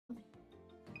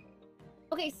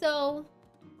Okay, so...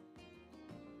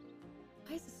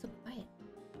 Why is this so quiet?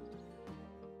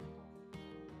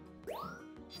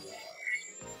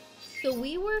 So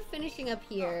we were finishing up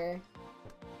here.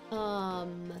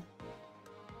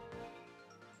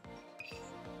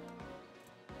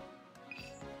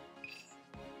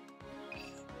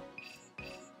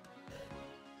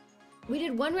 We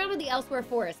did one round of the Elsewhere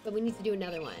Forest, but we need to do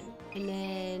another one. And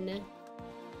then...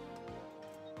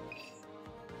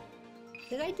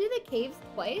 Did I do the caves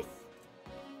twice?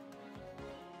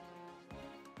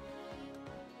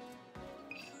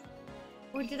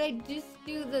 Or did I just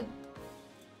do the...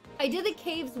 I did the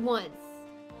caves once.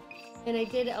 And I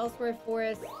did Elsewhere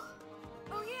Forest.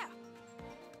 Oh, yeah.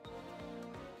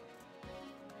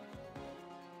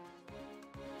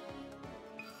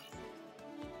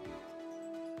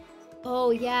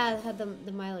 Oh, yeah, it had the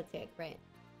Milotic, right.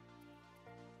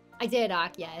 I did,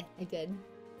 Ak, yeah, I did.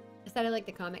 I said I liked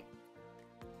the comic.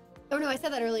 Oh, no, I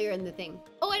said that earlier in the thing.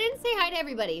 Oh, I didn't say hi to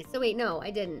everybody. So wait, no, I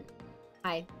didn't.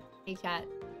 Hi. Hey, chat.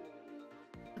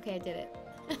 Okay, I did it.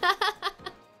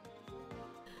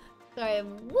 Sorry,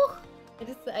 woo! I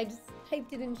just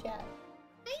typed it in chat.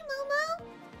 Hi, Momo!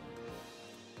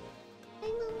 Hi,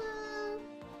 Momo!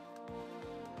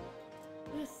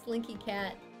 What a slinky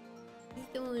cat. He's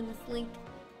doing a slink.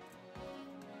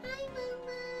 Hi,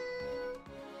 Momo!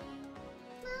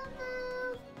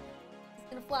 Momo! He's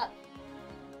gonna flop.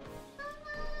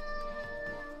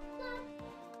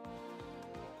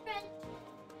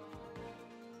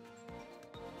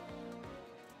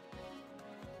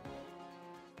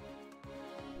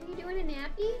 Are you doing a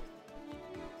nappy?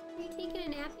 Are you taking a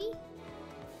nappy?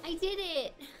 I did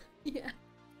it! Yeah.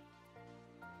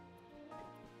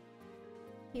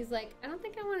 He's like, I don't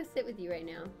think I want to sit with you right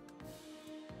now.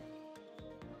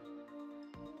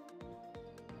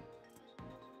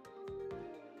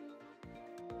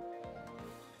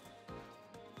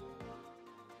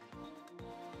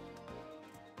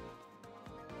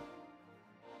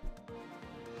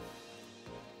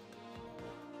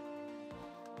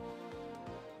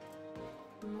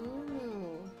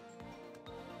 Momo.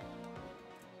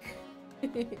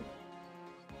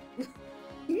 What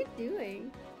are you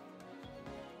doing?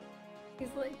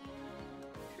 He's like,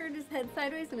 turned his head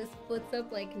sideways and his foot's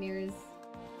up like near his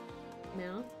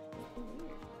mouth.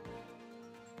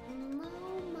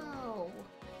 Momo.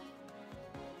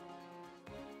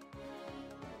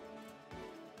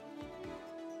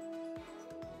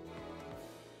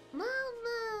 Momo.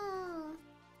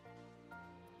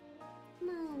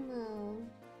 Momo.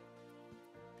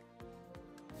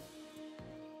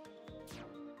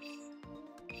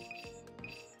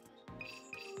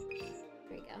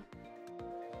 There we go.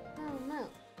 Momo.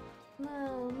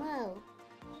 Momo.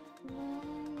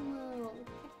 Momo.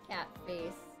 Cat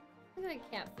face. Look at a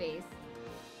cat face.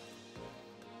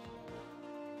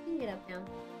 You can get up now.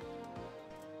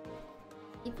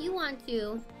 If you want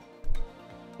to,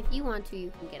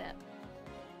 you can get up.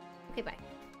 Okay, bye.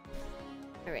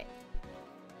 Alright.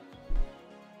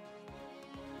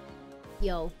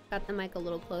 Yo, got the mic a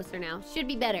little closer now. Should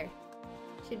be better.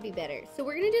 Should be better. So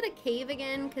we're gonna do the cave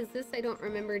again, because this I don't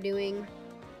remember doing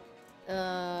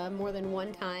more than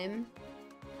one time.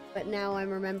 But now I'm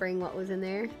remembering what was in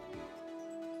there.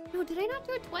 No, did I not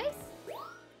do it twice?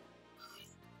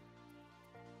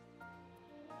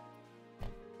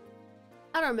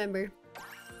 I don't remember.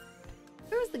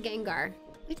 Where was the Gengar?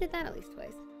 We did that at least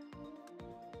twice.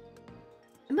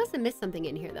 I must have missed something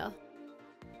in here, though.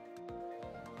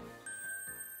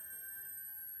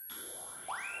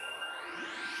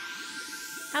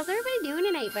 How's everybody doing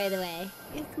tonight, by the way?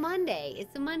 It's Monday.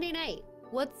 It's a Monday night.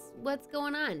 What's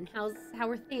going on? How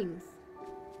are things?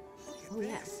 Oh,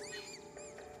 yes.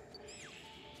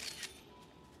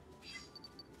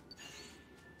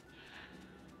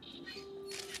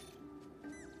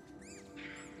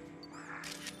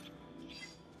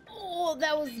 Oh,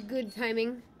 that was good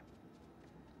timing.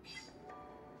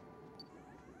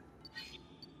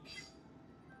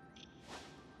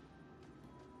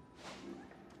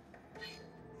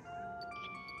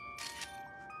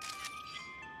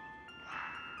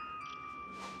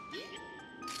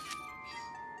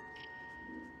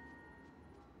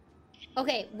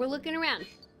 Okay, we're looking around.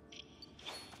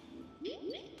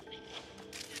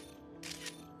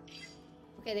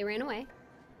 Okay, they ran away.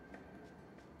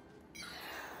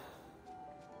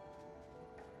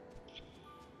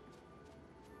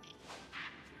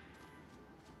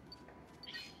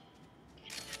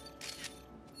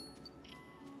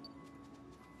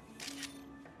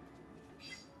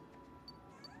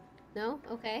 No?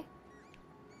 Okay.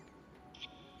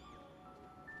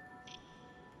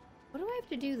 What do I have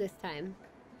to do this time?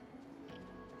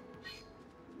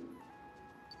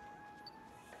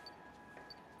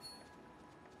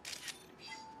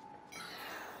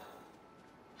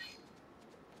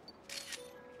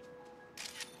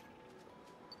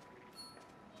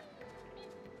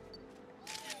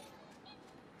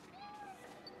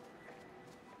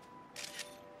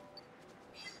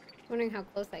 Wondering how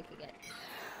close I could get.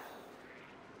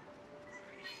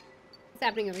 What's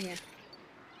happening over here?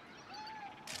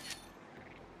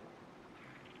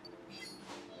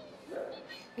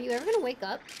 Are you ever gonna wake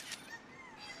up?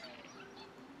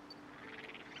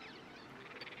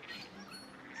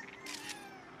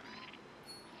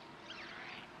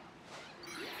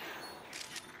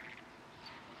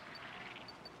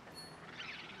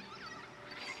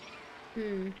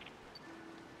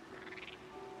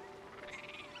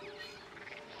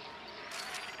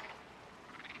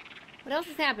 What else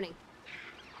is happening?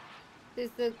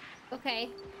 There's the... Okay.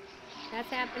 That's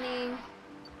happening.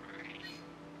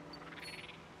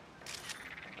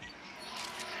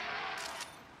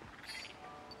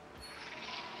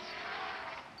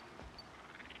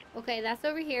 Okay, that's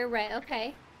over here, right?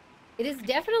 Okay. It is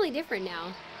definitely different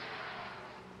now.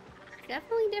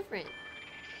 Definitely different.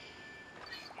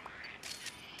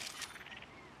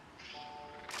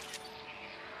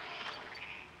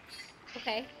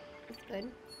 Okay, that's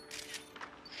good.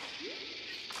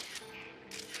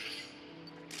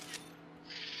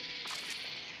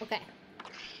 Okay.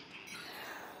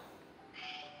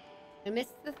 I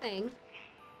missed the thing.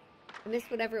 I missed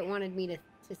whatever it wanted me to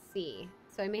see.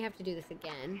 So I may have to do this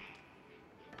again.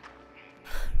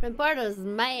 Rampardo's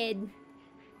mad.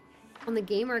 On the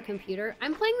gamer computer.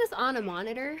 I'm playing this on a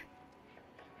monitor.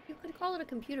 You could call it a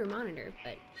computer monitor,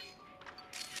 but...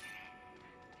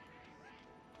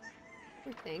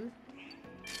 Poor thing.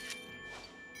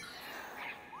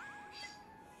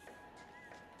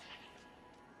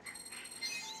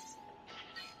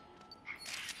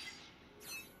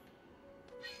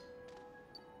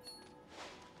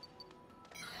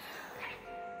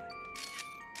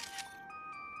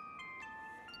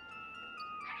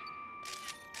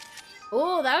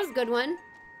 Oh, that was a good one.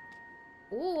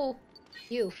 Oh,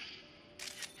 you.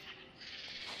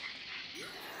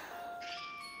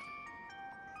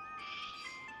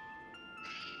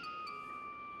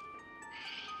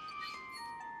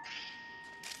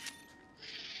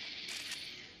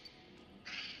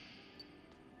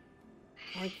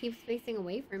 Oh, it keeps facing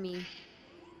away from me.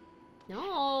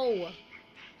 No.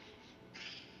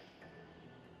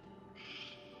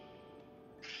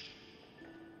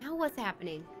 Now what's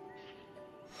happening?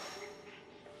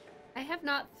 I have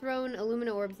not thrown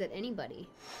Illumina orbs at anybody.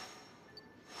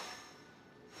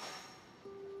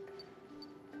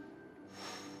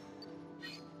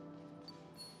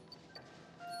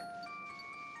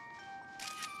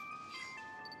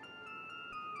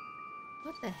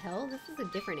 What the hell? This is a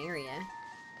different area.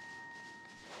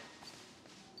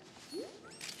 Oh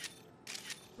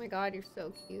my god, you're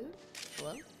so cute.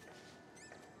 Hello?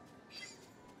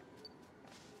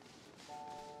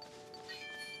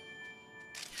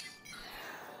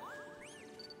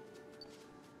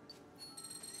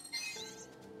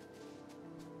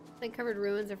 The covered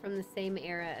ruins are from the same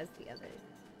era as the others.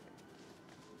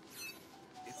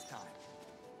 It's time.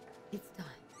 It's time.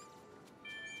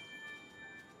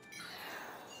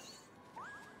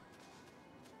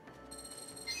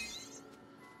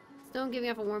 Stone giving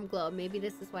off a warm glow. Maybe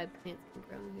this is why plants can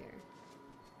grow here.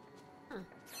 Huh.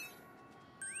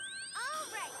 All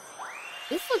right.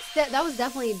 This looks... that was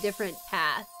definitely a different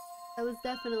path. That was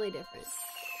definitely different.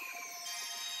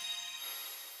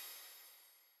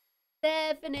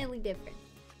 Definitely different.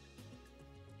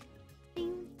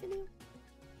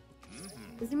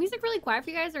 Is the music really quiet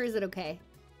for you guys, or is it okay?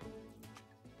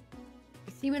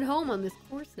 I seem at home on this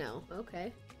course now.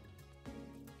 Okay.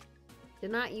 Did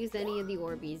not use any of the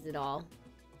Orbeez at all.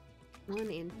 1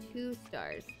 and 2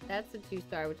 stars. That's a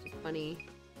 2-star, which is funny.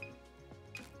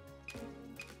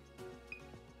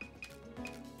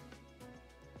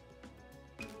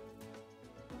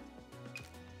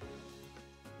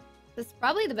 This is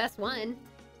probably the best one.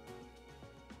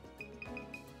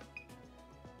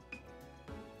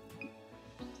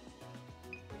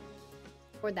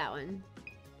 Or that one.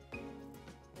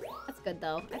 That's good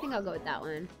though. I think I'll go with that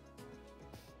one.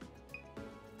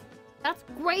 That's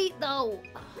great though!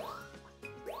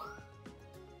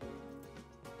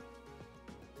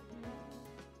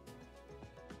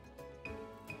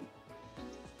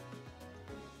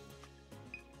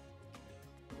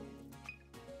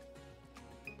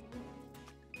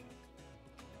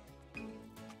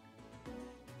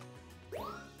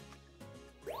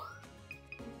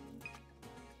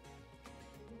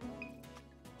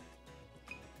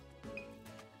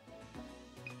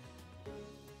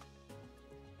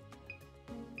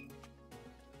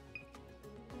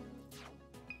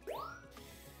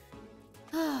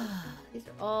 These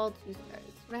are all 2 stars.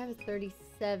 What I have is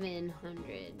 3,700,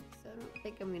 so I don't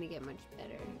think I'm gonna get much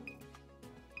better.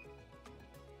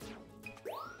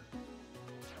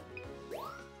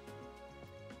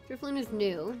 Drifloon is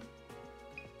new.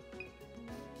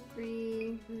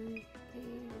 3... okay.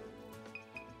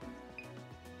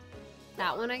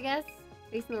 That one, I guess?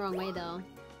 Facing the wrong way, though.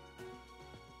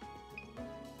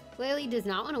 Glalie does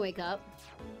not want to wake up.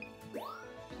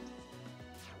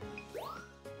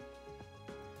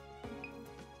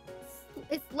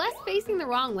 It's less facing the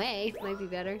wrong way. Might be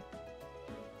better.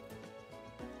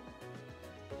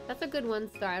 That's a good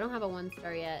 1-star. I don't have a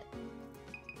 1-star yet.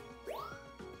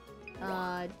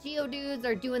 Geodudes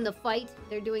are doing the fight.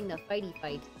 They're doing the fighty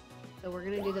fight. So we're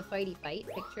gonna do the fighty fight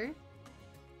picture.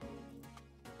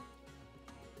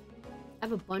 I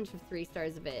have a bunch of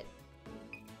 3-stars of it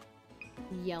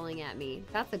yelling at me.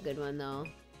 That's a good one, though.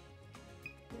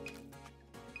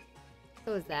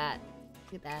 So is that.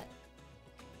 Look at that.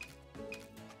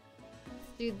 Let's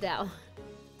do that one.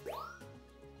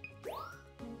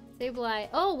 Sableye.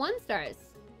 Oh, 1-stars.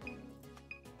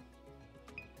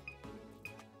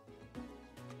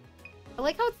 I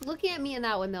like how it's looking at me in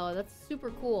that one, though. That's super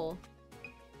cool.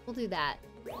 We'll do that.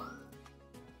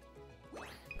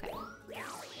 Okay.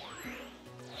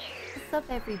 What's up,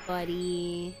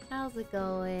 everybody? How's it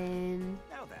going?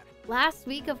 Last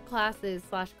week of classes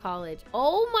 / college.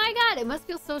 Oh my god, it must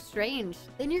feel so strange.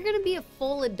 Then you're gonna be a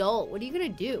full adult. What are you gonna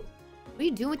do? What are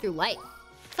you doing with your life?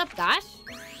 What's up, Gosh?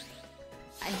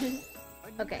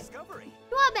 Okay.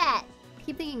 Noabat! I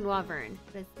keep thinking Noivern,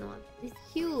 but it's not. It's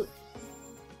cute.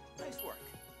 Nice work.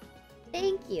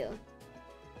 Thank you.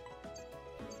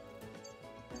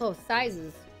 Oh,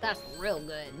 sizes. That's real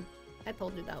good. I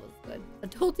told you that was good.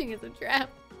 Adulting is a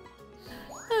trap.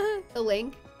 The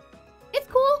link. It's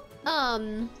cool. I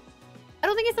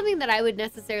don't think it's something that I would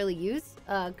necessarily use,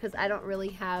 because I don't really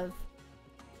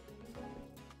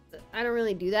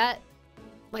do that.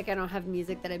 Like, I don't have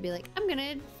music that I'd be like,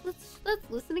 let's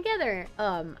listen together.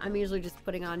 I'm usually just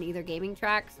putting on either gaming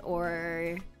tracks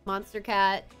or Monster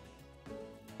Cat,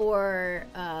 or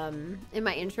in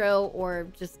my intro, or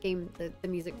just the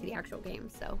music to the actual game.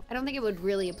 So I don't think it would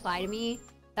really apply to me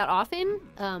that often,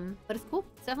 but it's cool.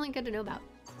 It's definitely good to know about.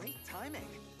 Great timing.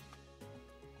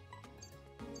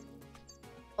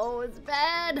 Oh, it's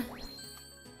bad.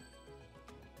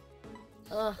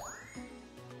 Ugh.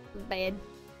 It's bad.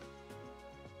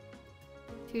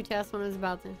 2 tests when I was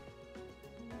about to.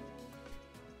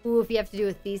 Ooh, if you have to do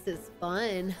a thesis,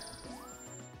 fun.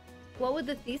 What would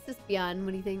the thesis be on?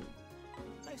 What do you think?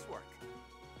 Nice work.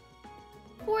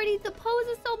 40, the pose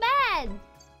is so bad.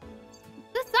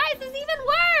 The size is even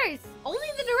worse. Only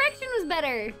the direction was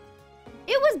better.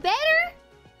 It was better?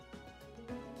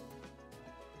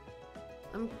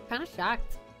 I'm kind of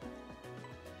shocked.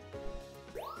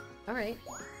 All right.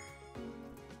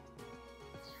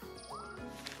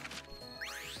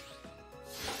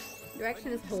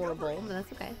 Direction is horrible, but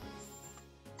that's okay.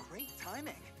 Great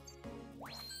timing.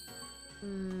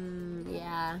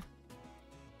 Yeah.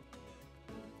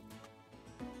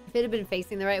 If it had been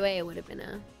facing the right way, it would have been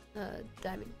a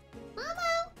diamond.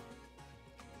 Momo!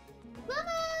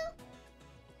 Momo!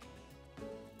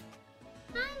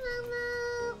 Hi,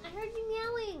 Momo! I heard you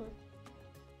meowing.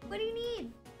 What do you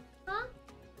need? Huh?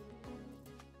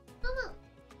 Momo!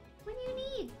 What do you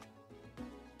need?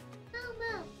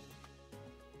 Momo!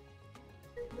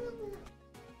 Momo!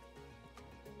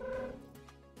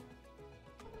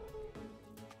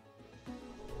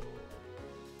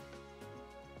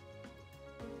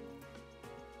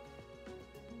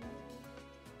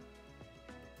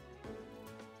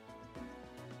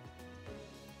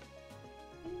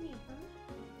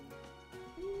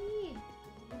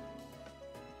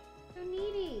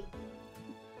 Needy.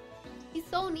 He's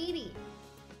so needy.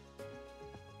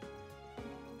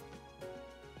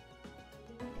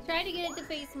 Tried to get it to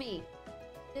face me.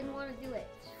 Didn't want to do it.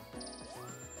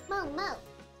 Mo, mo.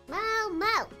 Mo,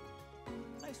 mo.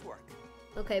 Nice work.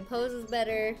 Okay, pose is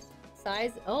better.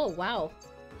 Size. Oh, wow.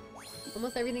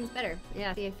 Almost everything's better.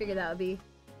 Yeah, see, I figured that would be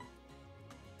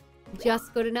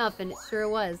just good enough, and it sure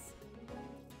was.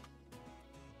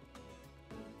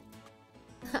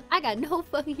 I got no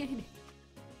fucking idea.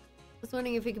 I was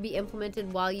wondering if it could be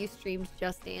implemented while you streamed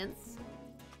Just Dance.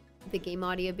 The game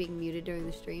audio being muted during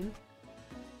the stream.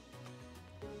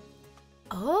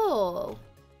 Oh!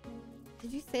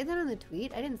 Did you say that on the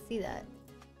tweet? I didn't see that.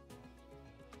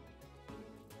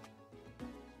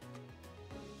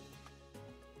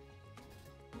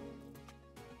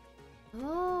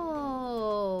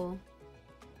 Oh!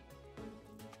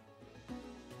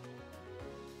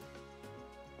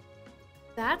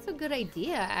 That's a good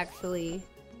idea, actually.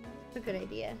 That's a good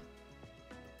idea.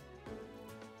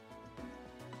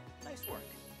 Nice work.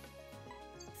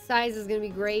 Size is gonna be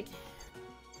great.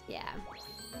 Yeah.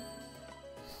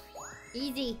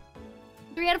 Easy.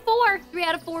 3 out of 4. 3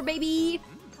 out of 4, baby.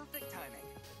 Perfect timing.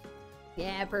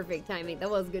 Yeah, perfect timing. That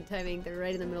was good timing. They're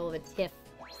right in the middle of a tiff.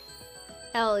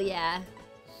 Hell yeah.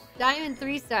 Diamond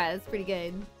 3-star. That's pretty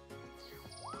good.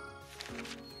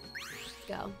 Let's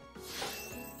go.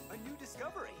 A new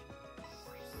discovery.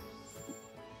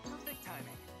 Perfect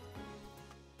timing.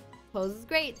 Pose is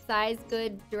great. Size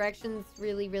good. Direction's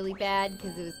really, really bad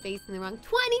because it was facing the wrong.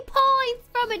 20 points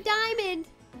from a diamond!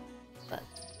 But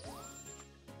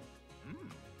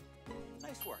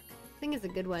Nice work. I think it's a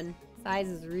good one. Size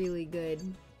is really good.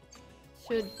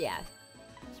 Yeah.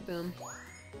 Boom.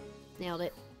 Nailed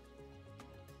it.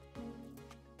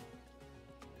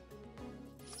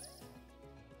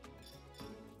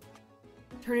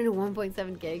 Turn into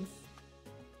 1.7 gigs.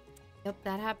 Yep,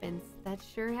 that happens. That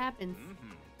sure happens.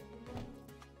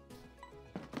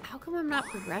 How come I'm not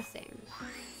progressing?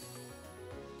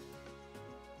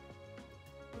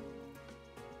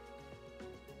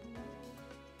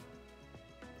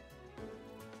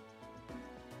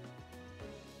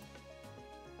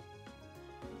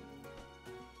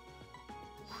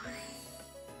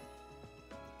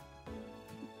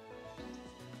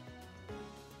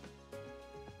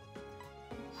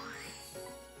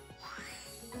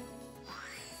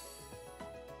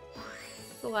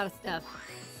 It's a lot of stuff.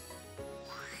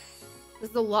 This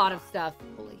is a lot of stuff.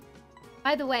 Holy.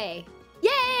 By the way,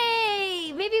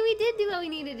 yay! Maybe we did do what we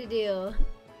needed to do.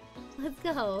 Let's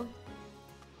go.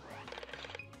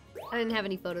 I didn't have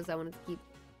any photos I wanted to keep.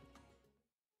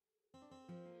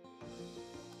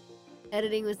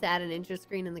 Editing was to add an intro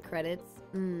screen in the credits.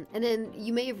 And then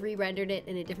you may have re-rendered it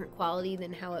in a different quality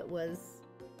than how it was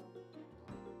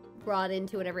brought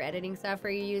into whatever editing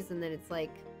software you use, and then it's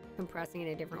like compressing in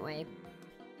a different way.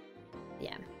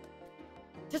 Yeah.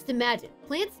 Just imagine,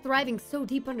 plants thriving so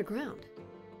deep underground.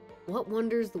 What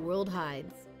wonders the world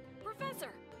hides.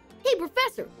 Professor! Hey,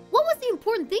 Professor! What was the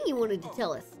important thing you wanted to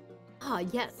tell us? Ah,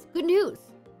 yes, good news.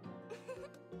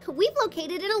 We've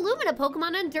located an Illumina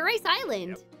Pokemon on Durice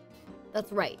Island. Yep.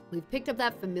 That's right. We've picked up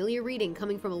that familiar reading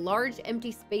coming from a large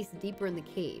empty space deeper in the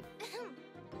cave.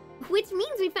 Which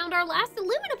means we found our last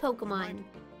Illumina Pokemon.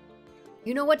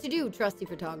 You know what to do, trusty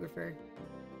photographer.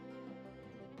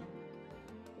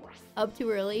 Up too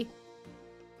early?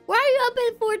 Why are you up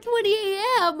at 4:20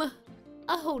 a.m.?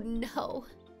 Oh no.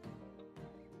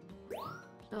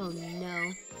 Oh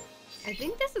no. I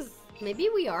think this is... Maybe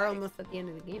we are almost at the end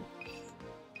of the game.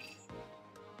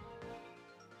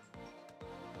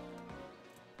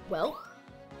 Well.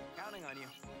 Counting on you.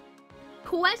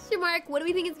 Question mark. What do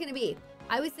we think it's gonna be?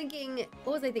 I was thinking...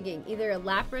 What was I thinking? Either a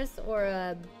Lapras or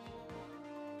a...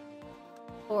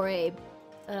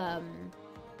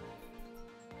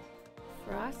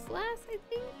 Frostlass, I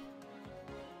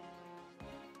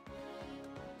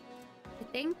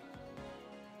think?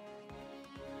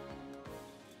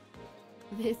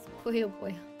 Miss Puyo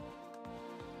Puyo.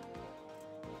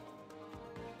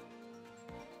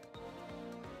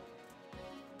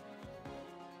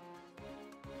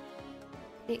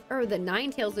 Or the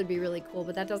Ninetales would be really cool,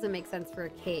 but that doesn't make sense for a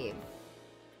cave.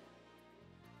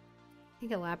 I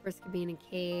think a Lapras could be in a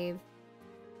cave.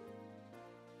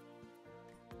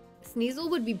 Sneasel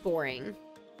would be boring.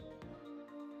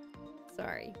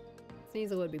 Sorry.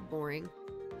 Sneasel would be boring.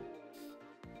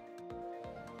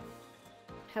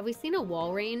 Have we seen a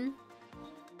Walrein?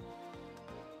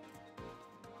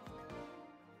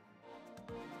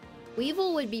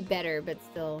 Weevil would be better, but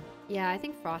still. Yeah, I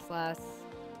think Frostlass.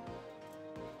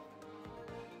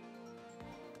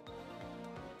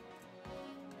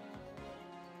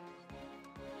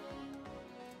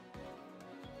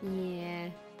 Yeah.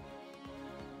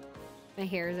 My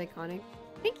hair is iconic.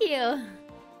 Thank you!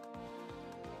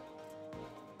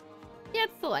 Yeah,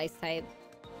 it's still ice type.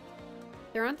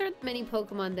 There aren't that many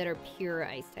Pokemon that are pure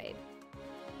ice type.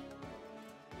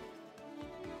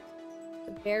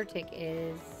 The Beartic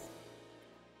is...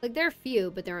 Like, there are few,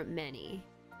 but there aren't many.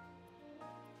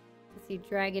 Let's see,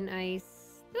 Dragon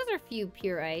Ice. Those are few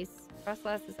pure ice.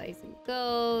 Frostlass is Ice and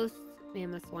Ghost.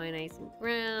 Mamoswine Ice and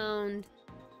Ground.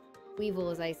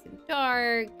 Weevil is Ice and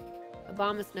Dark.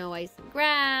 Abomasnow Ice and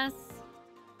Grass.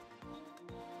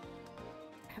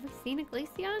 Have we seen a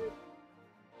Glaceon?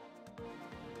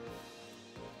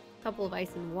 Couple of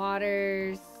Ice and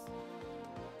Waters.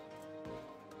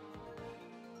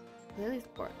 Lily's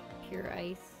pure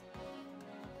ice.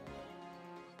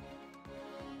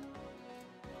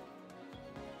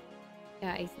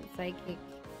 Yeah, Ice and Psychic.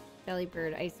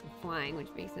 Delibird, Ice and Flying, which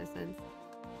makes no sense.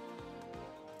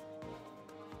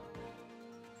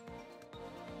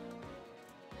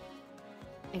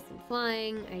 Ice and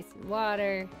Flying, Ice and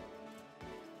Water.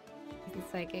 Ice and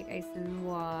Psychic, Ice and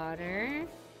Water.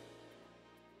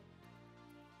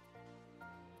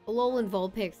 Alolan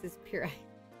Vulpix is pure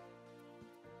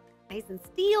ice and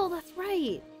steel. That's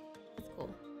right. That's cool.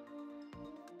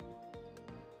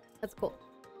 That's cool.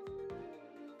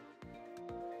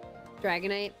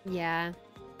 Dragonite, yeah,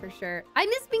 for sure. I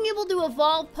miss being able to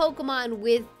evolve Pokemon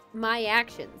with my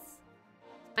actions.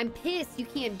 I'm pissed you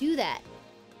can't do that.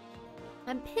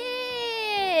 I'm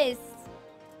pissed.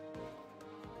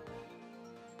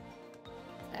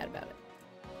 Sad about it.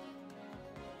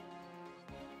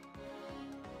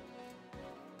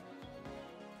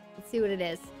 Let's see what it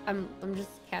is. I'm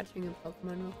just catching a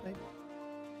Pokemon real quick.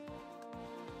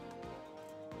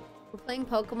 We're playing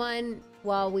Pokemon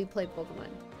while we play Pokemon.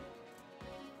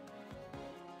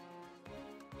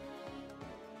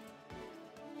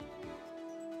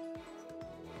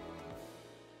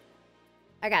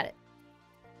 I got it.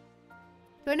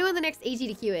 Do I know what the next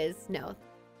AGDQ is? No.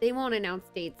 They won't announce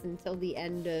dates until the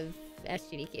end of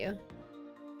SGDQ.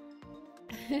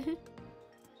 I'm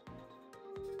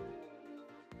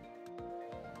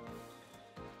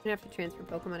gonna have to transfer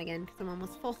Pokemon again because I'm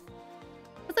almost full.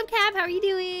 What's up, Cap? How are you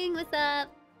doing? What's up?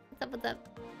 What's up? What's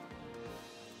up?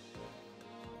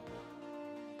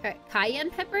 Alright,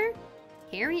 cayenne pepper?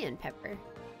 Cayenne pepper.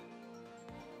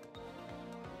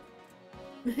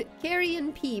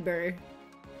 Carrion Peeber.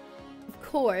 Of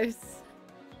course.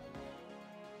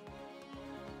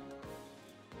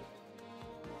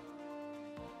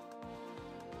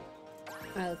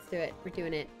 Alright, let's do it. We're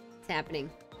doing it. It's happening.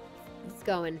 It's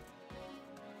going.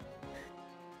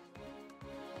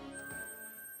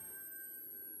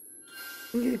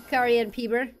 Carrion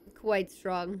Peeber. Quite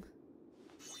strong.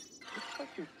 Looks like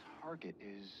your target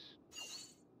is...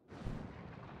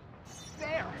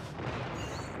 there!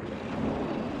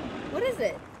 What is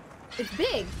it? It's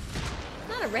big. It's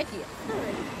not a Reggie. It's not a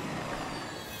Reggie.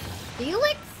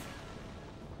 Felix?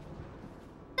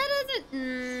 That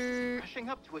doesn't... Rushing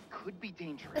up to it could be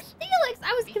dangerous. It's Felix!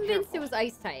 I was Be convinced it careful. was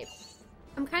ice type.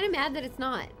 I'm kind of mad that it's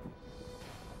not. It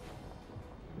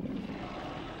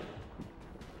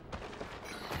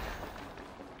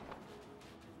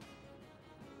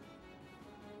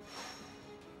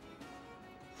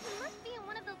must be in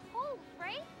one of those holes,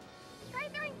 right? Try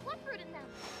throwing Fluffroot in them.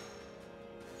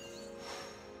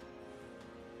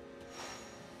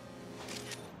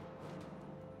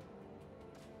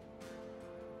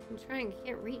 I'm trying. I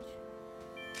can't reach.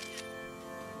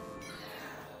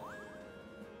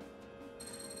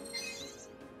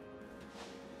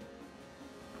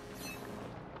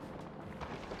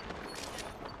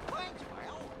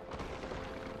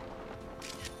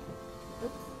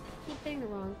 Oops. Keep hitting the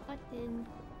wrong button.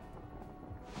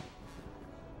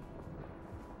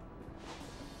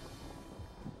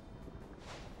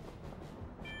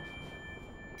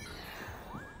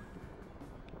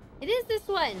 It is this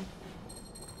one.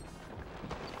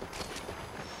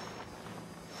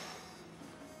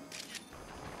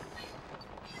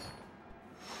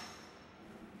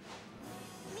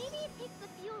 Maybe it takes a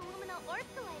few Illumina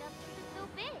orbs to light up since it's so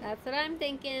big. That's what I'm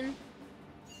thinking.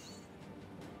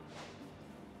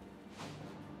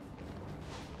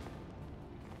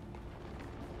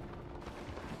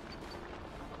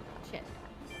 Shit.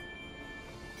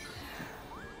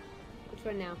 Which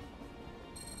one now?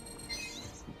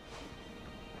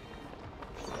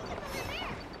 It's over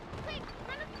there. Quick,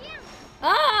 run up down.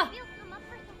 Ah! Maybe it'll come up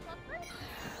for some Fluffroot.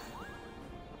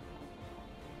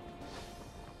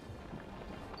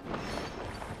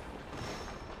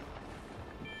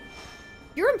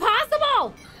 You're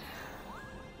impossible!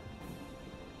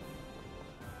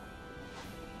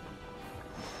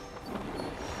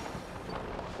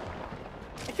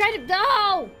 I tried to...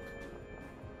 No!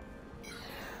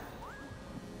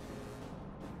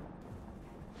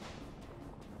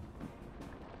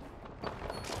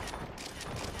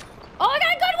 Oh, I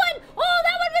got a good one! Oh,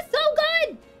 that one was so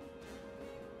good!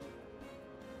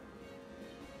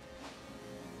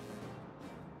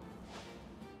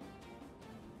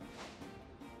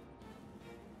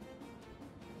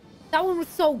 That one was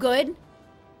so good.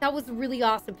 That was a really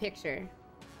awesome picture.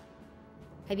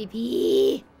 Hi,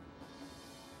 BP.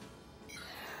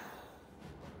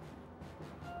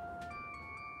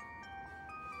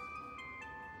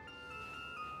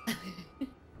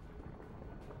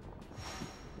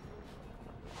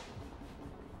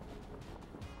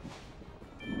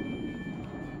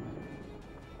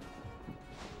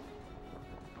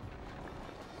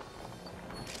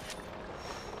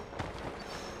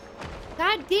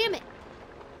 God damn it.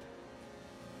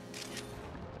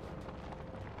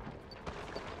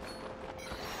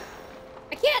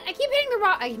 I keep hitting the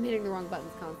wrong... I'm hitting the wrong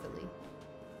buttons constantly.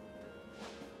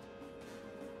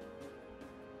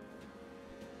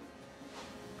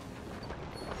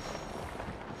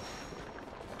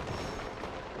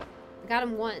 got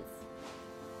him once.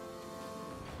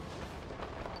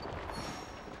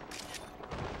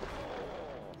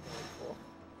 Cool.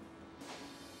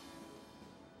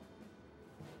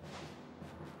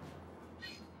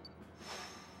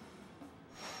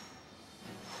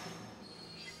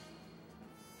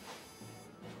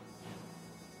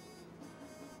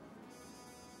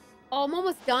 Oh, I'm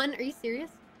almost done. Are you serious?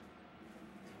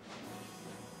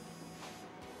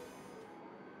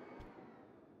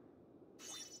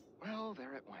 Well,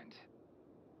 there it went.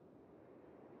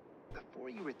 Before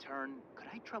you return, could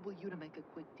I trouble you to make a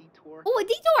quick detour? Oh, a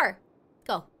detour!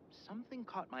 Go. Something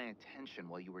caught my attention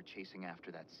while you were chasing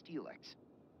after that Steelix.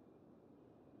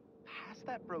 Past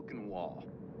that broken wall,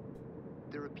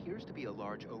 there appears to be a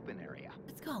large open area.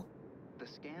 Let's go. The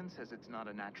scan says it's not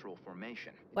a natural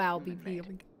formation. It's Wow, human-made. BP.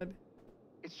 Oh my god.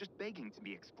 It's just begging to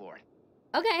be explored.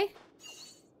 Okay.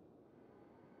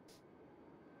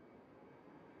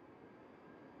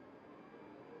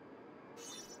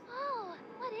 Oh,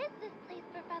 what is this place,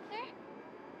 Professor?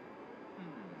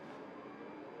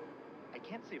 I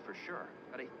can't say for sure,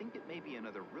 but I think it may be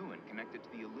another ruin connected to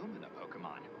the Illumina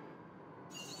Pokemon.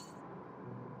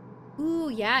 Ooh,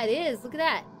 yeah, it is. Look at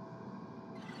that.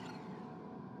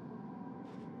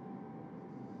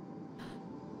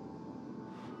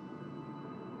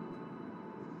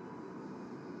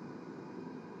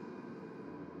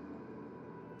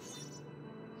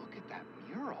 Look at that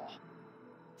mural.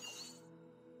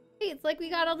 Hey, it's like we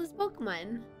got all this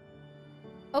Pokemon.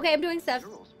 Okay, I'm doing The stuff.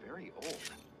 mural's very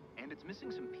old, and it's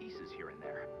missing some pieces here and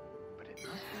there, but it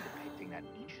must be depicting that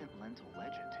ancient lentil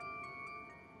legend.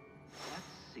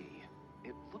 Let's see.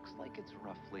 It looks like it's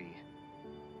roughly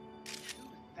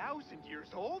 2,000 years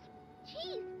old?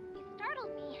 Jeez, you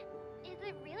startled me. Is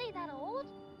it really that old?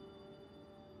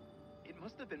 It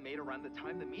must have been made around the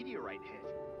time the meteorite hit.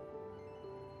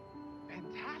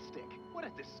 Fantastic! What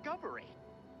a discovery!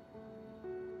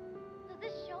 Does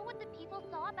this show what the people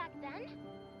saw back then?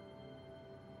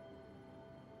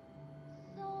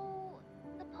 So,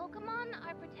 the Pokemon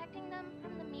are protecting them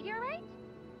from the meteorite?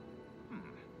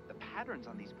 The patterns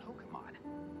on these Pokemon.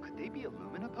 Could they be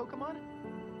Illumina Pokemon?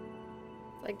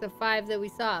 It's like the 5 that we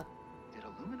saw. Did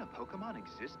Illumina Pokemon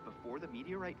exist before the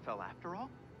meteorite fell after all?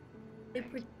 It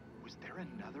And was there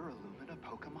another Illumina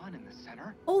Pokemon in the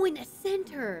center? Oh, in the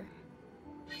center.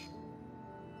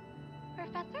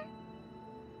 Professor?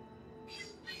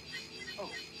 Oh,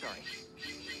 sorry.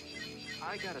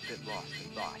 I got a bit lost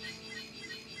in thought.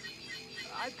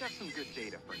 I've got some good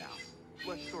data for now.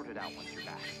 Let's sort it out once you're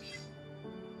back.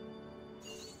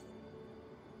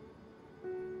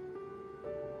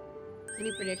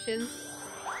 Any predictions?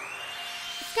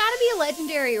 It's gotta be a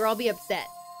legendary or I'll be upset.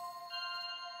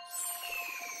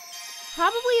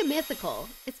 Probably a mythical.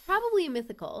 It's probably a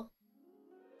mythical.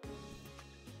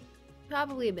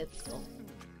 Probably a mythical.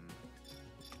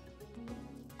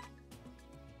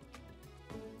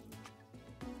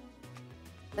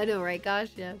 I know, right? Gosh,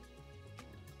 yeah.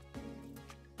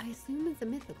 I assume it's a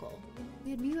mythical.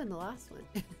 We had Mew in the last one.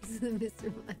 This is a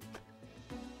Mr. Mime.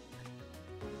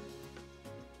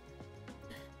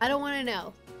 I don't want to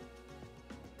know.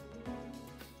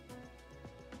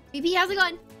 BP, how's it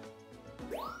going?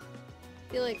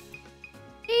 Felix.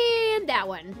 And that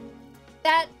one.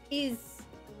 That is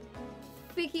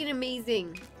freaking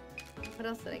amazing. What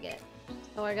else did I get?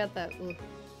 Oh, I got that. Ooh.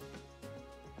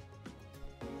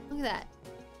 Look at that.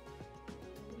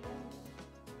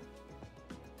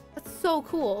 That's so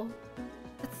cool.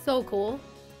 That's so cool.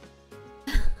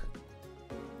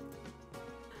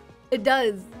 It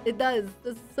does. It does.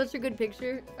 This is such a good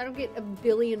picture. If I don't get a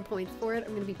billion points for it,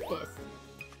 I'm gonna be pissed.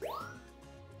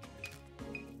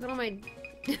 What am I?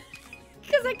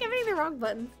 Because I kept hitting the wrong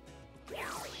buttons.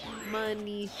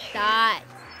 Money shot.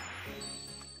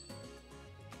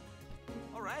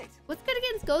 All right. What's good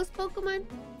against ghost Pokemon?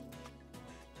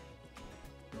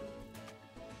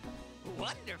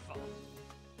 Wonderful.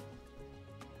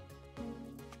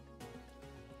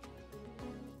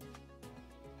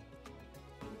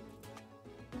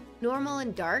 Normal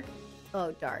and dark?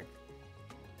 Oh, dark.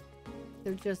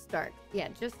 They're just dark. Yeah,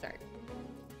 just dark.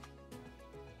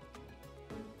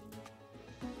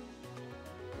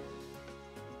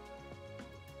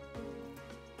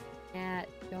 At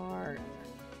dark.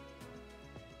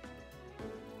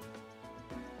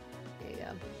 There you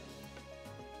go.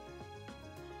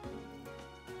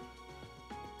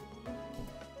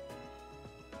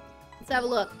 Let's have a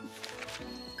look.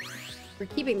 We're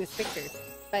keeping this picture,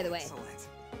 by the way. Excellent.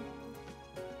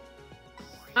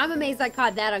 I'm amazed I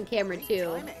caught that on camera Great too.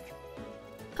 timing.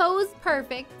 Pose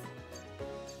perfect.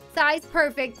 Size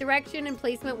perfect. Direction and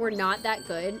placement were not that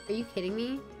good. Are you kidding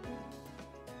me?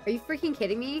 Are you freaking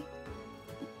kidding me?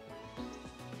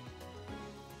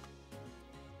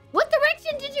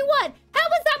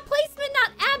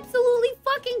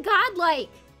 like.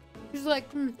 He's like,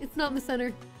 it's not in the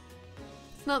center.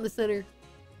 It's not in the center.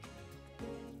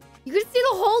 You could see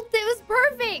the whole thing. It was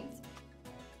perfect.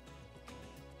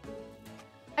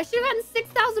 I should have gotten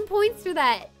 6,000 points for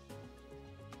that.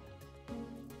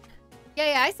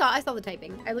 Yeah, I saw the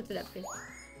typing. I looked it up too.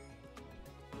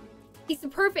 He's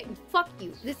perfect. Fuck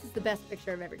you. This is the best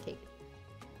picture I've ever taken.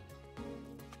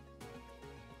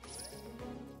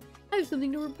 I have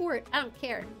something to report. I don't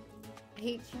care. I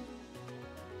hate you.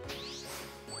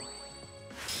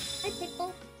 Hi,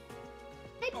 Pickle.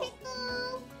 Hi,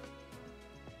 Pickle.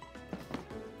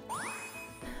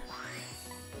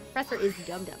 Professor is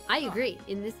dumb. I agree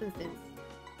in this instance.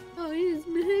 Oh, he is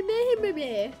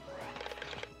meh.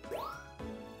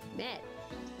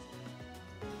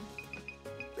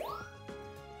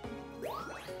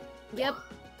 Yep.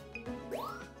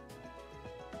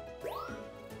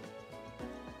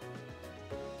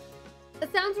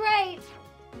 That sounds right.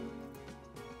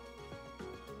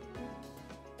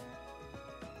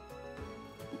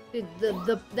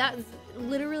 That's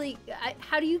literally.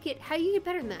 How do you get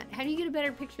better than that? How do you get a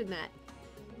better picture than that?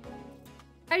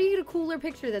 How do you get a cooler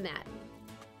picture than that?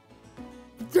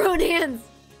 Throwing hands.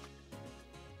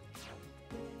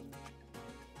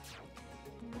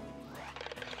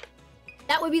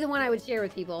 That would be the one I would share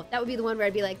with people. That would be the one where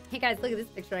I'd be like, hey guys, look at this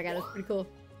picture I got. It's pretty cool.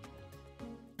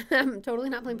 I'm totally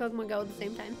not playing Pokemon Go at the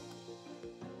same time.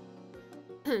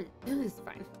 It's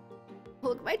fine.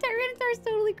 Look, my Tyranitar is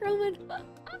totally chroming.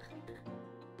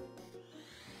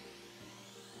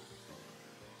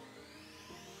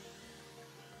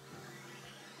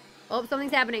 Oh,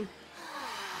 something's happening.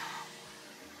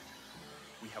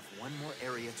 We have one more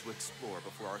area to explore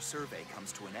before our survey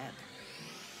comes to an end.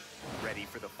 Ready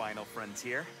for the final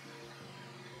frontier?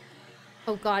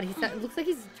 Oh god, it looks like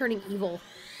he's turning evil.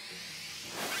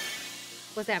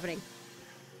 What's happening?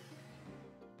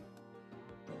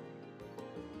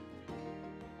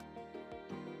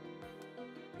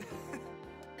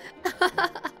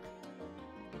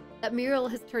 That mural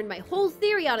has turned my whole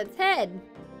theory on its head.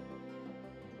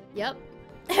 Yep.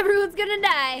 Everyone's gonna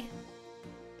die.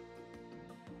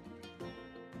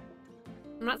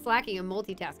 I'm not slacking, I'm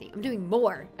multitasking. I'm doing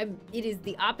more. It is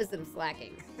the opposite of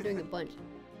slacking. I'm doing a bunch.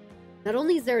 Not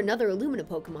only is there another Illumina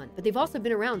Pokemon, but they've also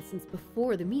been around since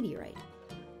before the meteorite.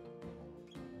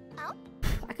 Oh?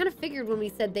 I kind of figured when we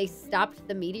said they stopped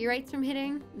the meteorites from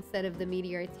hitting, instead of the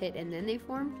meteorites hit and then they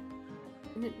formed.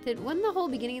 And wasn't the whole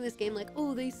beginning of this game like,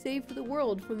 oh, they saved the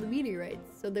world from the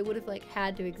meteorites, so they would have like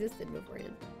had to have existed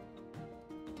beforehand.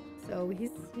 So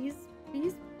he's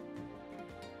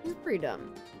pretty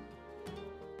dumb.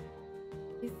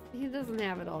 He doesn't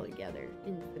have it all together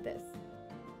for this.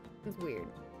 It's weird.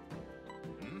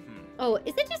 Oh,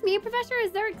 is it just me, Professor?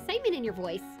 Is there excitement in your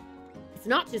voice? It's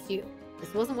not just you.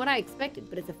 This wasn't what I expected,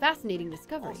 but it's a fascinating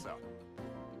discovery. Also.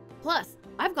 Plus,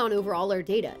 I've gone over all our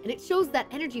data, and it shows that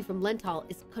energy from Lental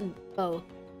is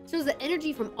shows that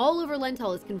energy from all over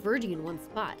Lental is converging in one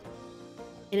spot.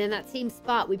 And in that same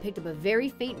spot, we picked up a very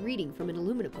faint reading from an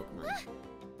Illumina Pokemon.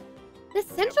 The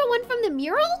central one from the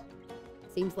mural?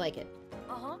 Seems like it.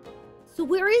 Uh-huh. So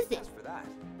where is it? As for that.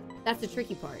 That's the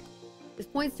tricky part. This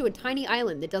points to a tiny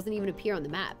island that doesn't even appear on the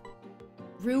map.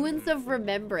 Ruins of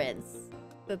Remembrance.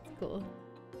 That's cool.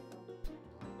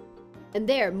 And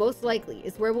there, most likely,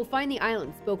 is where we'll find the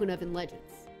island spoken of in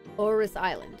legends. Oris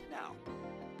Island. Now.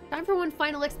 Time for one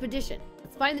final expedition.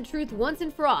 Let's find the truth once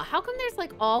and for all. How come there's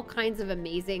like all kinds of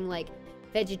amazing like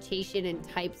vegetation and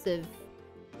types of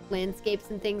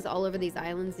landscapes and things all over these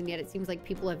islands, and yet it seems like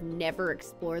people have never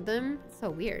explored them? It's so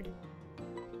weird.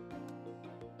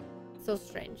 So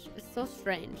strange. It's so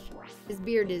strange. His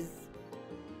beard is...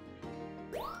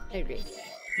 I agree.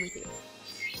 I'm with you.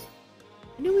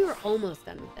 I knew we were almost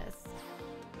done with this.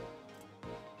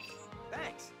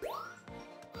 Thanks.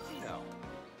 No.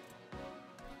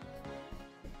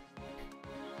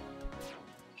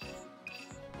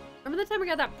 Remember the time we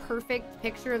got that perfect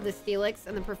picture of the Steelix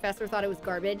and the professor thought it was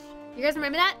garbage? You guys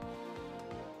remember that?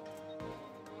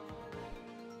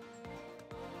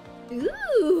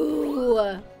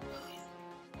 Ooh!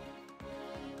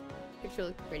 Picture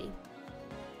looks pretty.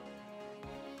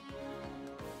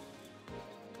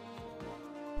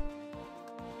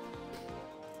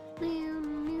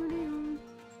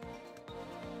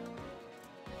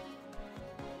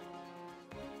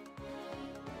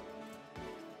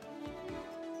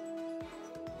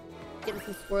 Getting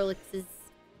some Swirlixes.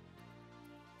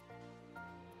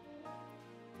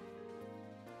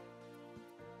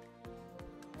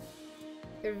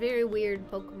 They're very weird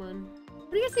Pokemon.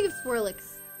 What do you guys think of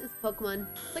Swirlix? This Pokemon.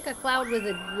 It's like a cloud with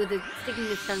a sticking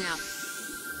its tongue out.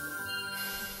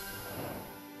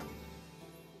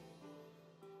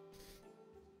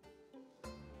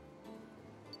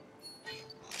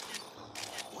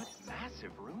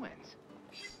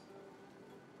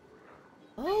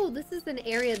 this is an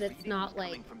area that's Reading not was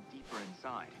like... coming from deeper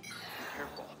inside. Be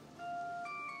careful.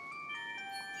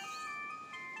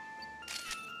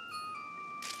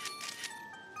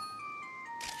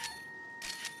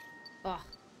 Oh.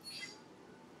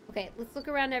 Okay, let's look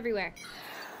around everywhere.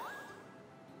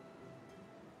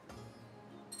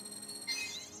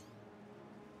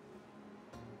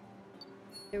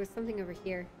 There was something over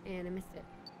here, and I missed it.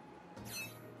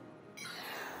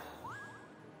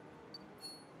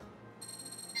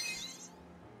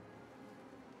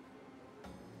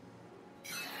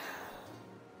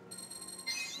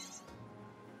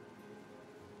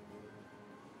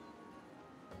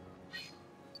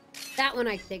 That one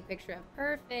I can take a picture of.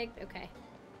 Perfect. Okay.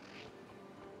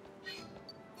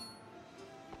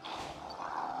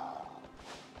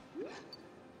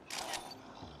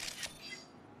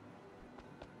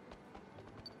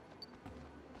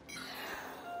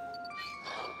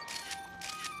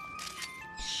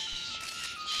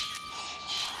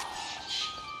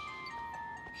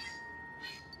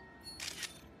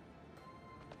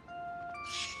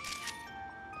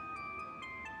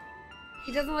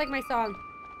 He doesn't like my song.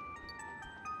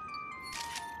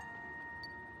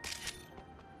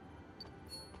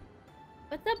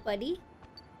 What's up, buddy?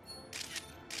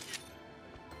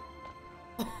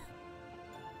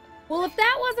 Well, if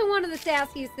that wasn't one of the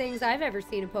sassiest things I've ever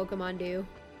seen a Pokemon do.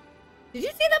 Did you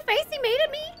see the face he made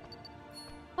at me?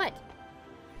 What?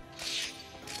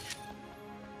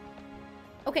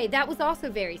 Okay, that was also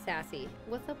very sassy.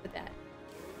 What's up with that?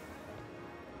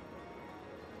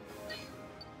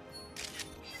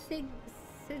 Sig,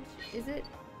 is it?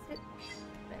 Sid?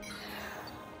 How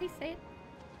do you say it?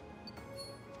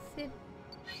 Sid.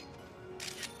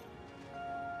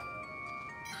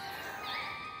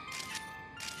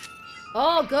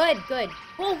 Oh, good, good.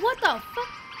 Oh, what the fuck?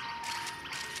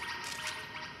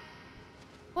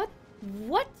 What?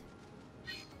 What?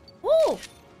 Oh!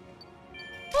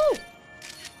 Oh!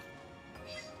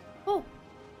 Oh!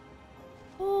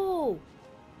 Oh!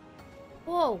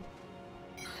 Whoa.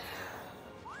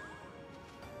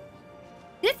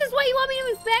 This is what you want me to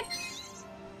inspect?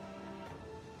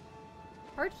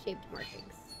 Heart-shaped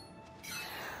markings.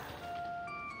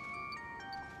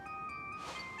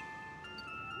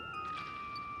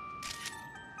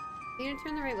 Are you gonna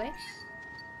turn the right way?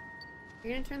 Are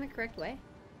you gonna turn the correct way?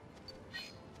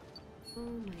 Oh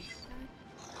my god.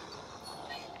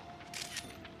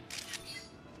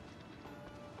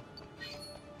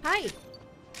 Hi!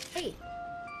 Hey!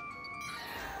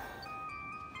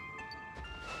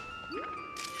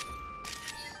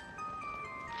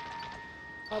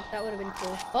 Oh, that would have been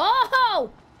cool. Oh!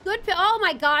 Good oh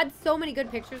my god, so many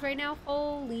good pictures right now.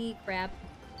 Holy crap.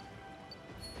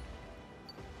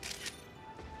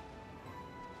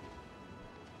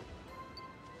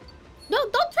 No,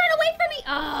 don't turn away from me!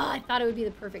 Ah, I thought it would be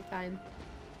the perfect time.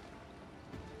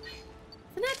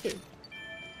 So not to.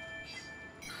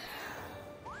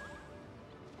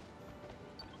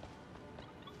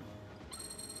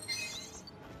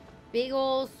 Big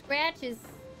ol' scratches.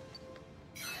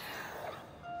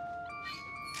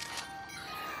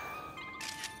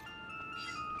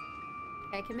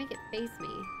 Okay, I can make it face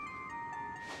me.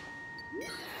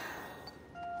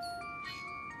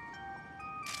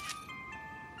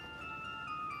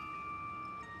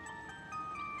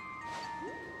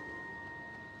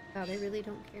 Wow, they really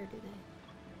don't care, do they?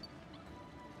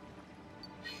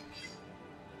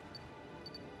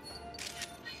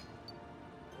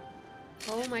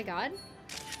 Oh my god.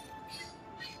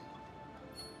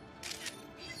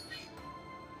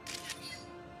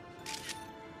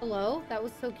 Hello? That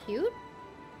was so cute.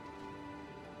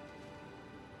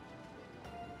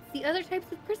 It's the other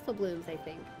types of crystal blooms, I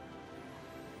think.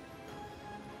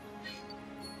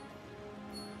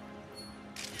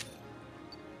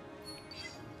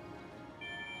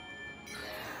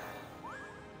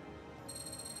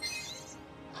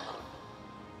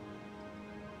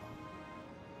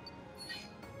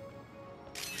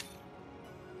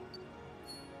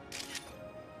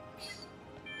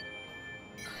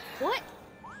 What?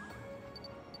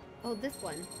 Oh, this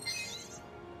one.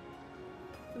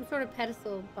 Some sort of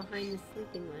pedestal behind the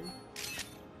sleeping one.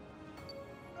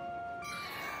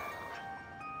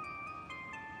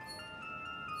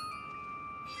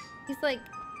 He's like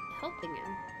helping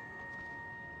him.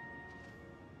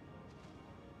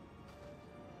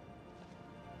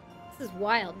 This is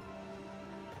wild.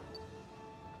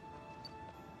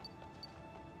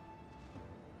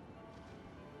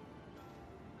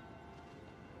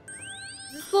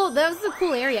 This is cool. That was a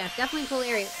cool area. Definitely a cool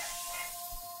area.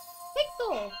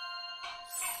 Pixel!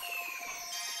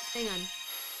 Hang on.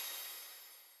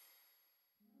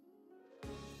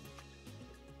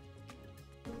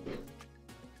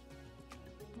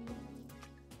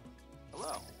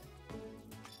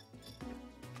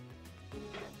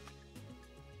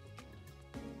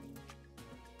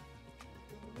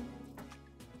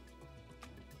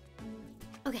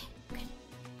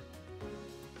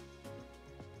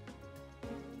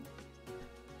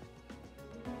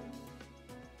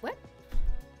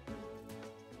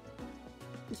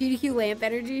 GDQ lamp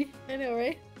energy. I know,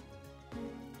 right?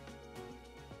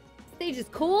 Stage is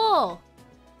cool.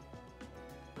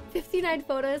 59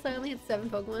 photos. I only had 7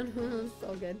 Pokemon.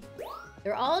 So good.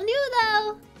 They're all new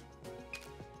though.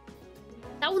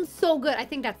 That one's so good. I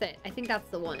think that's it. I think that's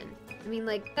the one. I mean,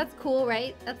 like, that's cool,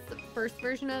 right? That's the first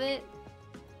version of it.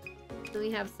 Then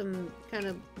we have some kind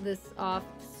of this off.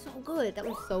 So good. That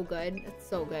one's so good. That's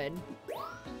so good.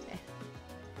 Okay.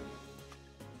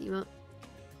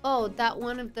 Oh, that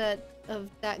one of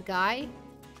that guy?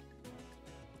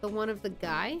 The one of the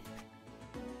guy?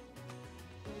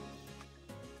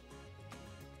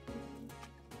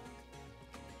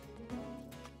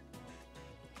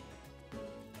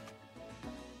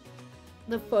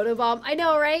 The photobomb. I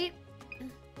know, right?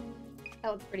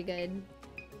 That was pretty good.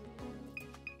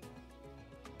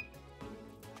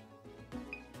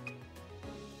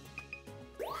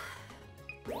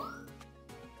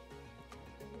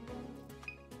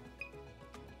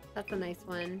 That's a nice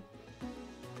one.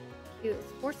 Cute.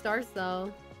 It's 4 stars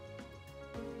though.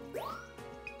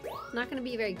 Not gonna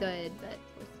be very good, but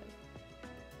 4 stars.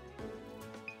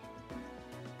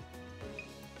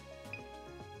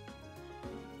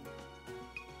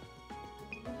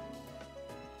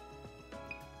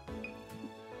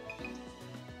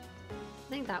 I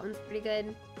think that one's pretty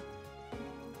good.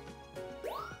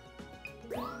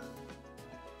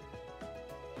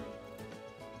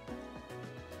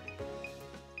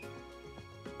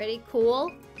 Pretty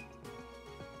cool.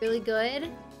 Really good.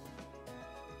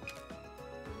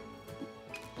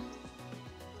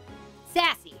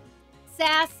 Sassy.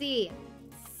 Sassy.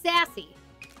 Sassy.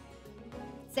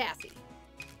 Sassy.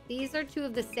 These are 2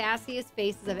 of the sassiest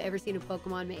faces I've ever seen a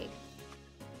Pokemon make.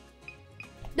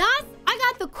 Nas, I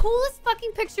got the coolest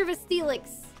fucking picture of a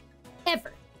Steelix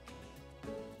ever.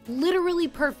 Literally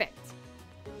perfect.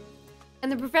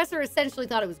 And the professor essentially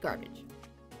thought it was garbage.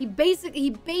 He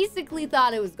basically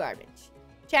thought it was garbage.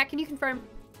 Chat, can you confirm?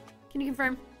 Can you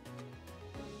confirm?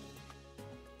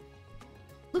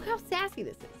 Look how sassy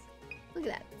this is. Look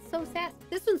at that. It's so sassy.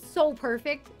 This one's so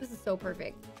perfect. This is so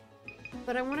perfect.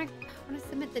 But I wanna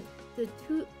submit the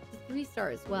 3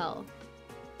 star as well.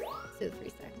 Let's do the 3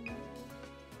 star.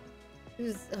 It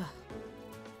was, I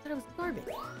thought it was garbage.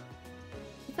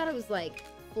 I thought it was like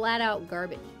flat out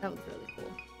garbage. That was really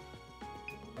cool.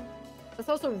 That's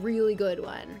also a really good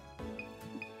one.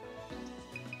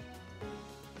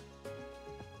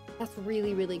 That's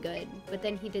really, really good. But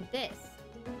then he did this.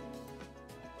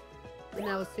 And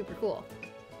that was super cool.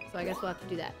 So I guess we'll have to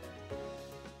do that.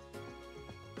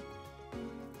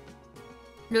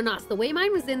 No, Nos, the way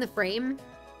mine was in the frame,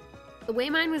 the way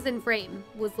mine was in frame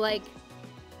was like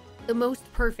the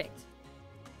most perfect.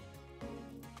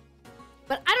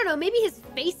 But I don't know, maybe his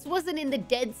face wasn't in the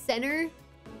dead center.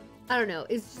 I don't know.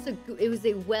 It's just it was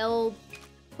a well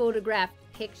photographed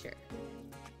picture.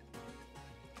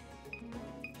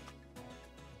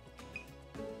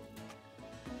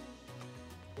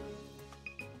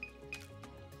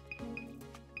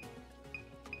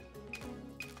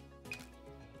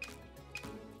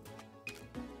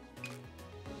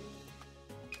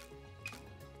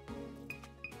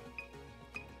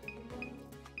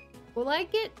 Will I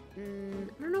get... I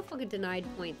don't know if I'll get denied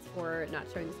points for not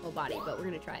showing his whole body, but we're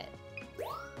gonna try it.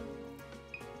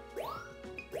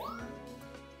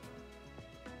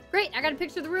 Great, I got a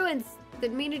picture of the ruins.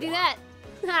 Didn't mean to do that.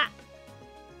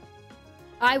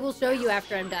 I will show you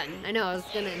after I'm done. I know, I was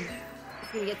gonna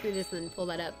get through this and pull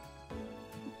that up.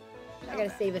 I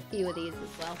gotta save a few of these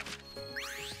as well.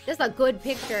 This is a good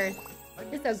picture.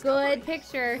 This is a good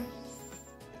picture.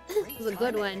 This is a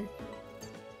good one.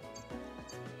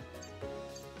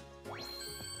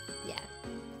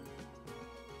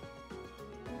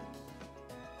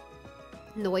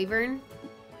 Noivern?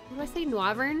 What do I say?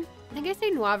 Noivern? I think I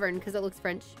say Noivern because it looks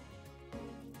French.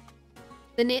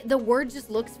 The word just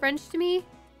looks French to me.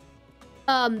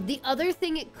 The other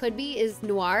thing it could be is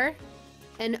noir.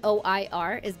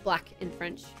 N-O-I-R is black in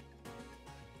French.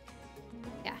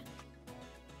 Yeah.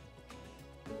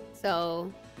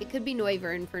 So it could be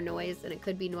Noivern for noise and it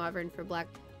could be Noivern for black.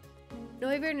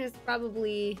 Noivern is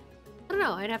probably... I don't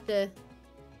know. I'd have to...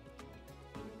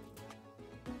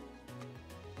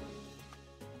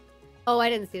 Oh,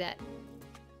 I didn't see that.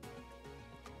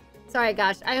 Sorry,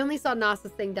 gosh. I only saw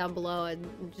Nas's thing down below and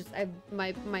just I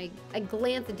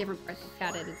glance at different parts of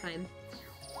chat at a time.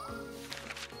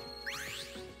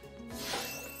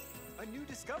 A new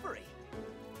discovery.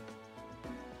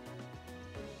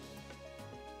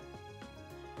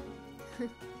 You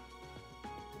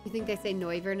think they say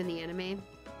Noivern in the anime?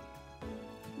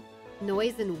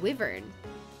 Noise and Wyvern.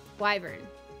 Wyvern.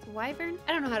 It's Wyvern?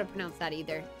 I don't know how to pronounce that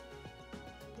either.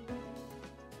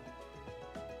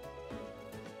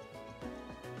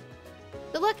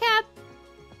 Good luck, Cap!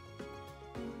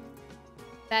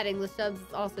 Bad English subs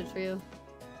is also true.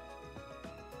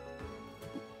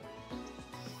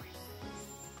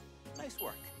 Nice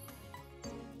work.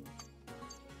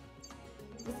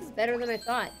 This is better than I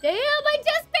thought. Damn, I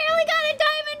just barely got a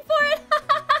diamond for it!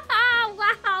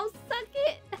 Wow, suck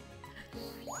it!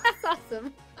 That's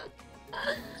awesome.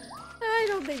 I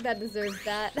don't think that deserves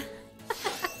that.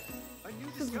 A new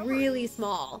This is discovery. really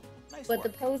small. Nice But the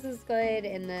work. pose is good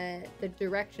and the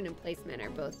direction and placement are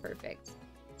both perfect.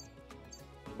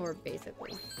 Or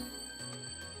basically.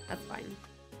 That's fine.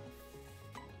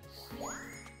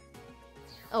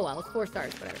 Oh well, it's 4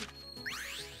 stars, whatever.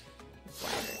 It's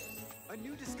Wyvern. A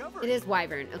new discovery. It is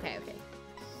Wyvern. Okay, okay.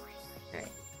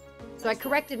 Alright. So I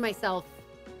corrected myself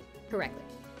correctly.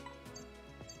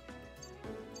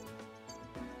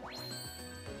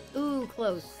 Ooh,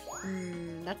 close.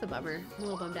 That's a bummer. I'm a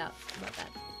little bummed out about that.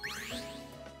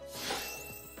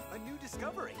 A new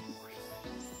discovery.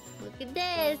 Look at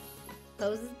this.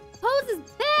 Pose is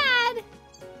bad.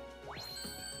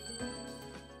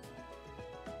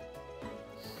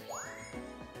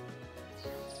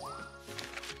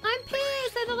 I'm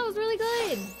pissed. I thought that was really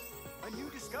good. A new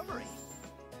discovery.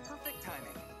 Perfect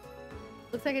timing.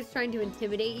 Looks like it's trying to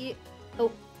intimidate you.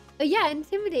 Oh, yeah,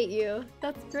 intimidate you.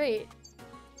 That's great.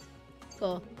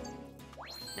 Cool.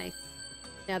 Nice.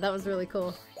 Yeah, that was really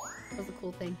cool. That was a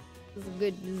cool thing. This is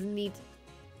good. This is neat.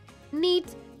 Neat.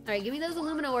 All right, give me those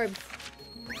Illumina orbs.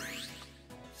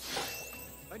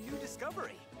 A new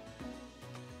discovery.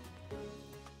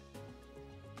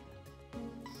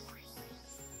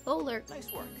 Bowler.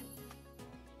 Nice work.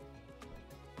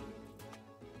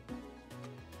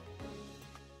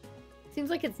 Seems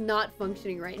like it's not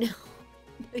functioning right now.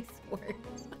 Nice work.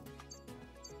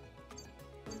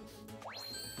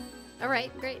 All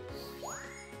right, great.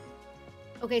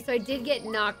 Okay, so I did get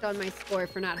knocked on my score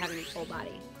for not having a full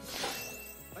body.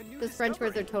 A new Those French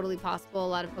words are discovery. totally possible. A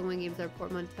lot of Pokemon games are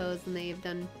portmanteaus, and they have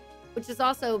done, which is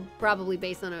also probably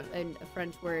based on a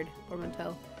French word,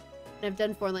 portmanteau. And I've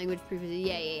done foreign language previously.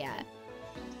 Yeah.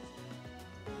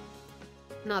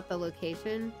 Not the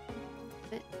location.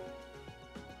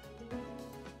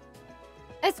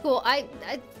 That's cool. I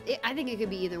think it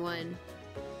could be either one.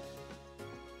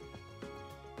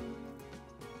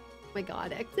 My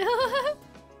God, Exo.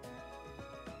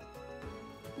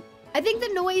 I think the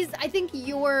noise, I think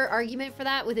your argument for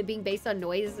that with it being based on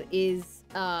noise is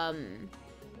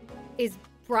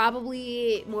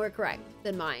probably more correct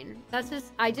than mine. That's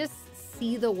just, I just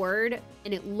see the word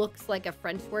and it looks like a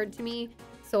French word to me.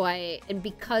 So and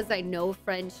because I know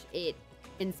French, it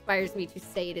inspires me to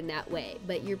say it in that way.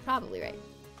 But you're probably right.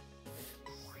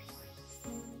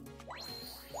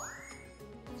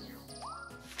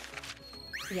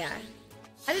 Yeah.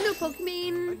 I didn't know A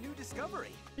Pokemon new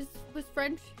discovery. was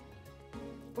French.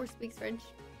 Or speaks French.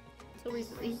 Until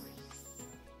recently.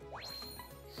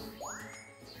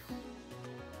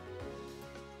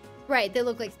 Right, they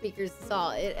look like speakers. It's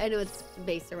all. I know it's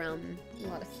based around a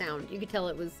lot of sound. You could tell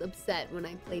it was upset when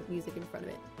I played music in front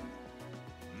of it.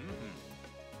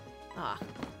 Ah.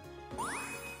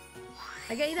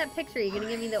 I got you that picture. You gonna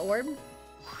give me the orb?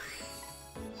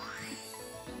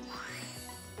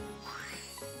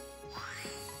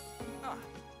 Ah,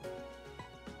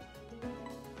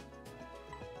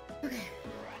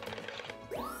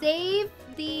 Save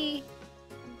the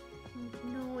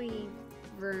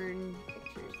Noivern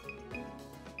pictures.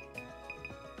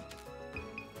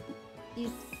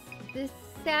 This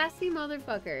sassy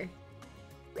motherfucker.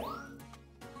 Look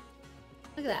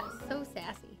at that, so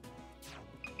sassy.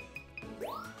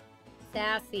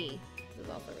 Sassy. This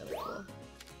is also really cool.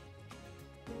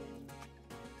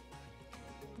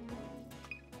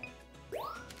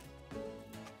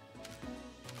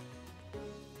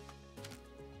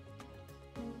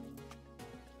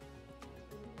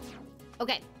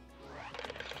 Okay.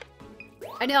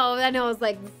 I know, I was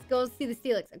like, let's go see the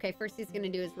Steelix. Okay, first he's gonna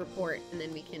do his report, and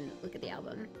then we can look at the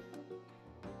album.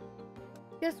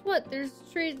 Guess what? There's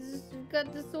trades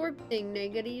got this orb thing. Now you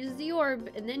gotta use the orb,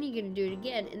 and then you're gonna do it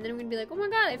again. And then I'm gonna be like, oh my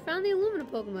god, I found the Illumina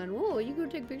Pokemon. Whoa, you gonna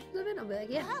take pictures of it? I'll be like,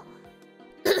 yeah.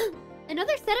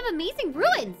 Another set of amazing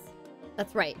ruins!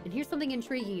 That's right, and here's something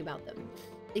intriguing about them.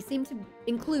 They seem to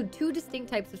include 2 distinct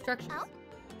types of structures.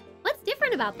 What's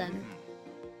different about them?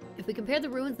 If we compare the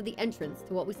ruins of the entrance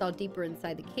to what we saw deeper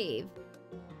inside the cave,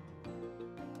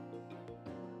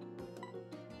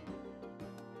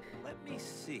 let me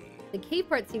see. the cave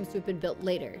part seems to have been built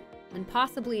later, and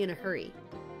possibly in a hurry.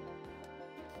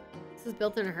 This was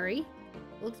built in a hurry?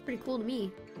 It looks pretty cool to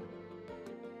me.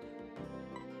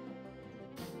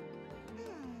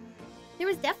 There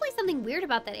was definitely something weird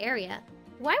about that area.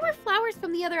 Why were flowers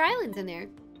from the other islands in there?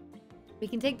 We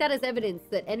can take that as evidence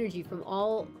that energy from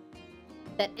all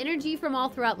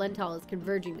throughout Lental is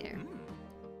converging there.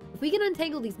 If we can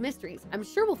untangle these mysteries, I'm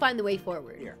sure we'll find the way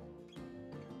forward. Here.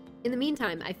 In the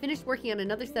meantime, I finished working on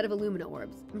another set of Illumina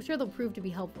orbs. I'm sure they'll prove to be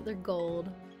helpful. They're gold.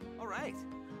 All right.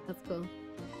 That's cool.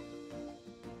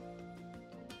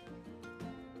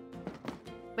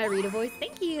 My Rita voice,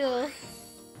 thank you.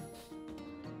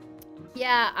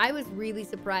 Yeah, I was really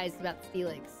surprised about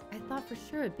Steelix. I thought for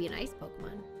sure it'd be an ice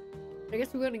Pokemon. But I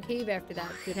guess we're going to cave after that,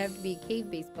 so it'd have to be a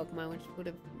cave-based Pokemon, which would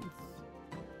have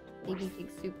made me think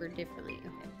super differently.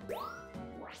 Okay.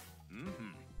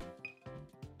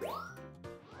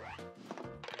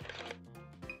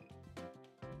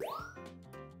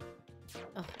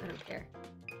 Oh, I don't care.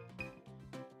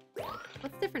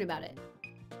 What's different about it?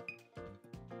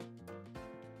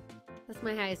 That's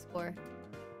my highest score.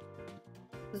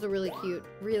 This is a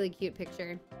really cute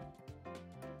picture.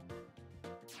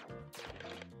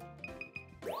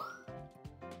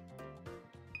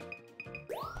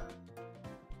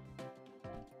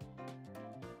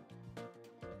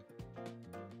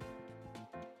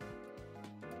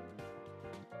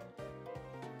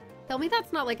 Tell me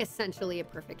that's not like essentially a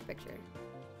perfect picture.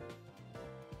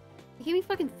 He gave me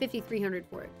fucking 5,300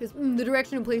 for it. Because the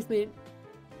direction and placement.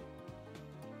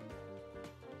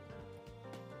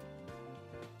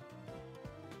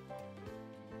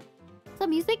 What's up,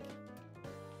 music?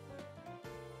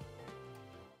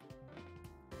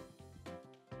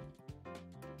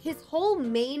 His whole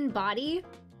main body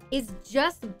is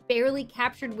just barely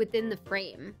captured within the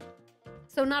frame.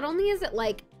 So not only is it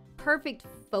like perfect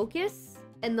focus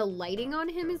and the lighting on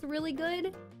him is really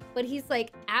good, but he's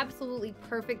like absolutely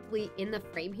perfectly in the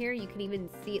frame here. You can even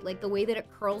see it, like the way that it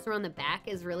curls around the back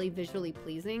is really visually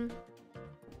pleasing.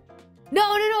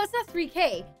 No, it's not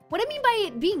 3K. What I mean by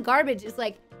it being garbage is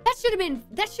like, that should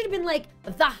have been like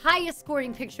the highest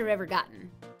scoring picture I've ever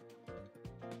gotten.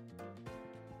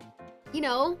 You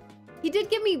know, he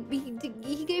gave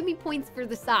me points for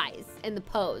the size and the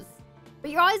pose.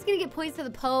 But you're always gonna get points for the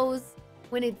pose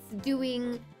when it's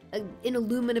doing an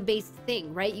Illumina-based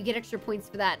thing, right? You get extra points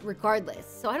for that regardless.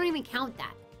 So I don't even count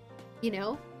that, you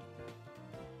know?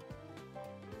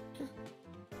 But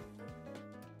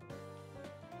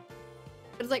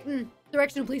it's like,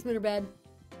 direction and placement are bad.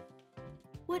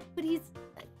 What? But he's...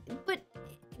 But...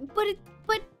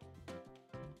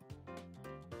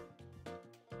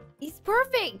 He's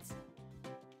perfect!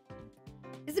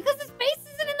 Is it because his face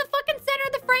isn't in the fucking center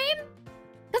of the frame?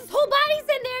 Because his whole body's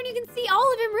in there and you can see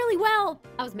all of him really well.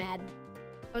 I was mad.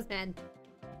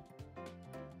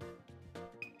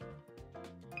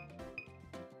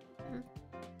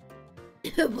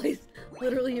 The place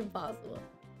literally impossible.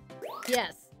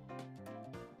 Yes.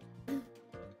 Am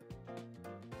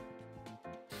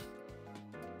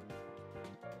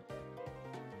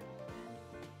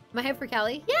I hyped for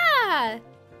Cali? Yeah!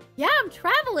 Yeah, I'm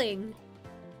traveling.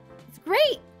 It's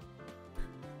great.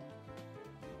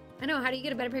 I know, how do you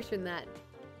get a better picture than that?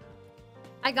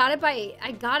 I got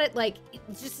it like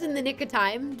just in the nick of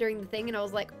time during the thing and I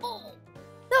was like, oh,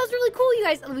 that was really cool, you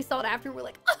guys. And then we saw it after and we're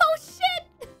like, oh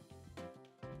shit.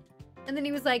 And then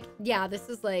he was like, yeah, this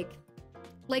is like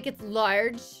it's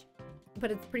large,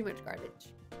 but it's pretty much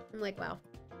garbage. I'm like, wow.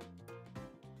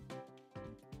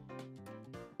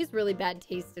 He has really bad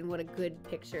taste in what a good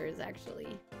picture is actually.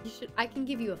 I can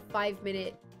give you a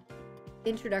 5-minute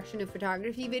introduction to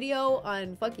photography video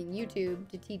on fucking YouTube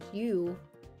to teach you,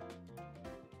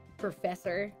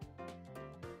 professor.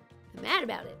 I'm mad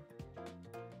about it.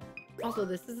 Also,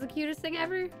 this is the cutest thing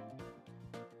ever.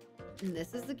 And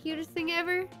this is the cutest thing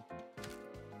ever.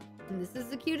 And this is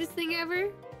the cutest thing ever.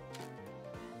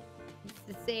 It's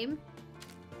the same.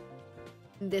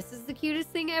 And this is the cutest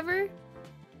thing ever.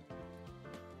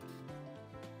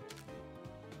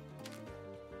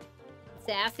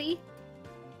 Sassy.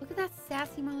 Look at that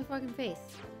sassy motherfucking face.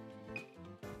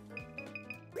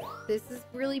 This is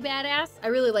really badass. I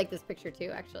really like this picture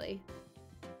too, actually.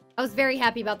 I was very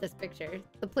happy about this picture.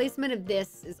 The placement of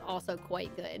this is also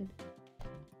quite good.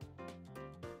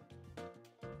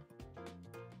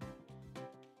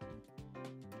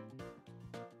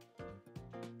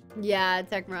 Yeah,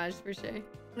 Tech Mirage for sure.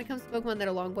 When it comes to Pokemon that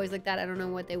are long boys like that, I don't know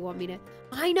what they want me to...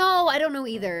 I know! I don't know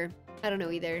either.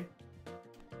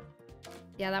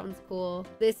 Yeah, that one's cool.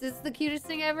 This is the cutest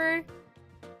thing ever.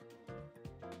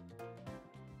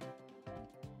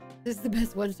 This is the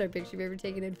best 1-star picture you've ever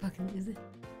taken in fucking music.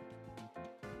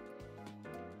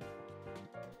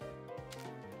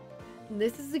 And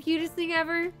this is the cutest thing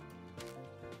ever.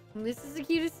 And this is the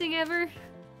cutest thing ever.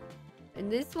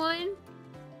 And this one,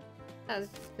 that was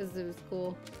just because it was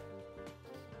cool.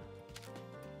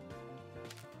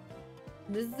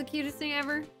 This is the cutest thing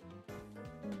ever.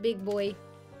 Big boy.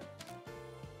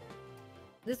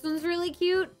 This one's really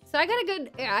cute. So I got a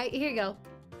good... here you go.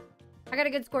 I got a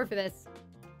good score for this.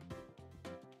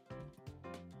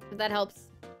 If that helps.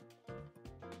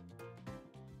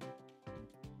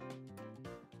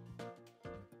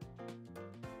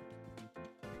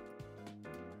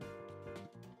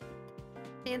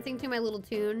 Dancing to my little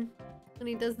tune when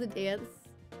he does the dance.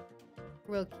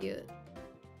 Real cute.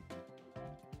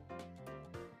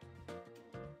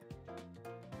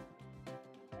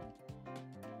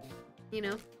 You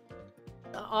know?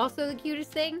 Also the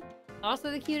cutest thing.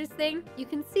 Also the cutest thing. You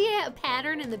can see a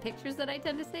pattern in the pictures that I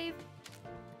tend to save.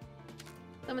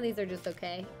 Some of these are just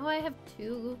okay. Oh, I have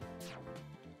 2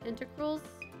 integrals.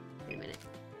 Wait a minute.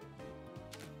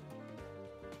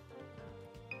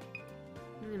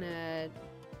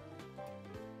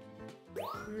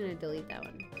 I'm gonna delete that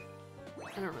one.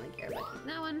 I don't really care about keeping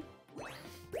that one.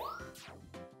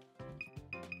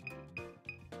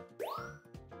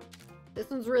 This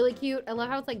one's really cute. I love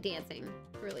how it's like dancing.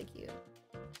 It's really cute.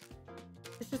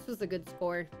 This just was a good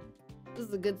score. This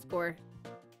is a good score.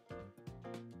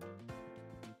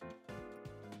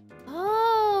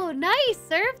 Oh, nice,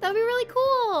 Surf. That'd be really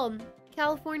cool.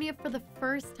 California for the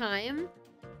first time.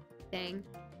 Dang.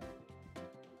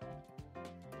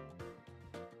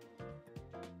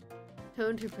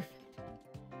 Tone to perfect.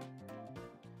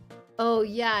 Oh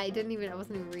yeah, I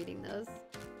wasn't even reading those.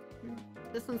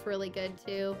 This one's really good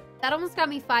too. That almost got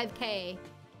me 5K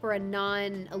for a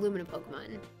non-Illumina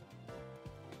Pokemon.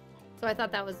 So I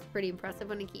thought that was pretty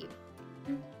impressive on a keep.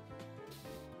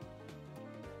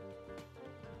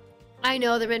 I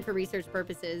know, they're meant for research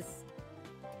purposes.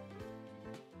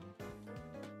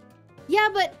 Yeah,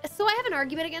 but, so I have an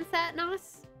argument against that,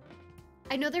 Nos.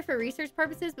 I know they're for research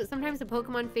purposes, but sometimes a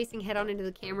Pokemon facing head-on into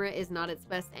the camera is not its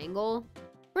best angle.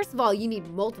 First of all, you need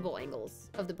multiple angles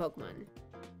of the Pokemon.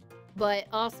 But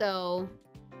also,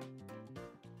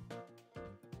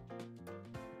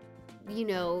 you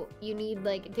know, you need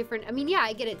like different, I mean, yeah,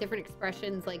 I get it, different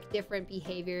expressions, like different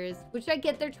behaviors, which I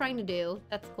get they're trying to do.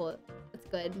 That's cool. That's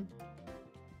good.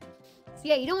 So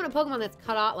yeah, you don't want a Pokemon that's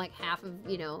cut off like half of,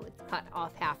 you know, it's cut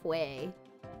off halfway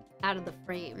out of the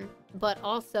frame. But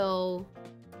also,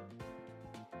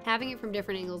 having it from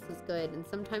different angles is good. And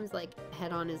sometimes like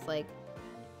head-on is like,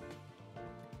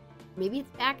 maybe its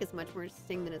back is much more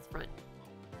interesting than its front.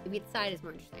 Maybe its side is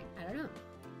more interesting. I don't know.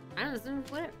 I don't know.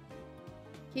 Whatever.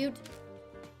 Cute.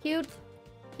 Cute.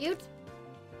 Cute.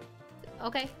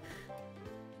 Okay.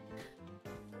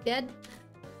 Dead.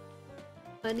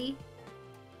 Funny.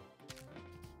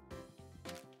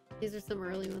 These are some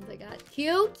early ones I got.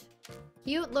 Cute.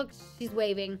 Cute. Look, she's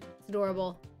waving. It's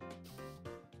adorable.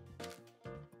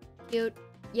 Cute.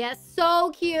 Yes,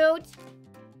 so cute.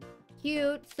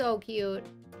 Cute. So cute.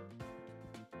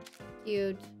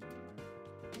 Cute.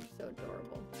 You're so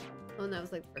adorable. Oh, and that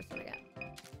was like the first one I got.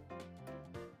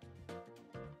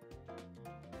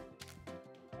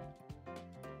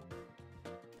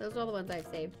 Those are all the ones I've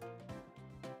saved.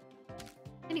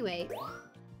 Anyway.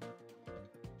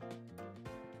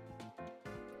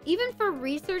 Even for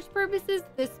research purposes,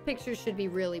 this picture should be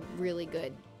really, really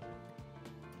good.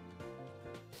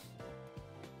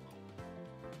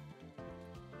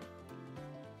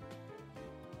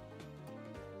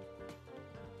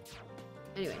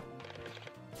 Anyway,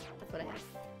 that's what I have.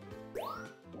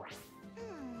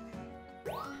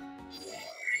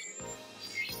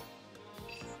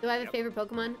 Do I have a favorite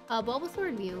Pokemon? Bulbasaur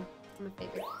and Mew. I'm a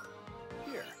favorite.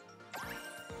 Here.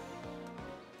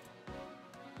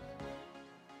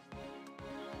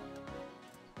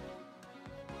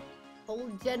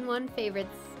 Old Gen 1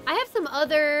 favorites. I have some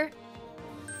other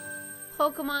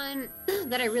Pokemon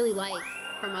that I really like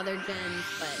from other gens,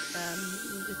 but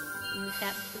just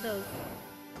tap to those.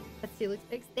 Let's see, looks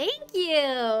fixed. Thank you!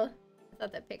 I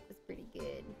thought that pick was pretty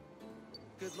good.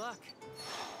 Good luck.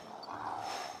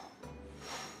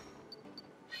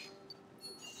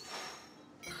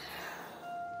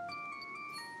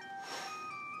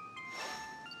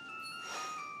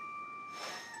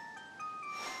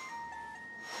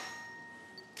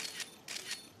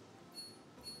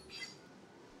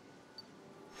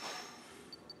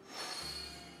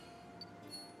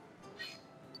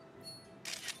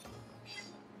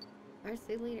 Or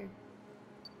see you later.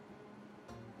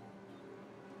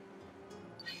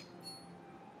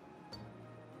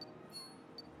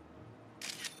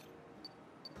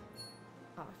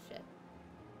 Oh, shit.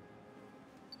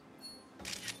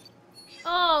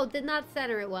 Oh, did not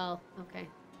center it well. Okay.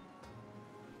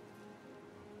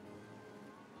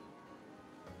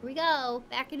 Here we go.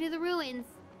 Back into the ruins.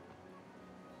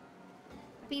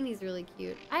 Beanie's really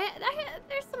cute.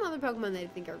 There's some other Pokemon that I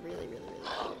think are really, really, really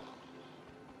cute.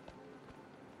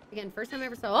 Again, first time I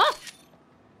ever saw. Oh!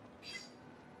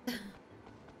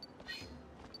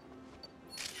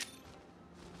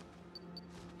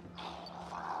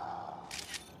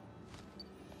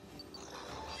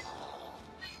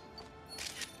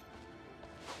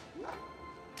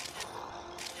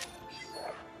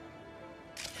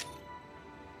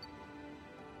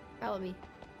 Follow me.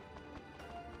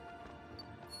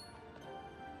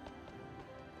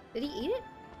 Did he eat it?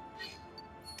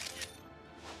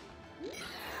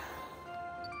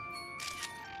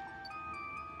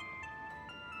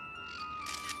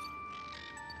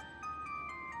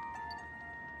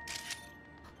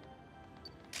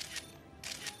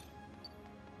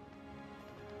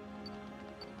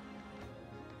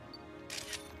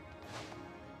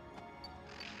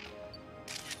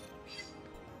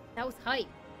 That was hype.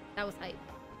 That was hype.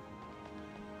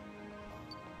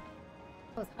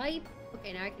 That was hype.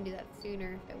 Okay, now I can do that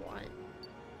sooner if I want.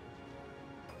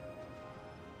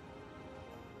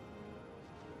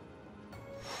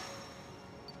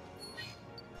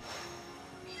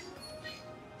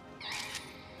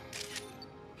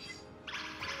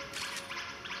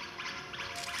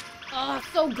 Oh,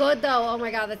 so good though. Oh my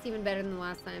god, that's even better than the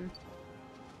last time.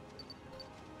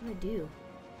 What do I do?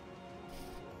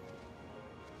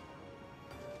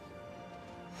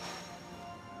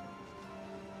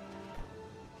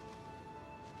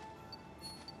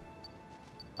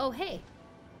 Oh, hey.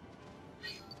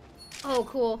 Oh,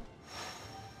 cool.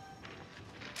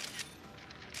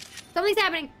 Something's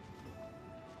happening.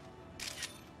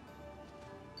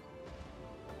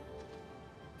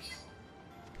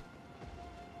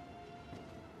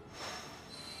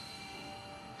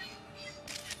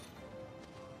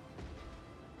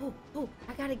 Oh,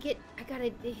 I gotta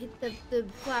hit the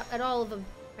flap at all of them.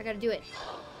 I gotta do it.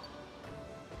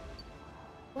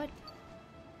 What?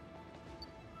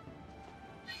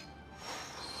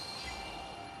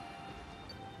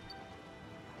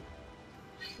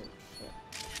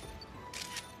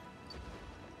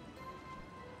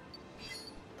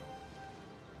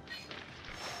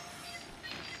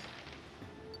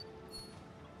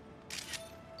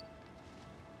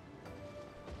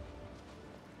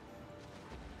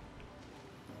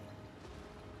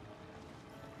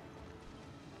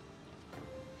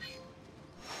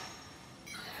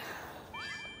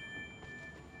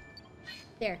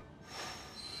 There.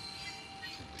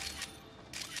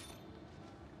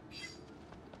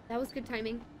 That was good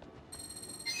timing.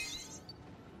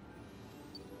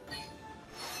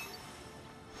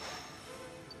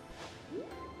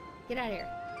 Get out of here.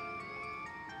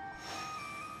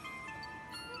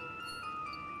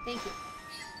 Thank you.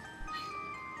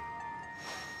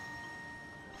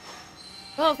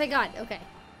 Oh, thank God. Okay.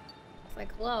 It's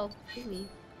like, hello. Excuse me.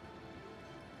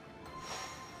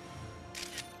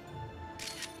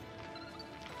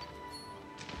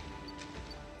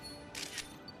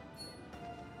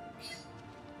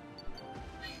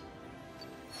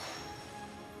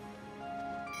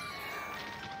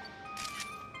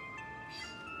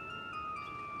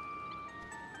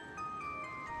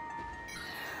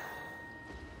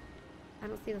 I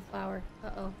don't see the flower.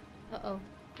 Uh-oh. Uh-oh.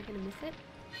 You're gonna miss it?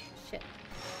 Shit.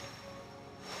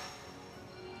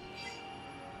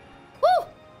 Woo!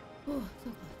 Oh,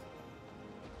 so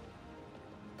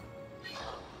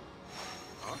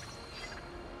close.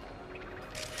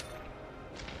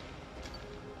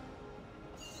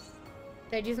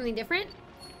 Did I do something different?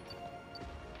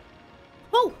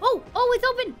 Oh! Oh! Oh! It's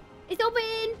open! It's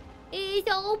open!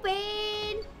 It's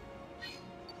open!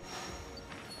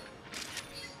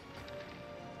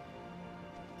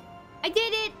 I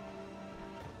did it!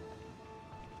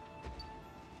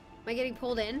 Am I getting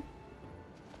pulled in?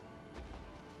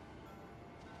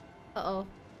 Uh-oh.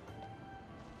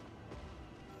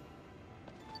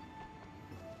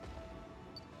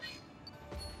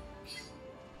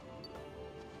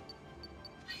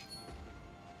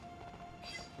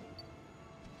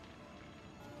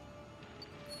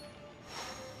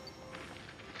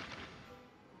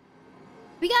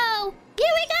 We go! Here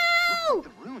we go! Looks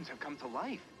like the runes have come to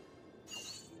life.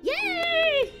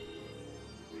 Yay!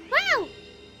 Wow!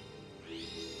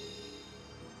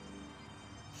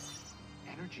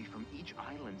 Energy from each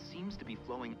island seems to be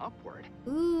flowing upward.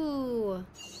 Ooh.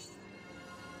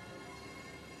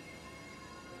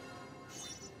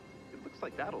 It looks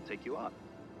like that'll take you up.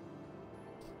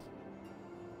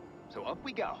 So up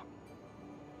we go.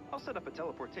 I'll set up a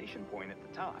teleportation point at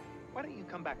the top. Why don't you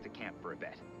come back to camp for a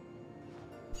bit?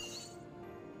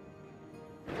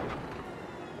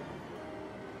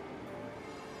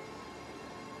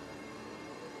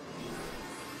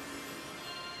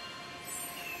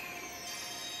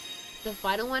 The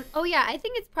final one? Oh yeah, I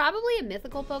think it's probably a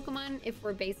mythical Pokemon if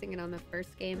we're basing it on the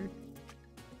first game.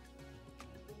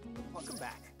 Welcome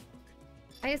back.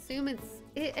 I assume I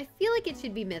feel like it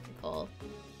should be mythical.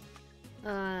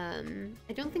 I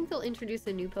don't think they'll introduce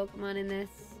a new Pokemon in this.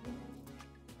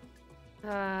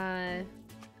 And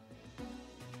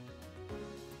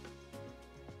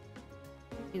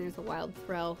there's a wild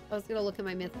throw. I was gonna look at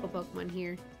my mythical Pokemon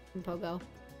here in Pogo.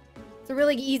 It's a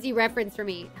really easy reference for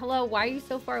me. Hello, why are you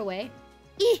so far away?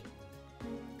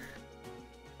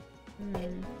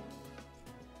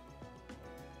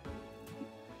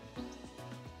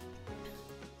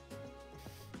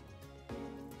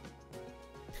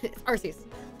 It's Arceus.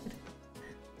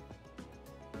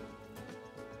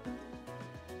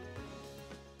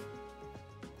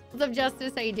 What's up,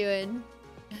 Justice? How you doing?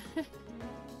 God,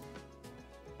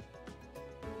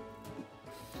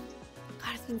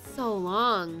 it's been so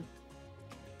long.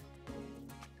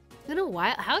 It's been a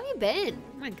while. How have you been?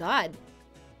 Oh my god.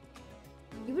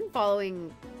 You've been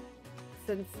following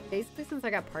basically since I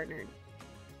got partnered.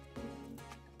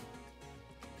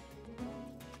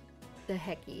 The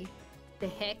hecky. The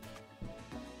heck?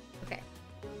 Okay.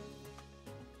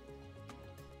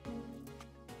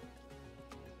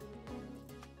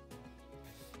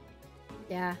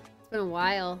 Yeah, it's been a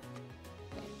while.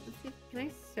 Okay, let's see. Can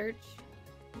I search?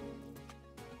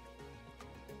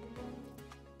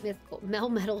 Mythical.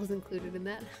 Melmetal is included in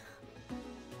that.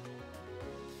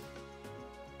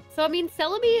 So, I mean,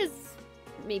 Celebi is...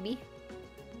 maybe.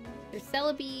 There's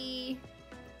Celebi...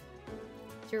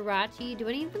 Jirachi. Do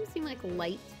any of them seem like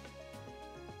light?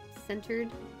 Centered?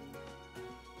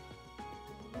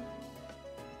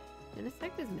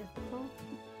 Genesect is mythical.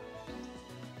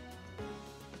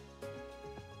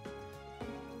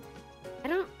 I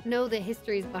don't know the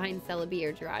histories behind Celebi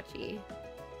or Jirachi.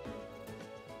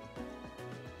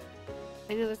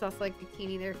 I know there's also like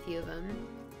Bikini. There are a few of them.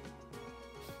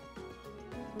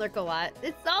 Lurk a lot.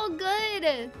 It's all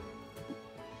good!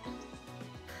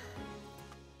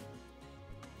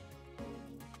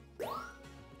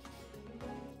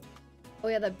 Oh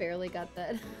yeah, that barely got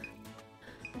that.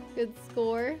 Good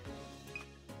score.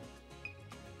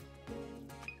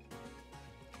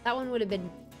 That one would have been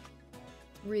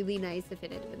really nice if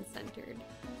it had been centered.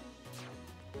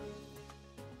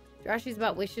 Jiraiya's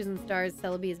about wishes and stars.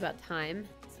 Celebi is about time.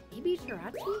 So maybe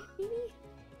Jirachi? Maybe?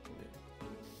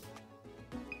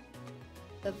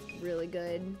 That's really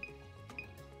good.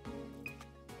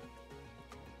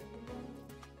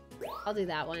 I'll do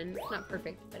that one. It's not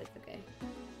perfect, but it's okay.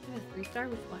 A 3-star?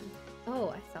 Which one? Oh,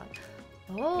 I saw it.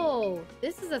 Oh,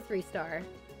 this is a 3-star.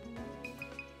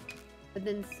 But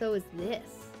then so is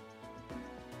this.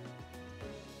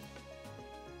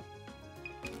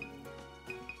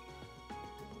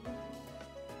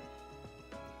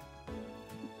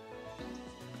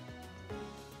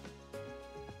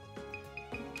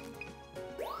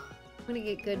 I'm gonna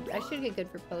get good. I should get good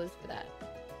for pose for that.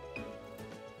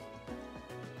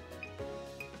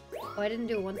 Oh, I didn't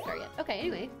do a 1-star yet. Okay,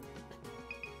 anyway.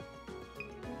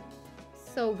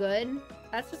 So good.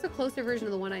 That's just a closer version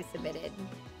of the one I submitted.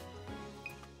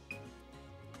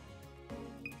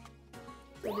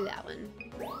 We'll do that one.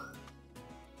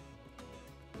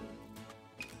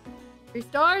 3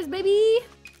 stars, baby!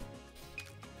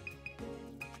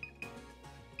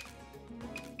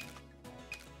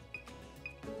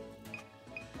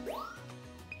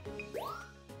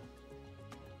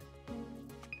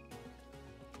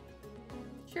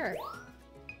 Sure.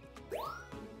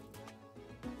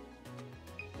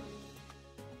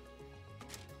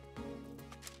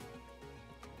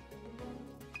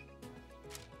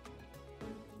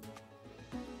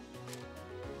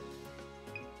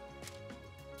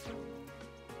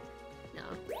 No.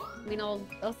 I mean, I'll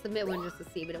submit one just to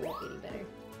see, but it won't be any better.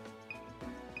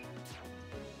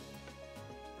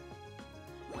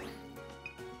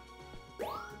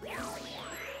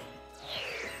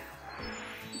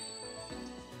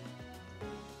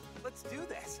 Let's do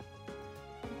this.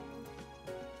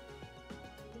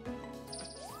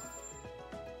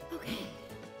 Okay.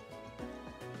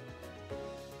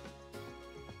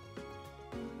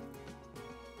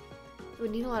 It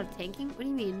would need a lot of tanking? What do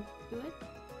you mean? What?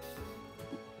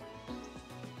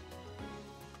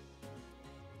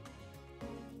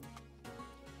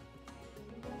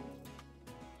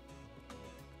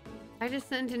 I just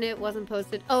sent in it, wasn't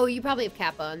posted. Oh, you probably have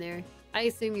Kappa on there. I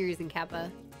assume you're using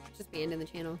Kappa. It's just banned in the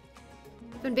channel.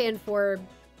 It's been banned for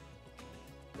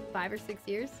 5 or 6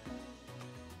 years.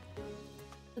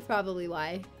 That's probably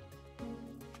why.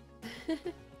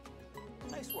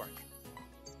 Nice work.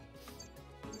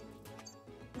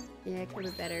 Yeah, it could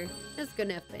be better. That's good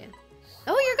enough, man.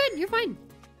 Oh, you're good. You're fine.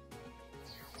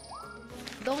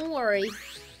 Don't worry.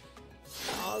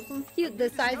 Oh, this one's cute. The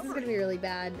size is gonna be really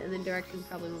bad, and then direction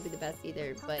probably won't be the best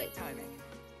either, but Perfect timing.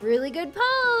 really good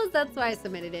pose! That's why I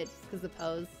submitted it, just because the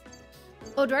pose.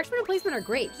 Oh, direction and placement are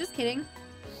great. Just kidding.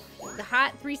 The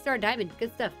hot 3-star diamond.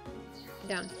 Good stuff.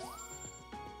 Down.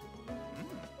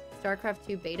 StarCraft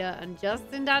 2 beta on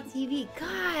Justin.tv.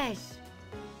 Gosh!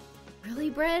 Really,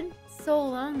 Bread? So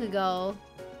long ago.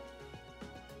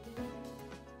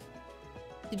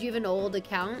 Did you have an old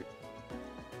account?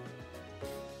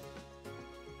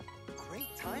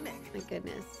 Great timing. My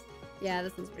goodness. Yeah,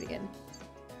 this one's pretty good.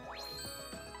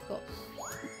 Cool.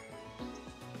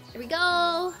 Here we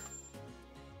go!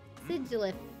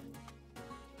 Sigilith.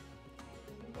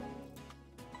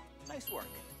 Nice work.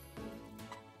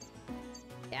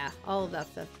 Yeah, all of that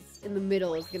stuff is in the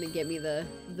middle is gonna get me the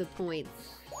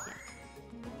points. Yeah.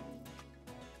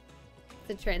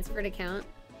 It's a transferred account.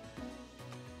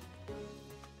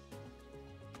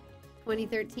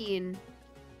 2013.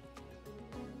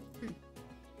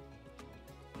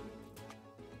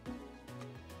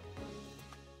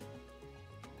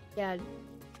 Yeah,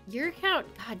 your account,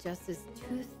 God, Justice,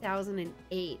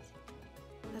 2008.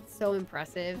 That's so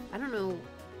impressive. I don't know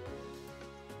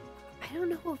if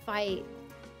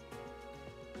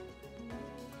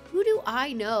who do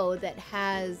I know that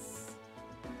has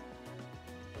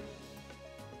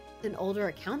an older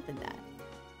account than that?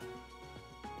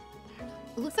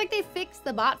 It looks like they fixed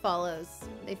the bot follows.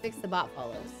 They fixed the bot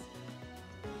follows.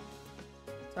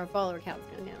 So our follower count's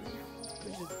going down,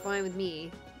 which is fine with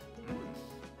me.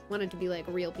 Want it to be like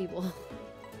real people.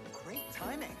 Great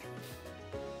timing.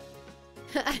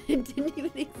 It didn't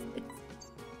even exist.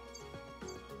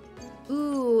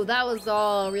 Ooh, that was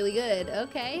all really good.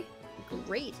 Okay,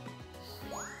 great.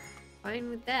 Fine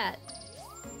with that.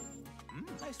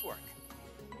 Nice work.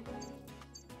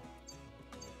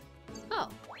 Oh,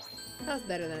 that was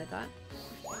better than I thought.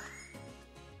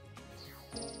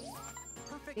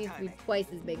 Perfect Needs to be timing. twice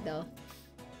as big though.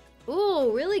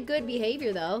 Ooh, really good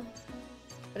behavior though.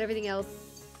 But everything else...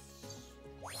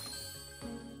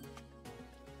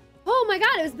 Oh my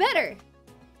god, it was better!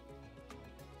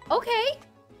 Okay.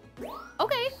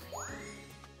 Okay.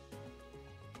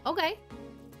 Okay.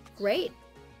 Great.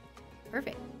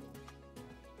 Perfect.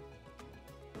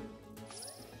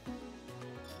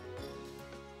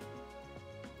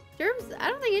 Germs, I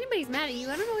don't think anybody's mad at you.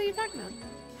 I don't know what you're talking about.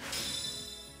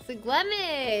 It's a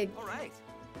Glemic! All right.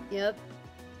 Yep.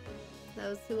 That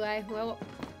was who I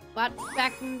watched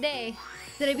back in the day.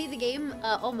 Did I beat the game?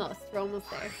 Almost. We're almost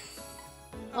there.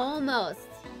 Almost.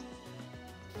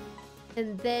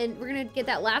 And then we're gonna get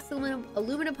that last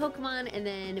Illumina Pokemon, and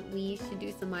then we should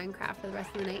do some Minecraft for the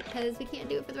rest of the night, because we can't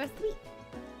do it for the rest of the week.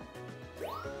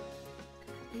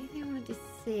 Anything I wanted to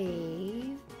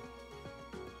save?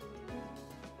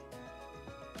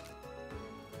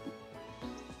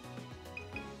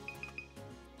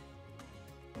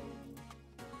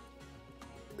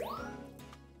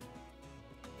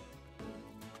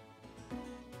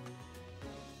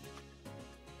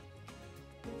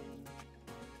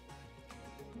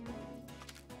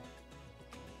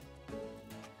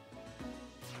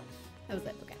 That was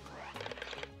it, okay.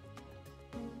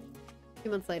 2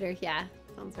 months later, yeah,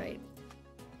 sounds right.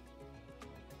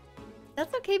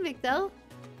 That's okay, McDowell.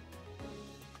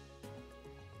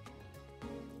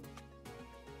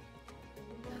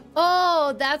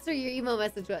 Oh, that's where your email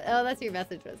message was. Oh, that's where your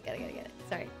message was. Get it.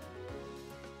 Sorry.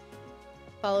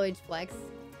 Follow age flex.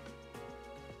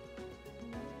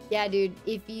 Yeah, dude,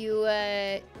 if you,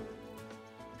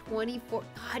 24,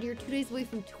 God, you're 2 days away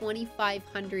from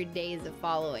 2,500 days of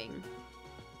following.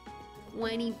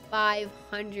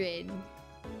 2,500.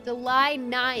 July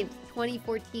 9th,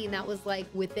 2014. That was like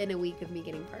within a week of me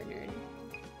getting partnered.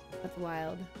 That's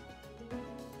wild.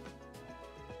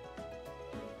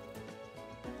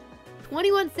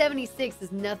 2176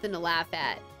 is nothing to laugh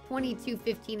at.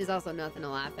 2215 is also nothing to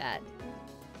laugh at.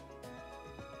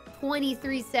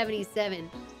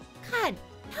 2377. God,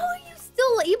 how are you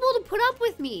still able to put up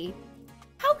with me?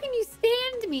 How can you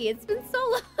stand me? It's been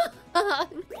so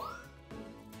long.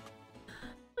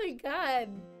 Oh my god.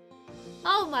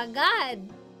 Oh my god.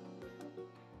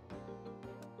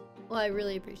 Well, I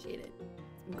really appreciate it.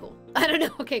 It's been cool. I don't know.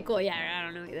 Okay, cool. Yeah, I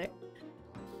don't know either.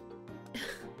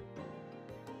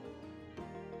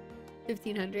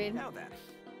 1,500. Now then.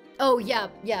 Oh, yeah.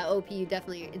 Yeah, OP, you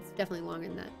definitely, it's definitely longer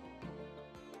than that.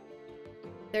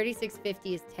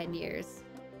 3650 is 10 years.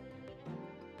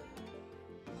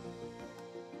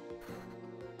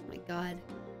 Oh my god.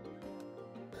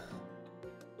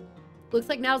 Looks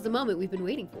like now's the moment we've been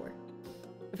waiting for.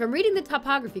 If I'm reading the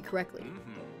topography correctly,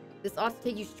 this ought to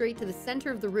take you straight to the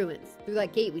center of the ruins, through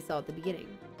that gate we saw at the beginning.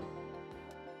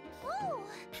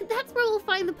 That's where we'll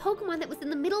find the Pokemon that was in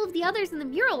the middle of the others in the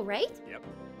mural, right? Yep.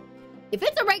 If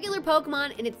it's a regular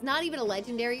Pokemon and it's not even a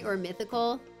legendary or a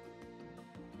mythical,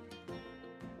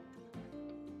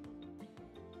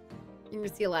 you're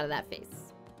gonna see a lot of that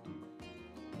face.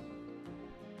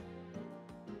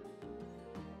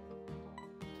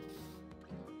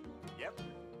 Yep.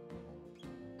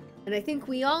 And I think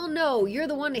we all know you're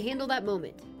the one to handle that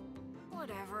moment.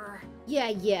 Whatever.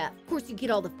 Yeah, of course you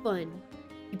get all the fun.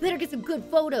 You better get some good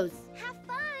photos. Have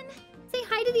fun. Say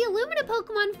hi to the Illumina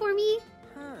Pokemon for me.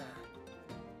 Huh.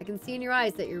 I can see in your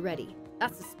eyes that you're ready.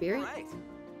 That's the spirit. All right.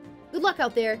 Good luck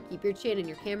out there. Keep your chin and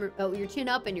your camera, your chin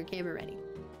up and your camera ready.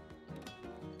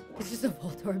 It's just a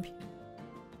Voltorb.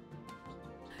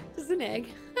 Just an egg.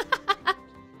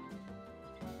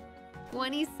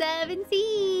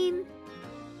 2017.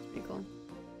 Pretty cool.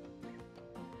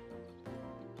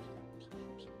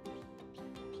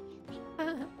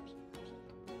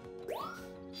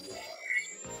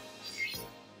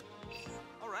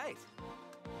 All right.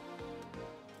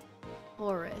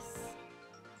 Horus.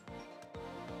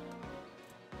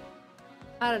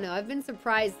 I don't know. I've been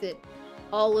surprised at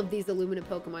all of these Illumina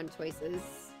Pokemon choices.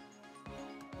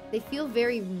 They feel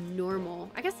very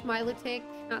normal. I guess Milotic,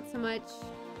 not so much.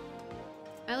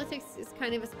 Milotic is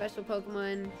kind of a special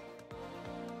Pokemon.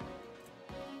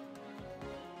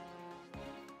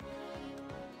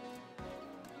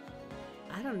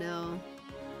 I don't know.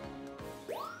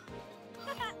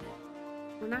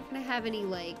 We're not gonna have any,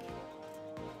 like,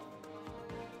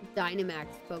 Dynamax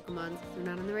Pokemon, because we're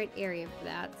not in the right area for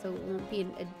that, so it won't be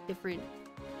a different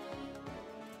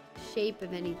shape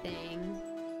of anything.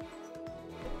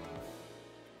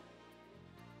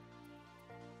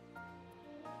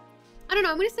 I don't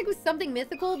know, I'm gonna stick with something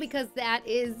mythical because that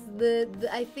is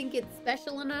I think it's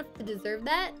special enough to deserve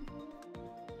that.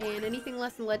 And anything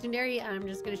less than legendary, I'm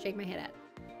just gonna shake my head at.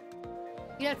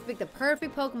 You'd have to pick the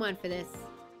perfect Pokemon for this.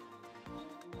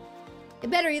 It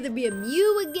better either be a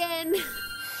Mew again.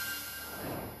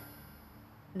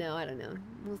 No, I don't know.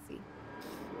 We'll see.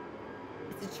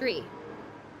 It's a tree.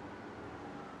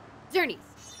 Xerneas.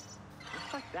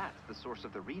 Looks like that's the source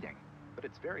of the reading, but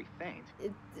it's very faint.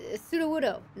 It's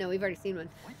Sudowoodo. No, we've already seen one.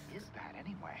 What is that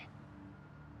anyway?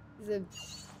 It's a...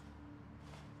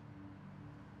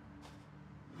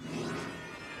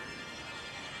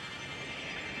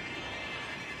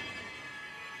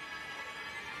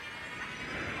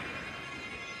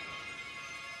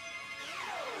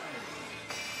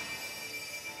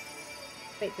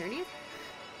 Wait, Xerneas?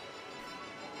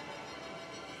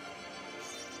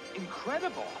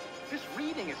 Incredible! This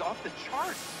reading is off the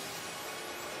charts.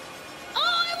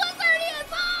 Oh, it was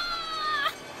Xerneas!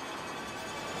 Ah!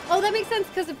 Oh, that makes sense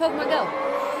because of Pokemon Go.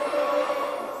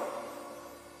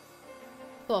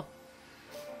 Cool.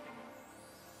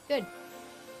 Good.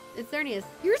 It's Xerneas.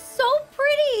 You're so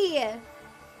pretty!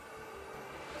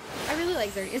 I really like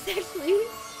Xerneas, actually.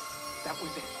 That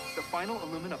was it. The final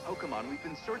Illumina Pokemon we've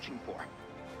been searching for.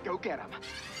 Go get him.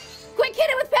 Quick, hit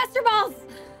it with Pester Balls!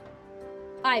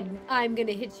 I'm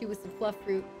gonna hit you with some fluff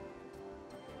fruit.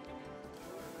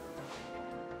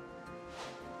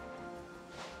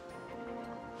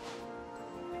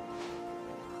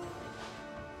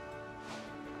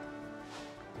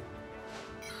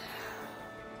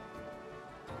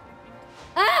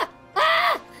 Ah!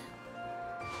 Ah!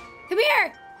 Come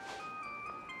here!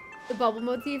 The bubble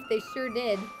motif, they sure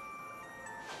did.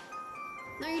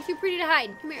 No, you're too pretty to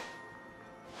hide. Come here.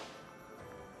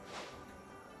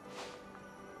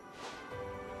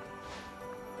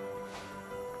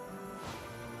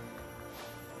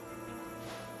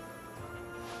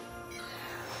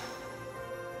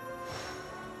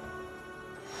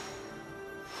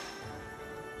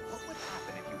 What would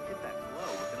happen if you hit that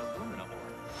glow with an Illumina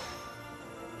orb?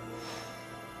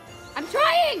 I'm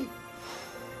trying!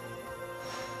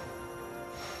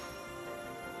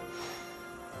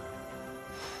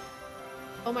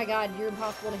 Oh my god, you're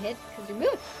impossible to hit because you're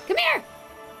moving. Come here!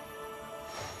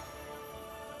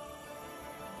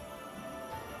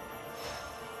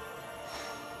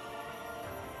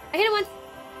 I hit it once.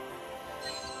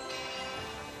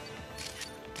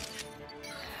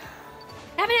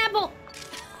 Have an apple.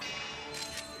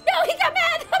 No, he got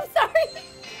mad. I'm sorry.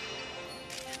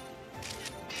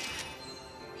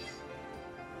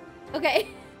 Okay.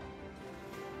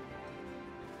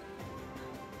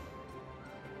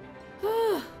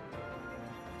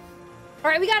 All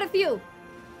right, we got a few.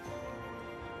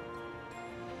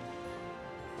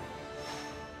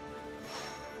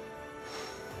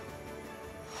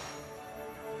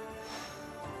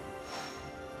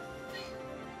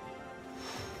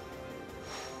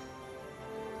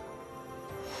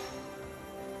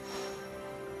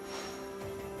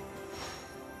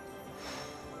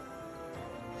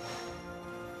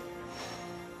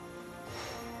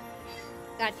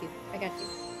 Got you. I got you.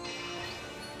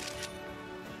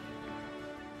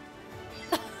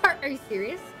 Are you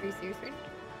serious? Are you serious, Freddy?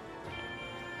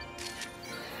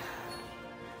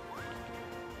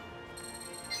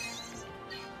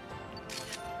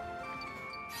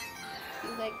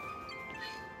 He's like...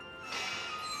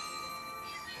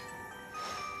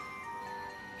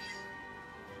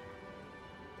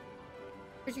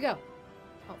 Where'd you go?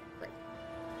 Oh, great.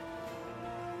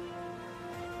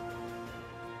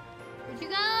 Where'd you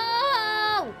go?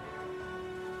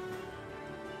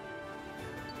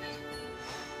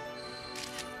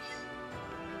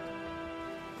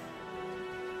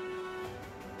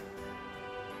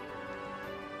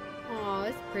 Oh,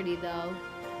 it's pretty though.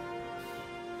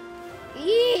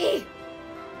 Eee!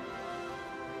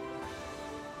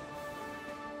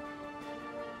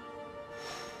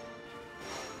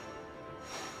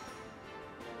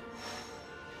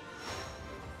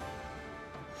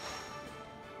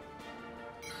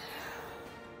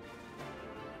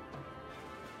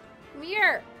 Come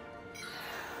here.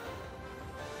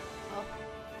 Oh.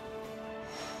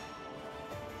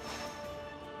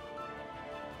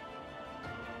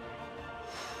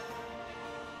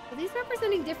 Are these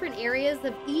representing different areas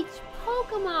of each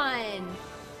Pokemon?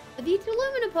 Of each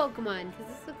Illumina Pokemon?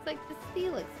 Because this looks like the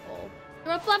Steelix hole.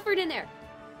 Throw a Flufford in there.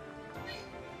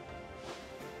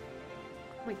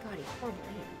 Oh my god, he's horrible.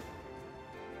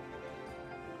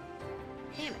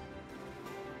 Damn it.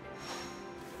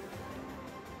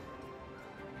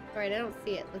 Alright, I don't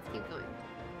see it. Let's keep going.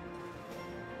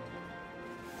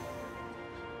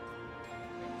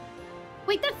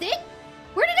 Wait, that's it?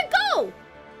 Where did it go?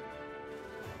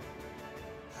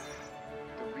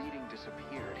 The reading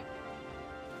disappeared.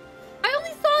 I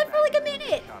only saw it for like a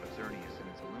minute. Shot of Xerneas in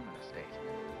its Illumina state.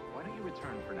 Why don't you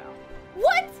return for now?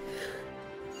 What?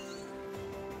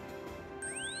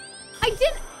 I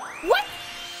didn't... What?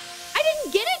 I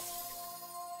didn't get it?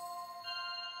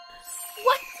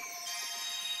 What?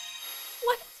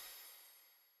 What?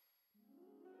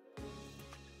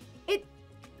 It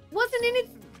wasn't in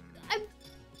its...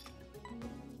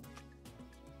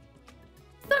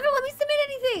 It's not gonna let me submit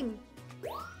anything.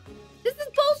 This is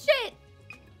bullshit.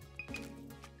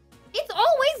 It's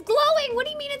always glowing. What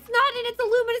do you mean it's not in its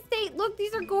Illumina state? Look,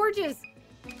 these are gorgeous.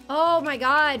 Oh my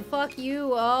god. Fuck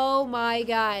you. Oh my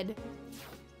god.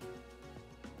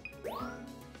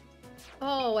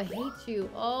 Oh, I hate you.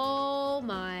 Oh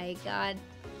my god.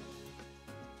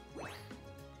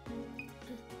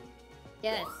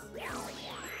 Yes.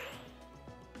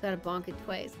 Gotta bonk it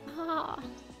twice. Ah.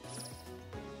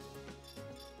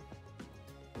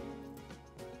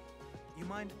 You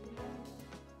mind?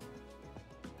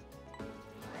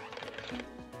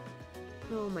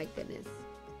 Oh my goodness.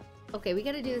 Okay, we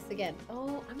gotta do this again.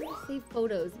 Oh, I'm gonna save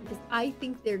photos because I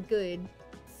think they're good.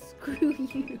 Screw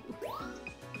you.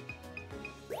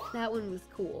 That one was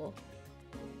cool.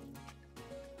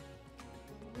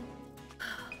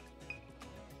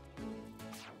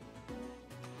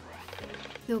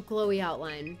 No glowy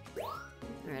outline.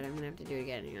 Alright, I'm gonna have to do it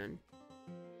again. Hang on.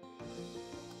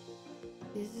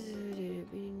 This is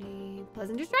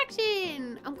pleasant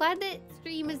distraction. I'm glad that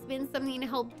stream has been something to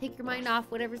help take your mind off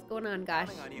whatever's going on, gosh.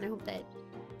 And I hope that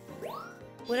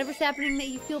whatever's happening that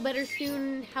you feel better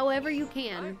soon, however you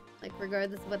can. Like,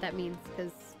 regardless of what that means,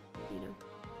 because, you know.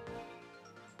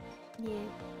 Yeah.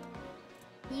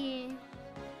 Yeah.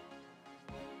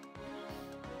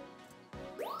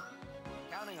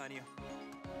 Counting on you.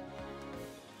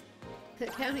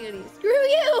 Counting on you. Screw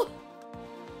you!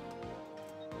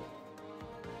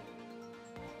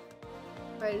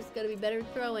 Alright, just gotta be better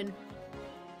at throwing.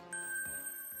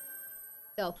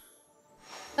 Go.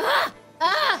 Ah!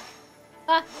 Ah!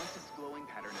 Ah! Once its glowing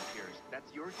pattern appears,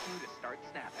 that's your cue to start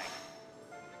snapping.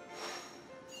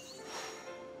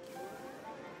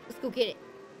 Let's go get it.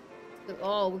 Let's go.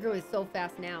 Oh, we're going so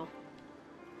fast now.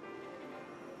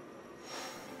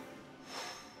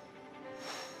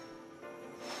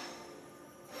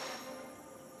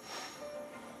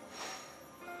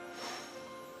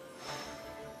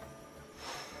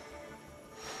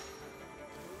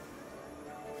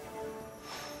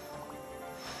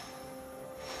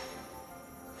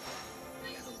 The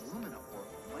Illumina orb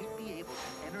might be able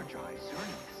to energize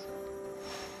Xerneas.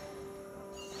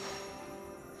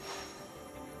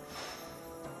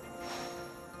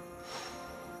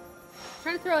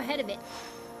 Trying to throw ahead of it,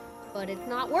 but it's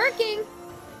not working.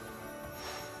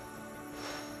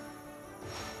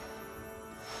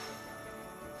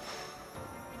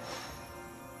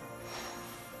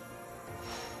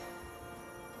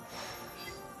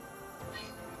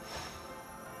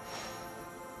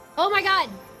 Oh my god.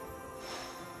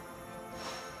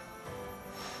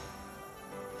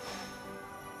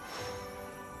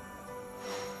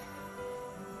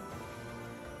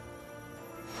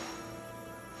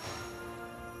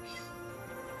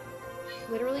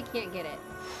 Literally can't get it.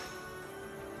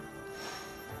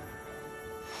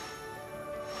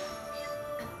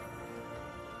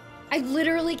 I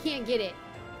literally can't get it.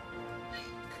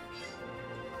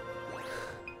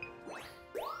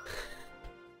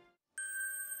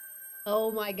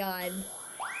 Oh my god.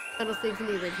 Tunnel Snakes in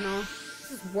the original.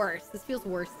 This is worse. This feels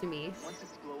worse to me. Once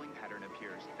its glowing pattern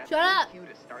appears, that's Shut your up! cue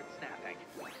to start snapping.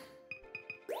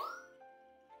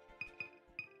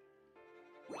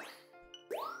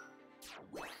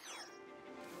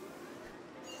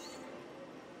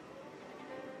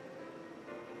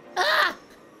 Ah!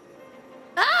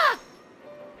 Ah!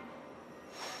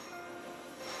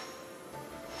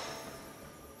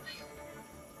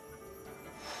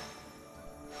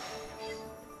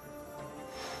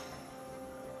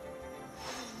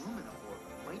 Lumina Orb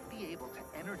might be able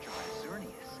to energize Xerneas.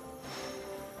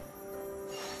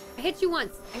 I hit you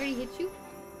once. I already hit you.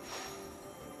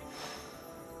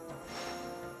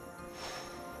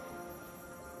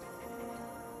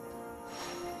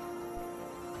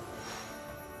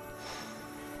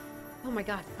 Oh my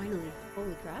god, finally.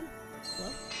 Holy crap. Hello?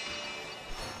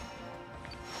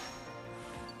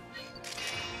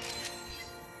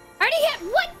 Already hit!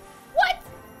 What? What?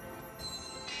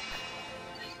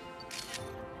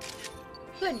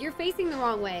 Good, you're facing the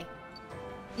wrong way.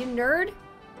 You nerd.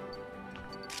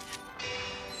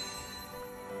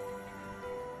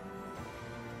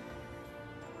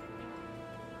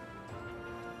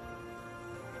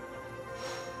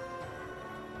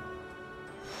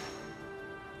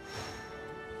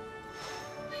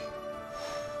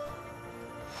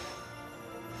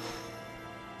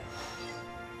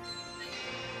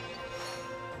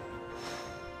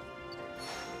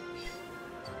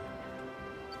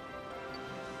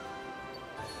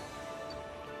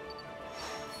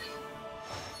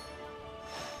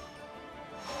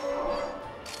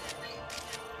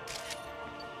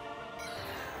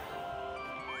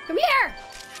 Come here!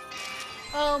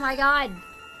 Oh my god.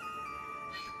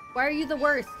 Why are you the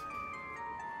worst?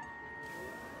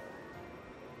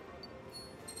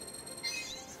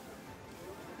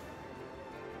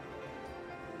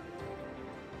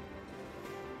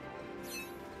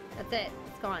 That's it.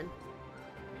 It's gone.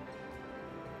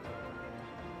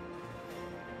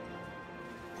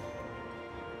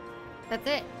 That's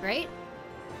it, right?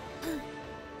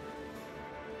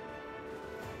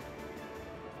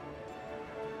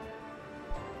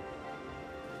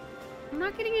 I'm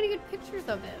not getting any good pictures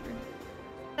of him.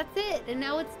 That's it, and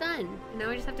now it's done. And now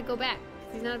I just have to go back,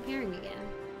 because he's not appearing again.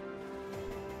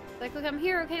 It's like, look, I'm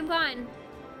here, okay, I'm gone.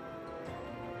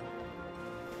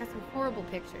 Got some horrible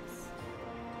pictures.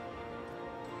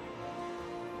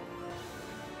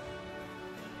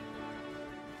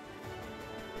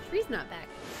 The tree's not back.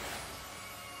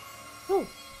 Oh.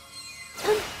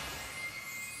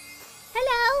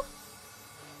 Hello.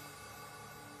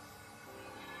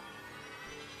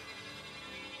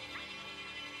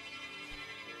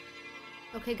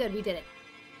 Okay, good, we did it.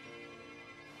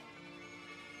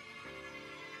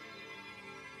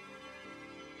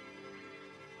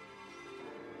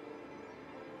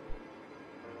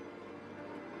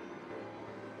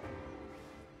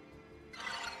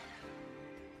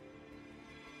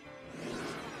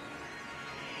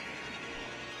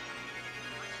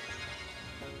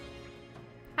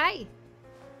 Hi.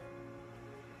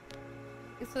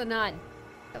 Thanks for the nod.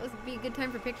 That would be a good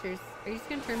time for pictures. Are you just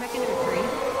gonna turn back into a tree?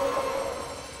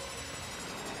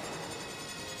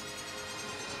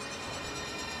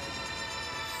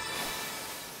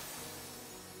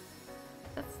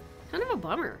 That's kind of a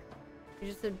bummer. You're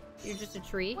just a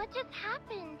tree. What just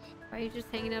happened? Why are you just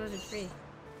hanging out as a tree?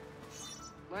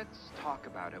 Let's talk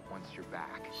about it once you're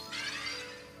back.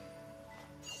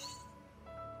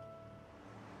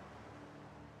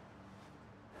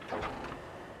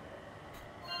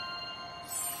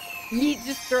 Yeet,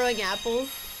 just throwing apples.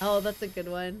 Oh, that's a good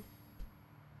one.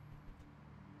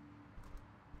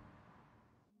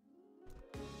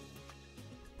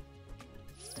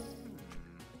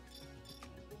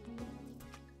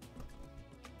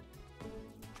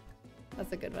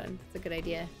 That's a good one. It's a good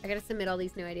idea. I gotta submit all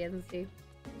these new ideas and see.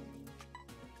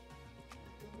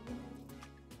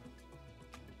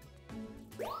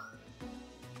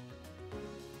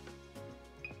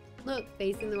 Look,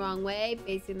 facing the wrong way,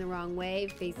 facing the wrong way,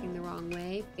 facing the wrong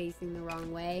way, facing the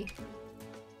wrong way.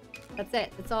 That's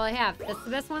it. That's all I have. That's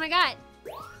the best one I got.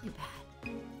 Really bad.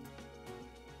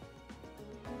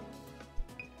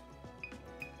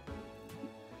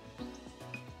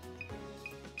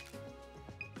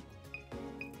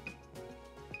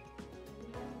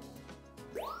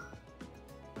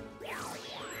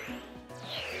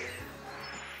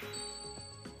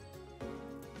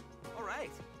 All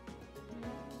right.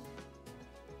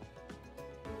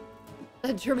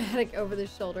 A dramatic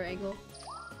over-the-shoulder angle.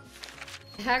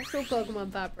 Actual Pokemon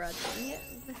paparazzi. Yeah.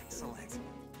 Excellent.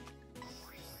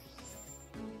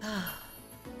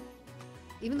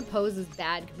 Even the pose is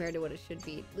bad compared to what it should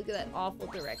be. Look at that awful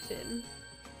direction.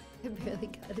 I barely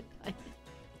got it.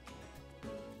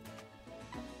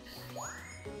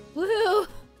 Woo!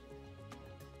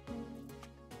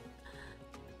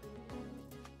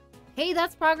 Hey,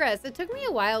 that's progress. It took me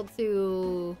a while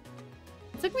to...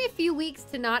 It took me a few weeks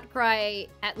to not cry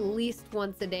at least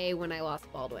once a day when I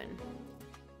lost Baldwin.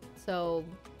 So,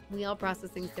 we all process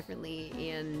things differently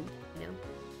and, you know...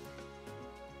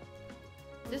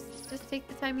 Just take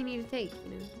the time you need to take,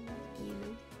 you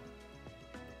know?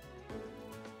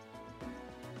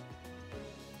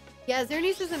 Yeah,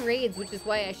 Xerneas is in raids, which is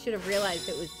why I should have realized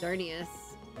it was Xerneas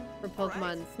for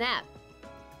Pokemon Snap.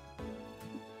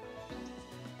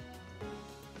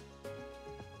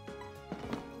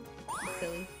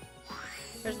 Silly.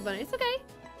 There's the bunny. It's okay.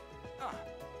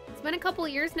 It's been a couple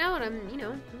of years now, and I'm, you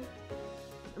know,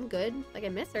 I'm good. Like, I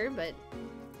miss her, but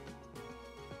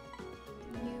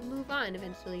you move on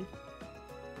eventually.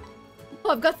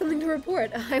 Oh, I've got something to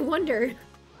report. I wonder.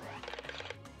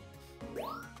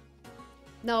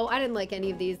 No, I didn't like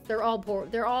any of these. They're all poor.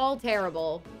 They're all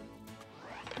terrible.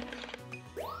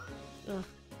 Ugh.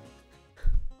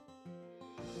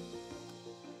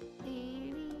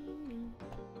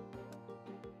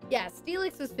 Yeah,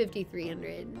 Steelix was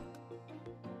 5,300.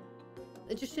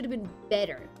 It just should have been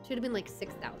better. Should have been like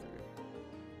 6,000.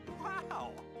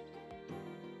 Wow.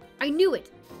 I knew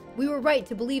it. We were right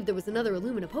to believe there was another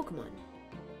Illumina Pokemon.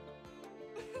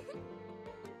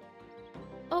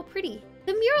 Oh, pretty.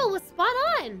 The mural was spot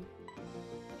on.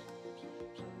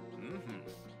 Mm-hmm.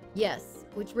 Yes,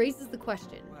 which raises the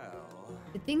question. Well...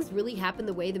 Did things really happen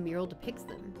the way the mural depicts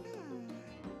them?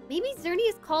 Maybe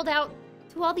Xerneas called out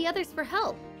to all the others for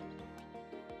help.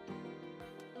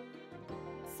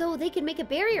 So they could make a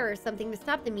barrier or something to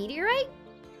stop the meteorite?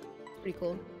 Pretty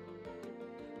cool.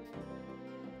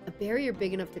 A barrier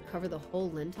big enough to cover the whole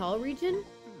Lental region?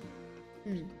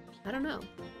 I don't know.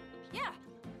 Yeah.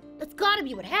 That's gotta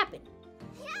be what happened.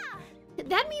 Yeah.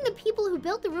 That'd mean the people who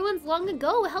built the ruins long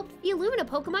ago helped the Illumina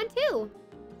Pokemon too.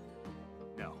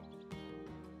 No.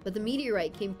 But the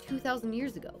meteorite came 2,000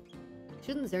 years ago.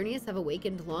 Shouldn't Xerneas have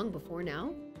awakened long before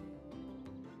now?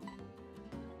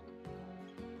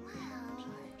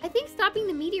 I think stopping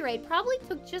the meteorite probably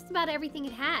took just about everything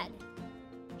it had.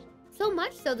 So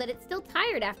much so that it's still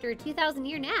tired after a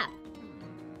 2,000-year nap.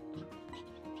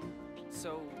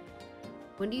 So...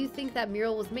 When do you think that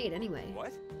mural was made anyway?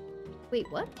 What? Wait,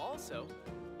 what? Also...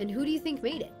 And who do you think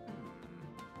made it?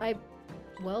 Well...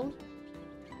 Well...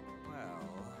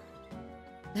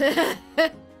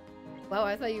 Wow,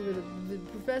 I thought you were the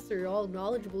professor, all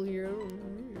knowledgeable here.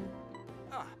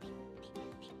 Ah.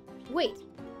 Wait.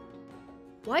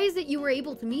 Why is it you were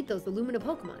able to meet those Illumina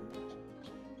Pokemon?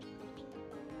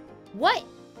 What?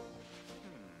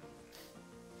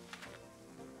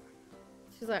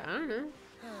 She's like, I don't know.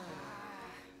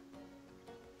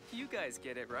 You guys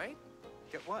get it, right?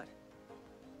 Get what?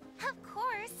 Of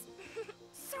course.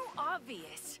 So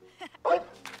obvious. I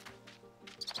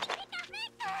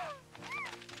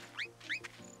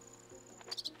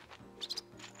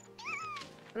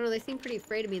don't know, they seem pretty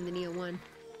afraid of me in the Neo 1.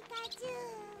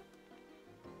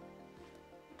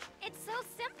 It's so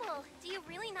simple. Do you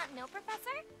really not know,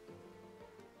 Professor?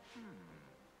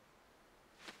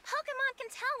 Pokemon can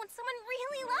tell when someone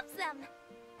really loves them.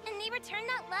 And they return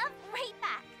that love right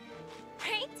back.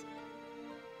 Right?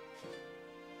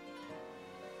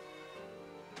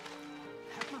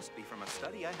 That must be from a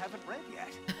study I haven't read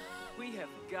yet. We have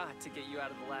got to get you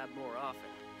out of the lab more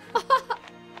often.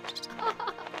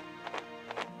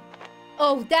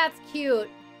 Oh, that's cute.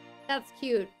 That's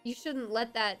cute. You shouldn't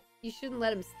let that... You shouldn't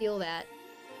let him steal that.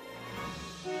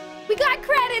 We got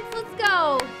credits! Let's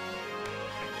go!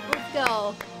 Let's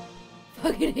go.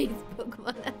 Fucking hates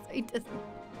Pokemon. That's why he doesn't...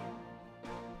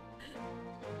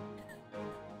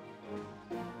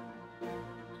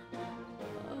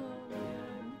 Oh,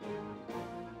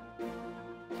 man.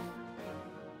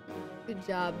 Good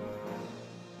job.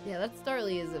 Yeah, that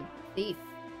Starly is a thief.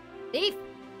 Thief!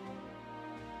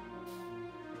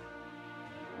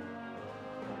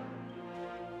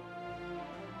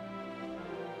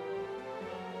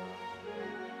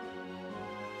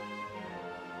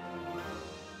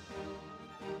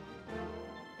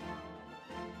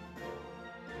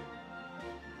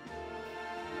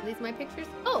 Are these my pictures?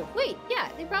 Oh, wait, yeah,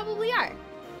 they probably are.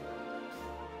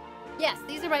 Yes,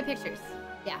 these are my pictures.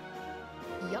 Yeah.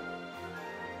 Yup.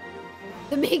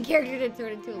 The main character did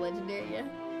turn into a legendary, yeah.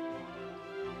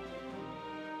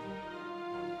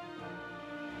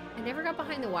 I never got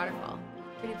behind the waterfall.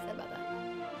 Pretty upset about that.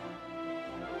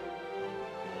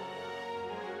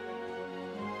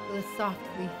 With a soft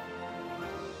leaf.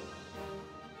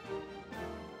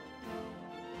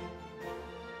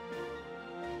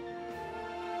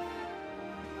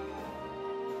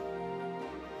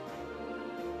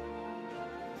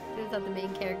 I thought the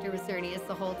main character was Cernius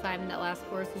the whole time, and that last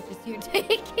course was just you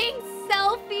taking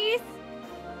selfies.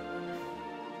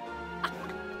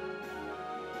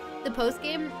 The post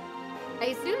game, I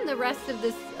assume the rest of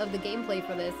the gameplay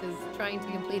for this is trying to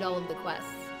complete all of the quests.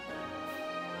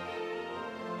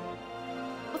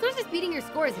 Well, it's not just beating your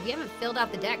scores. If you haven't filled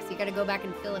out the decks, you got to go back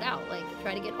and fill it out. Like,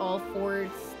 try to get all 4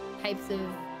 types of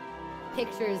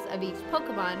pictures of each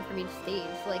Pokemon from each stage.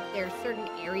 Like, there are certain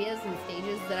areas and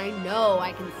stages that I know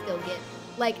I can still get.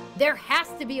 Like, there has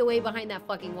to be a way behind that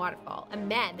fucking waterfall. I'm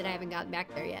mad that I haven't gotten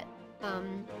back there yet.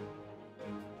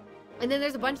 And then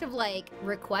there's a bunch of, like,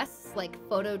 requests, like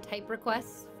photo type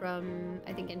requests from,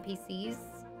 I think, NPCs.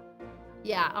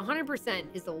 Yeah, 100%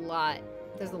 is a lot.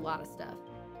 There's a lot of stuff.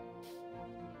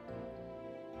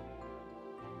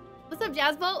 What's up,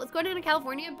 Jazzbolt? What's going on in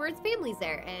California? Bird's family's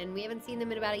there, and we haven't seen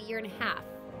them in about 1.5 years.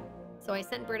 So I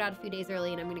sent Bird out a few days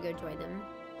early, and I'm gonna go join them.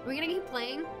 Are we gonna keep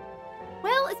playing?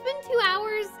 Well, it's been 2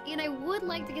 hours, and I would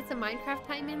like to get some Minecraft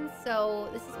time in, so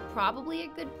this is probably a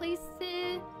good place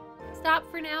to stop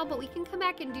for now, but we can come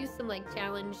back and do some, like,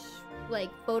 challenge,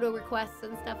 like, photo requests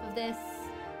and stuff of this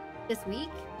week,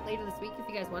 later this week, if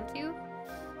you guys want to.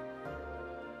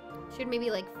 Should maybe,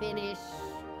 like, finish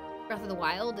Breath of the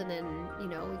Wild, and then, you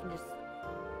know, we can just,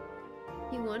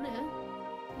 if you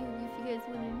guys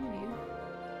wanna, you know.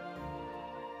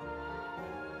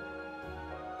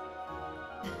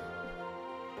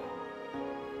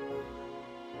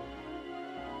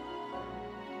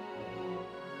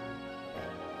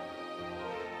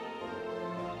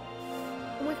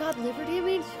 Oh my god, liver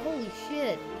damage? Holy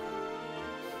shit.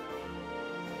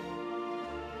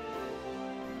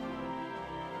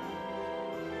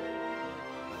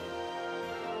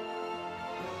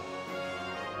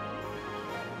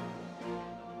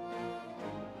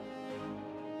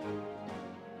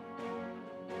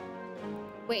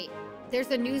 Wait, there's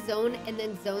a new zone, and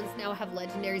then zones now have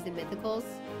legendaries and mythicals?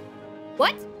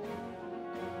 What?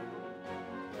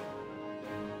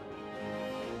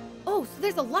 Oh, so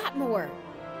there's a lot more.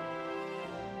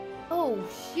 Oh,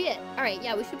 shit. All right,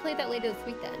 yeah, we should play that later this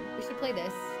week then. We should play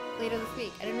this later this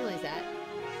week. I didn't realize that.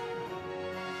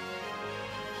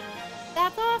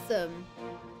 That's awesome.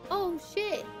 Oh,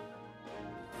 shit.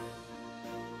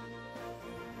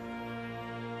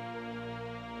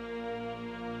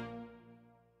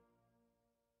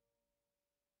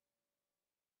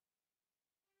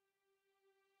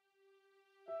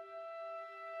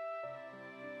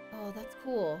 Oh, that's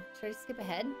cool. Should I skip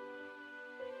ahead?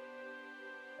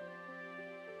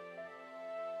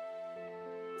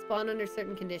 Spawn under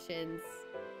certain conditions.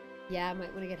 Yeah, I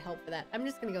might want to get help for that. I'm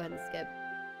just gonna go ahead and skip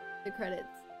the credits.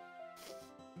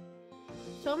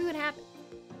 Show me what happened.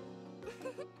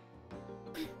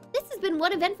 This has been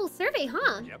one eventful survey,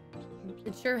 huh? Yep.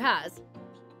 It sure has.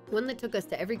 One that took us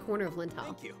to every corner of Lintau.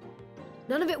 Thank you.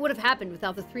 None of it would have happened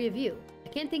without the 3 of you. I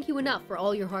can't thank you enough for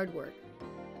all your hard work.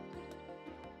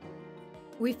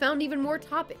 We found even more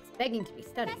topics begging to be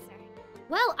studied.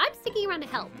 Well, I'm sticking around to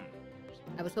help.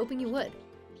 I was hoping you would.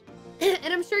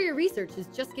 And I'm sure your research is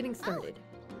just getting started.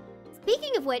 Oh.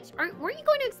 Speaking of which, weren't you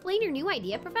going to explain your new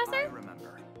idea, Professor? I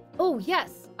remember. Oh,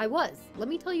 yes, I was. Let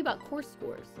me tell you about course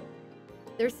scores.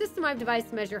 They're a system I've devised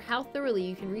to measure how thoroughly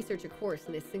you can research a course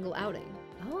in a single outing.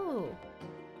 Oh.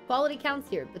 Quality counts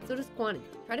here, but so does quantity.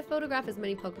 Try to photograph as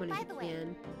many Pokemon as you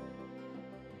can.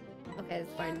 Okay,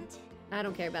 that's fine. I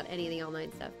don't care about any of the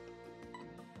online stuff.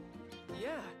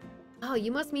 Yeah. Oh,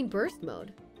 you must mean burst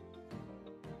mode.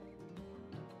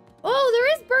 Oh,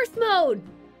 there is burst mode!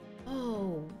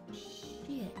 Oh,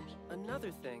 shit. Another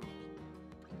thing.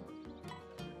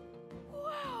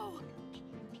 Wow.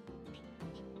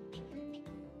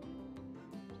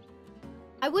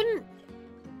 I wouldn't...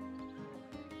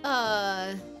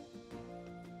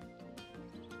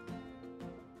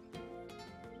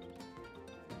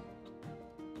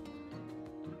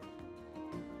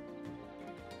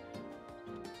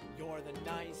 You're the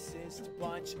nicest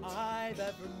bunch I've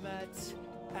ever met.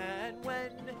 And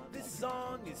when this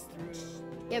song is through,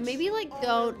 yeah, maybe, like,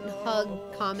 don't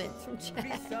hug comments from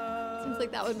chat. Seems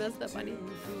like that would mess up funny.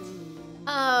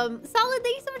 Solid,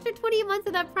 thank you so much for 20 months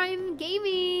of that Prime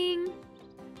Gaming.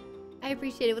 I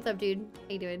appreciate it. What's up, dude? How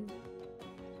you doing?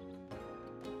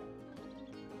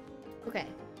 Okay.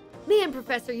 Man,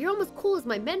 Professor, you're almost cool as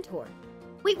my mentor.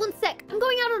 Wait one sec. I'm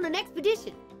going out on an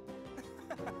expedition.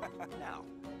 Now.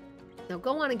 Now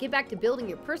go on and get back to building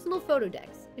your personal photo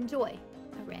decks. Enjoy.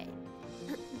 All right.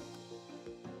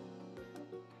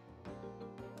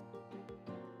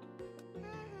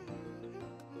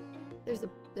 There's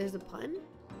a pun?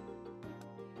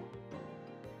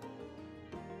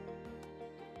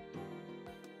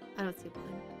 I don't see a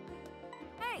pun.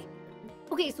 Hey,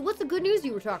 Okay, so what's the good news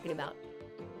you were talking about?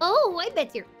 Oh, I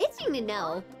bet you're itching to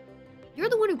know. You're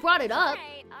the one who brought it up.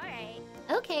 Alright.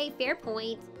 Okay, fair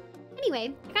point.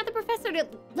 Anyway, I got the professor to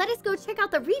let us go check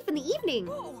out the reef in the evening.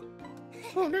 whoa.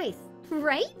 Oh, nice.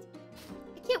 Right?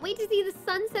 I can't wait to see the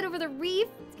sunset over the reef.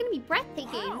 It's gonna be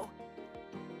breathtaking. Wow.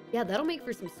 Yeah, that'll make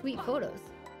for some sweet photos.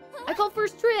 I call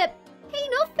first trip. Hey,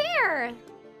 no fair.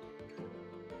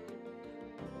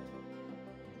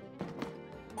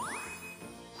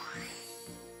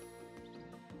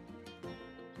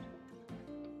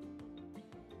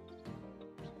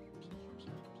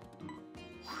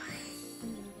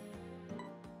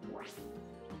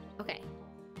 Okay.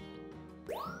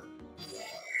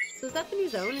 So is that the new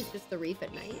zone? It's just the reef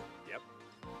at night? Yep.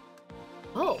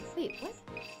 Oh, wait, what?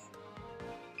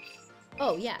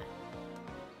 Oh, yeah.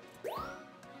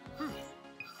 Hmm.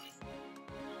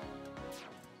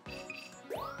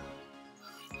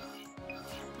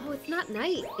 Oh, it's not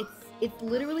night. It's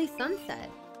literally sunset.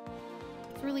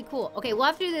 It's really cool. Okay, we'll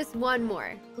have to do this one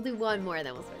more. We'll do one more,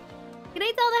 then we'll switch. Good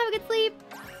night, Zelda. Have a good sleep.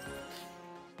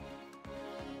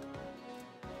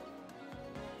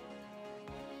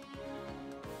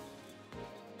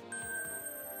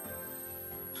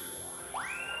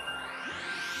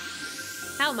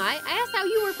 How am I? I asked how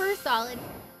you were first, Solid.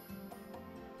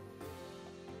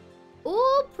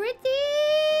 Oh, pretty!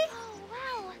 Oh,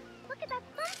 wow. Look at that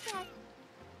sunset.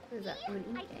 What is that? See? Oh, an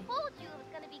I Inkay. told you it was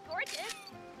gonna be gorgeous.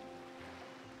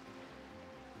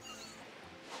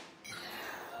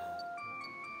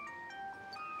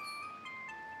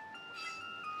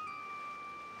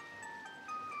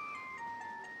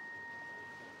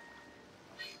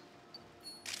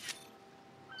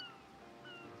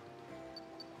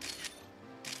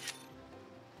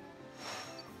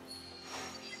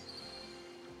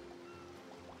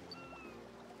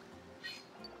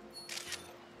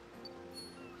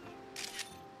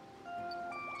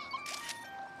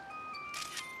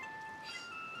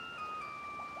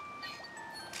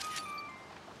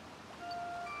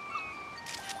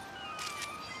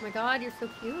 Oh my god, you're so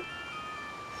cute.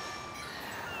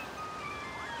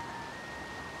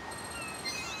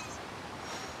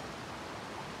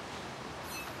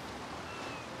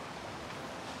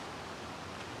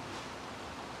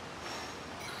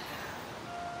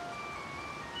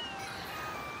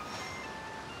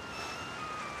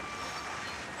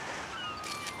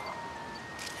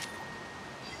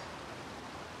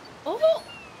 Oh!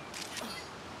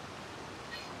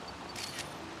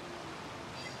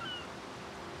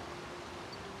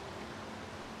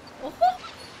 Oh!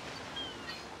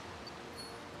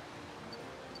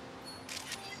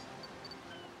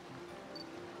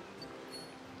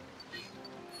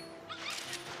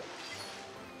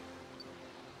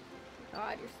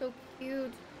 God, you're so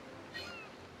cute.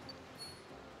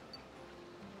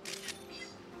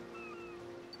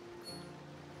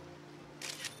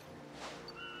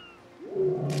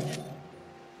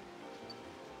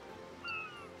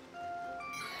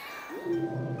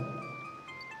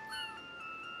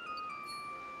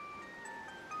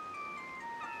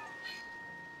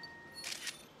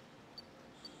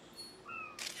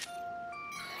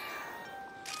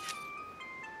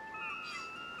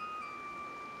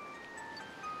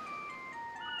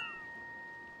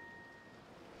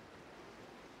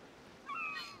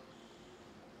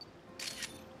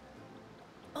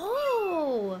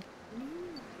 Oh!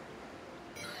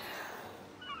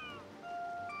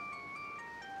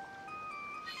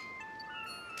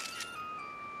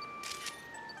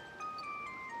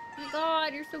 Oh my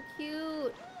god, you're so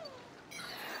cute.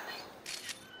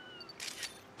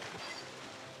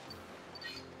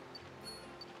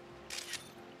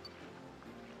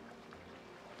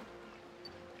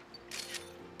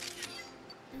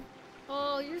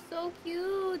 Oh, you're so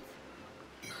cute.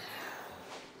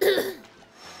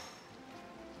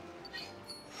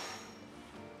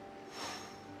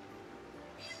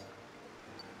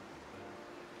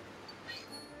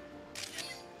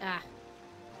 Ah.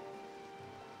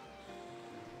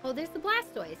 Oh, there's the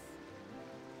Blastoise.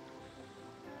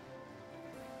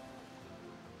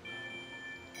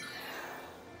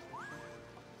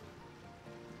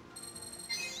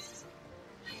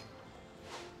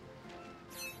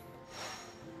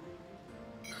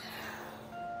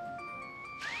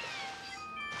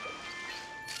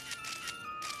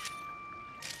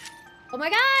 Oh my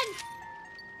god!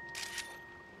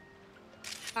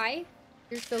 Hi.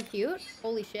 You're so cute.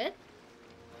 Holy shit.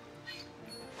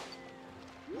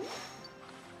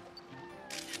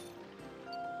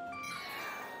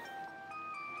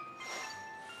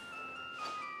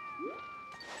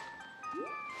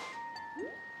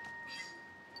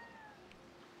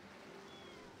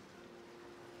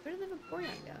 Where did the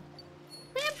Vaporeon go?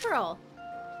 Plant Pearl!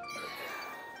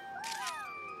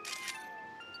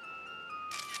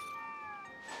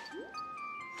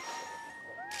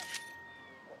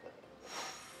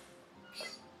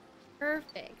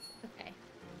 Perfect. Okay.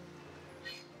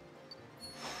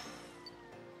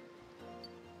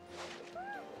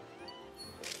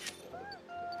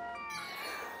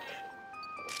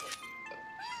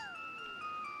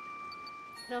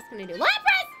 What else can I do? Lapras!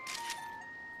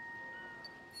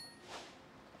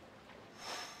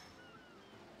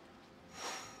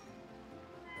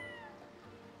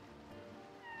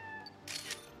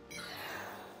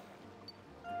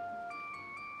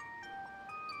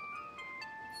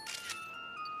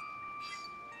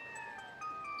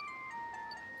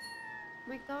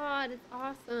 Oh my god, it's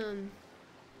awesome.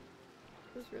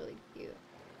 It was really cute.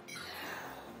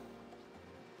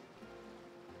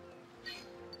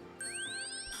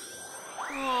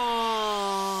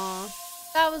 Aww.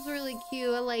 That was really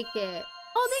cute. I like it.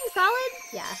 Oh, thanks, Solid?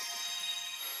 Yeah.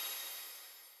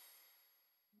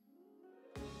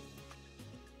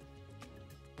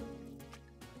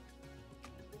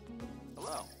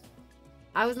 Hello.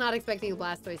 I was not expecting a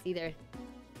Blastoise either.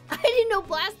 I didn't know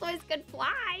Blastoise could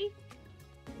fly.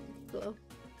 Cool.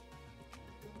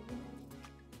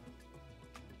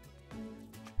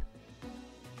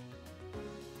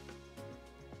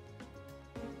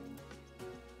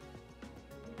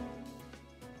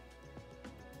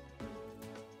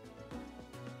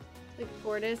 Like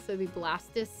Fortis, so it'd be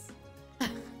Blastus.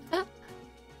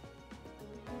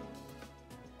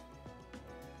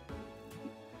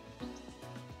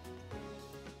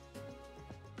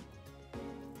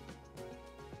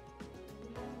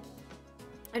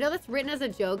 I know that's written as a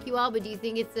joke, you all, but do you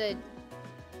think it's a...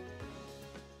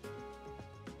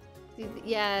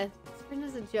 Yeah, it's written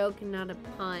as a joke and not a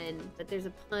pun, but there's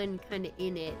a pun kind of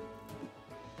in it.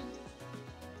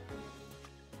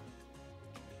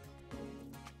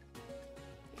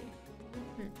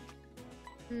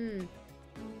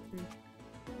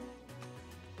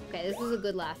 Okay, this is a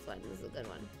good last one. This is a good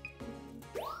one.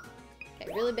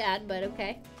 Okay, really bad, but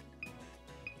okay.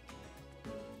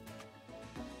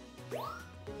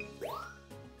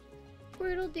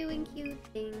 Squirtle doing cute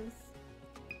things.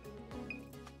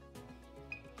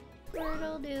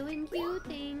 Squirtle doing cute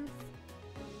things.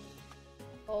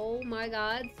 Oh my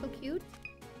god, so cute.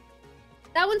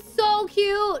 That one's so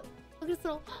cute! Look at this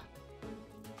little...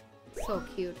 So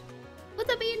cute.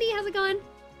 What's up, Andy? How's it going?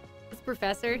 It's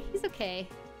Professor. He's okay.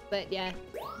 But yeah.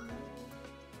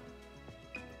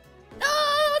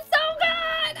 Oh, so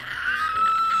good!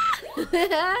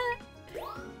 Ah!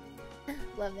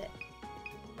 Love it.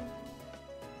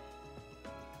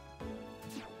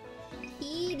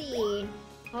 Petey.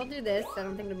 I'll do this. I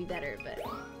don't think it'll be better, but...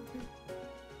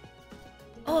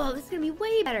 Oh, this is gonna be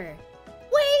way better.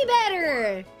 Way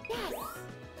better! Yes!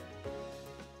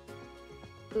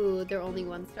 Ooh, they're only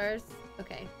 1-stars?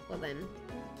 Okay, well then.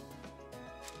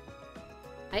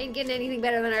 I ain't getting anything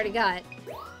better than I already got.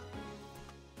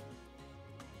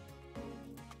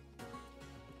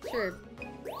 Sure.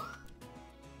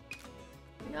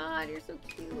 God, you're so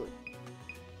cute.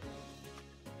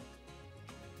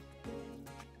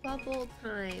 Bubble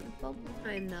time. Bubble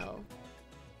time, though.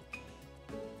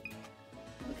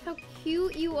 Look how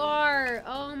cute you are.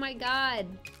 Oh my god.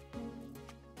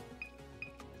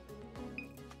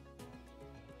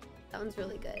 That one's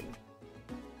really good.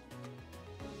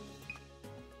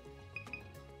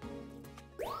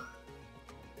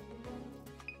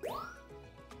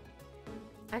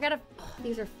 I gotta... Oh,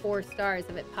 these are 4 stars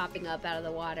of it popping up out of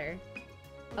the water.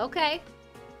 Okay.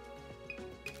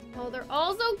 Oh, they're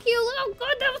all so cute. Look how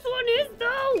good this one is,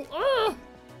 though. Oh.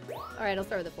 Alright, I'll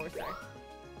start with a 4-star.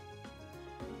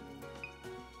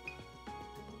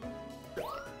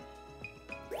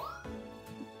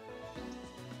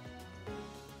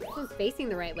 This one's facing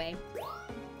the right way.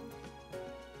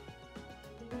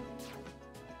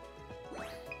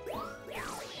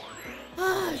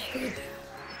 Oh, shit.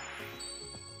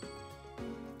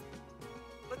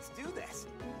 Let's do this.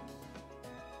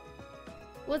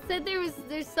 Well, it said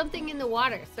there's something in the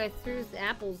water, so I threw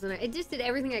apples and I just did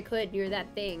everything I could near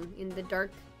that thing in the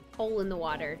dark hole in the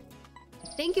water. I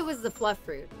think it was the fluff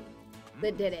fruit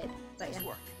that did it. But Nice yeah.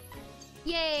 work.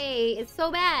 Yay! It's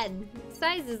so bad.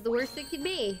 Size is the worst it could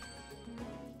be.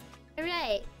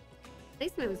 Alright.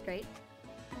 Placement was great.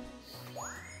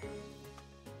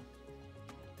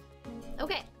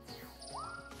 Okay.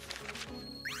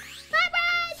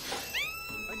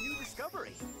 A new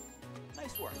discovery.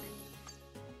 Nice work.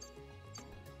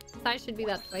 Size should be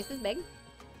about twice as big.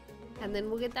 And then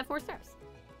we'll get that 4 stars.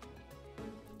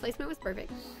 Placement was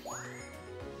perfect.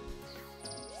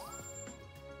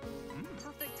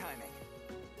 Perfect timing.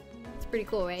 It's pretty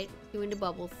cool, right? You into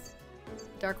bubbles.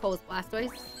 Dark hole is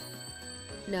Blastoise?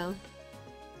 No.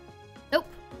 Nope.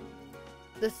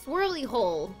 The swirly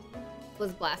hole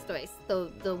was Blastoise.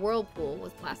 The whirlpool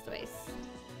was Blastoise.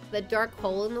 The dark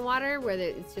hole in the water where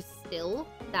it's just still,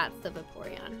 that's the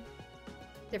Vaporeon.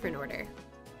 Different order.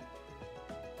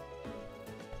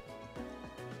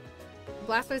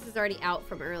 Blastoise is already out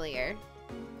from earlier.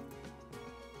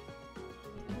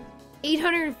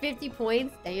 850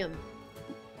 points? Damn.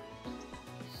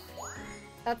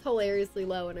 That's hilariously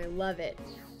low and I love it.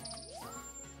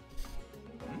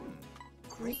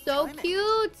 Great So timing.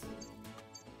 cute!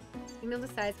 You know the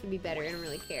size can be better, I don't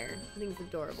really care. I think it's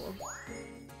adorable.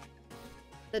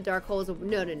 The dark hole is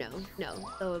no.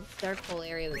 The dark hole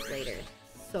area was later.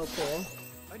 So cool.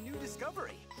 A new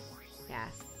discovery. Yeah.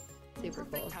 Super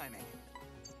Perfect cool. timing.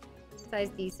 Size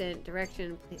decent.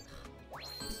 Direction. Please.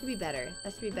 That should be better.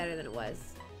 That should be better than it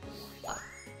was. Fuck.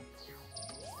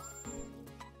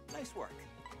 Nice work.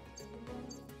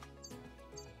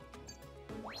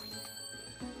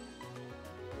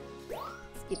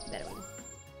 Skip the better one.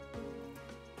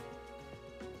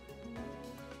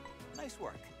 Nice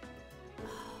work.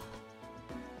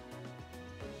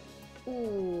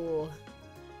 Ooh.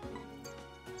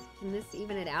 Can this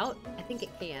even it out? I think it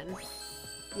can.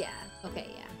 Yeah. Okay,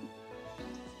 yeah.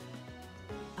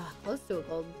 Ah, close to a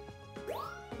gold.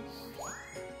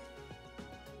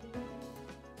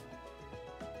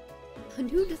 A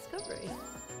new discovery.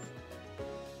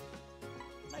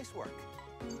 Nice work.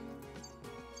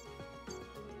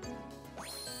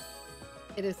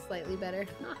 It is slightly better.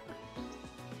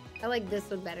 I like this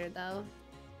one better though.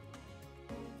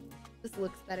 This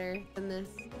looks better than this.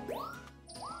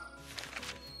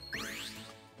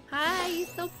 Hi, you're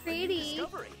so A new pretty.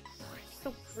 discovery.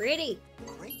 So pretty.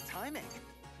 Great timing.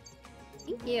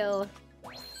 Thank you.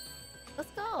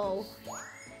 Let's go.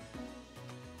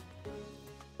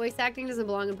 Voice acting doesn't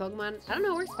belong in Pokemon. I don't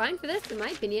know, works fine for this in my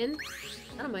opinion.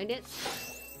 I don't mind it.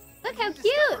 Look how cute!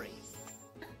 Discovery.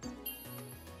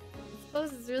 I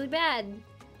suppose it's really bad.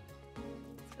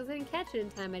 It's because I didn't catch it in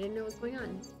time. I didn't know what was going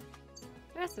on.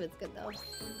 The rest of it's good though.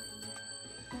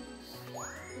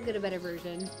 We'll get a better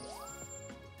version.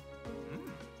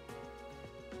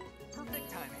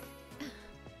 Perfect timing.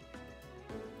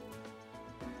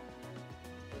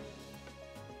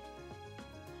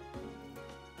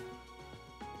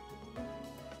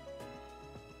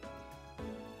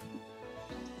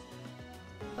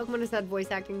 Pokemon has had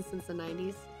voice acting since the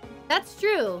 90s. That's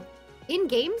true. In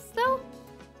games, though?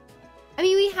 I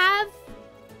mean, we have...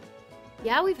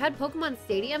 Yeah, we've had Pokemon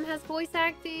Stadium has voice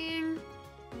acting.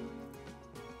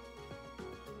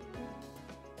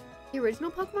 The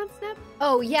original Pokemon Snap?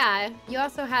 Oh, yeah. You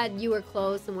also had You Were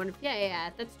Close and Wonderful...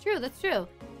 Yeah. That's true. That's true.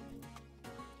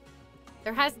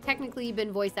 There has technically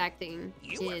been voice acting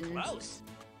in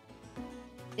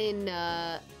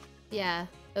yeah,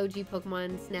 OG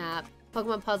Pokemon Snap.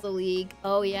 Pokemon Puzzle League.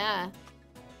 Oh, yeah.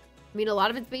 I mean, a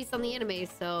lot of it's based on the anime,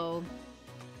 so...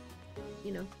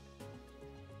 You know.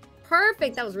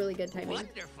 Perfect! That was really good timing.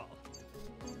 Wonderful.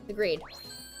 Agreed.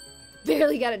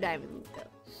 Barely got a diamond. So.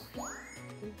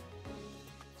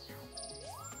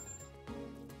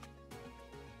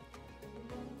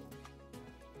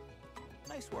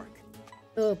 Nice work.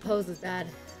 Oh, pose is bad.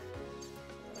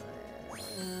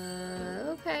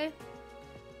 Okay.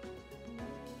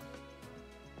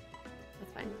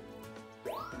 That's fine.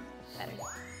 Better.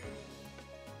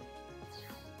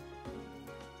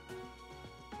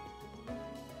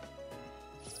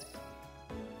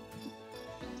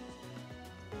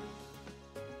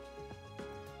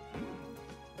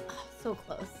 Oh, so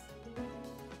close.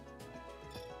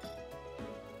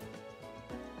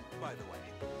 By the way,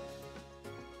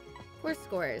 Course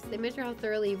scores. They measure how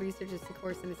thoroughly researchers the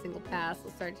course in a single pass.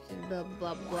 Will start to blah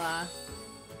blah blah.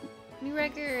 New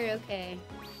record. Okay.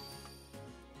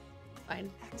 Fine.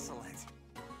 excellent.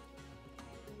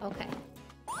 Okay.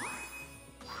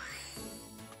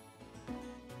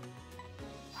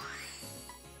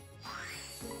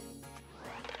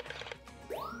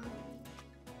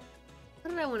 What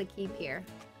do I want to keep here?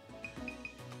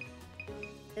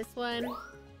 This one,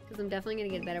 because I'm definitely going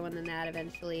to get a better one than that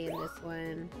eventually, and this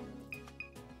one.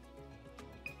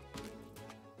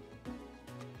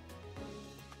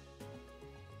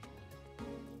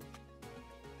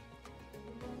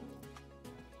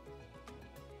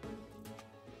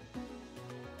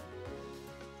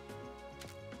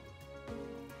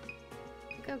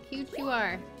 how cute you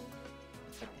are.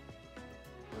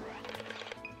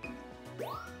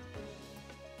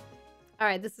 All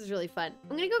right, this is really fun.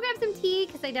 I'm gonna go grab some tea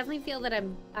because I definitely feel that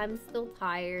I'm still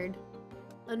tired,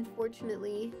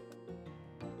 unfortunately.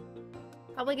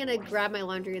 Probably gonna grab my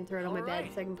laundry and throw it on my bed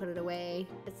so I can put it away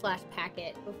 / pack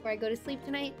it before I go to sleep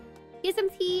tonight. Get some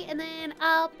tea and then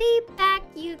I'll be back.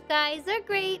 You guys are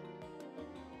great.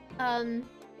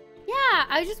 Yeah,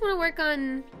 I just want to work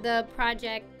on the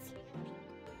project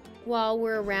while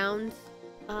we're around.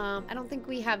 I don't think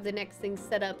we have the next thing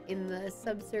set up in the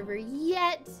sub-server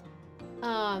yet.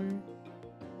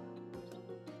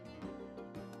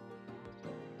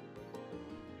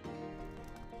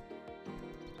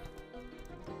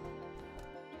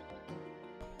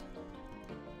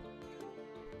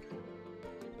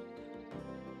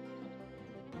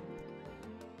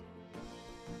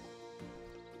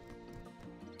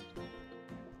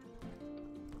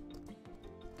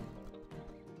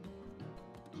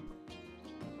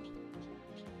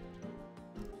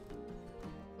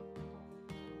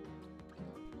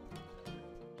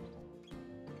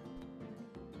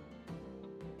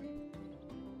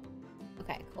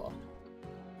 Okay, cool.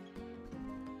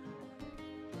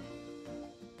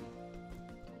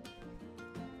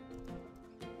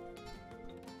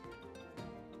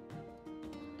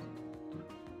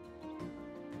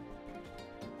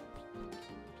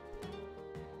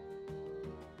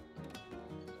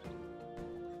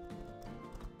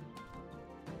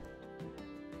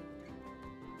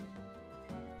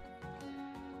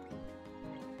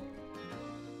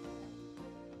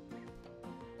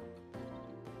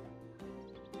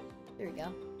 There we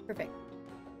go. Perfect.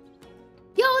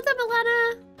 Yo, what's up,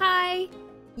 Alana? Hi.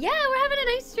 Yeah, we're having a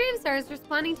nice stream. So I was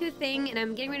responding to a thing, and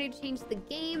I'm getting ready to change the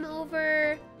game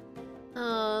over.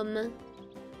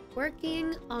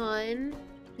 Working on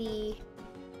the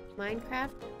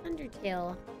Minecraft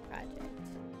Undertale project.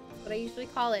 That's what I usually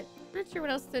call it. I'm not sure what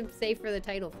else to say for the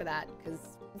title for that, because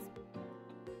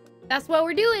that's what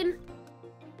we're doing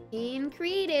in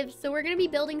creative. So we're going to be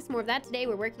building some more of that today.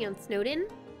 We're working on Snowdin.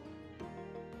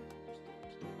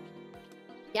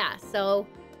 Yeah, so,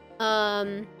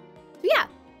 yeah.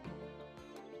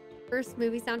 First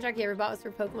movie soundtrack you ever bought was for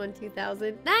Pokemon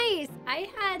 2000. Nice! I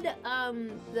had,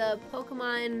 the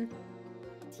Pokemon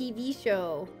TV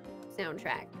show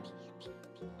soundtrack.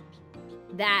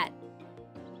 That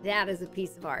is a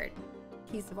piece of art.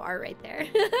 Piece of art right there.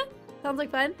 Sounds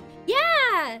like fun. Yeah!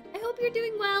 I hope you're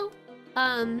doing well.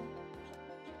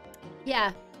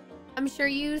 Yeah. I'm sure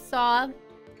you saw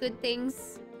good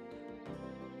things.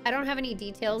 I don't have any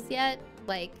details yet,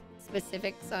 like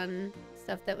specifics on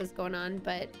stuff that was going on,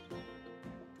 but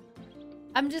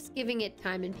I'm just giving it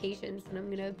time and patience, and I'm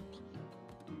gonna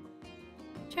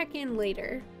check in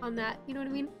later on that, you know what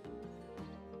I mean?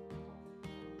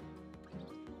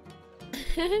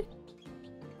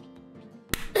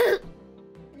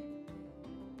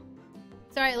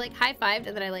 Sorry, I like high-fived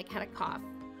and then I like had a cough.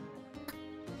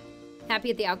 Happy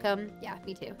at the outcome? Yeah,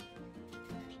 me too.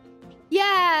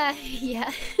 Yeah,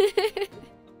 yeah,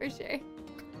 for sure.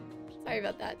 Sorry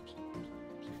about that.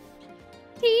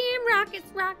 Team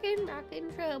Rocket's rockin',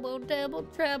 trouble, double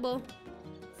trouble.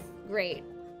 Great.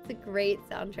 It's a great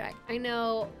soundtrack. I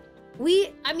know.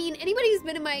 I mean, anybody who's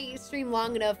been in my stream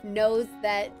long enough knows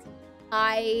that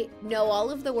I know all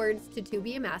of the words to To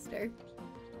Be a Master.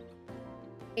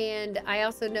 And I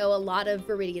also know a lot of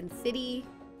Viridian City.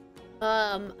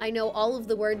 I know all of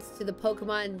the words to the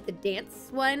Pokemon The Dance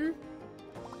one.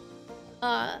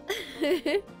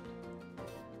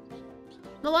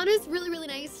 Milana's really, really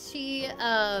nice. She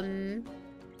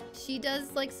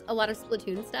does like a lot of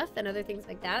Splatoon stuff and other things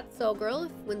like that. So girl,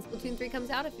 when Splatoon 3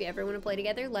 comes out, if you ever want to play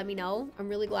together, let me know. I'm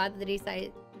really glad that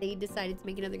they decided to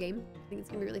make another game. I think it's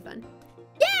gonna be really fun.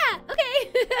 Yeah,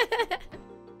 okay.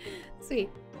 Sweet.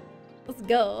 Let's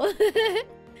go.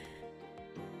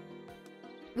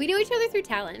 We know each other through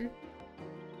Talon.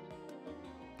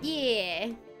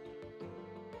 Yeah.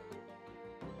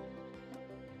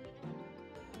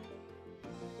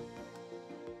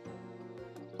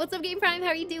 What's up, Game Prime? How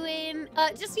are you doing?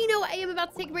 Just so you know, I am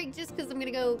about to take a break just because I'm gonna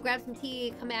go grab some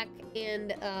tea, come back,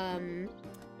 and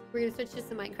we're gonna switch to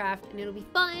some Minecraft, and it'll be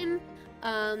fun.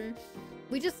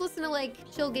 We just listen to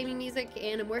like chill gaming music,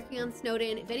 and I'm working on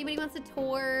Snowdin. If anybody wants a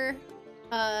tour,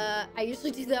 I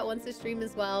usually do that once a stream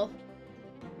as well.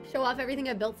 Show off everything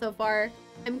I've built so far.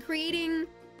 I'm creating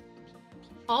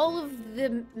all of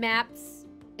the maps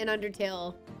in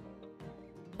Undertale,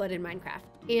 but in Minecraft.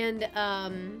 And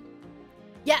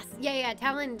yes, yeah.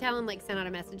 Talon like sent out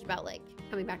a message about like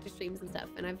coming back to streams and stuff,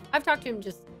 and I've talked to him.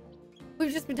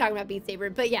 We've just been talking about Beat Saber,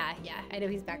 but yeah, I know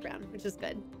he's back around, which is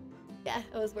good. Yeah,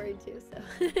 I was worried too, so.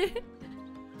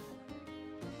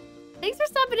 Thanks for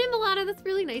stopping in, Milana. That's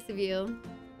really nice of you.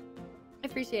 I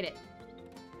appreciate it.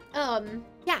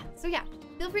 Yeah, so yeah.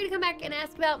 Feel free to come back and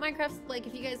ask about Minecraft, like,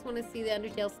 if you guys want to see the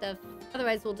Undertale stuff.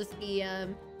 Otherwise, we'll just be,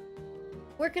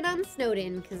 working on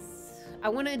Snowdin, because I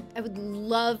would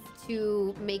love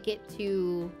to make it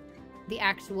to the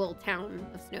actual town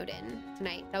of Snowdin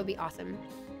tonight. That would be awesome.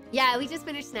 Yeah, we just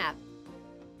finished Snap.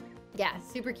 Yeah,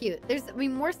 super cute. There's, I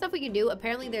mean, more stuff we can do.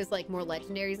 Apparently, there's, like, more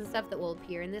legendaries and stuff that will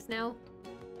appear in this now.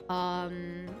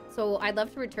 So I'd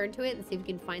love to return to it and see if we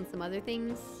can find some other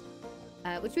things.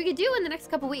 Which we could do in the next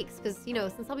couple weeks, because, you know,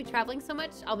 since I'll be traveling so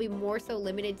much, I'll be more so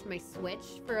limited to my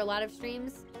Switch for a lot of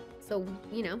streams. So,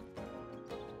 you know,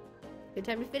 good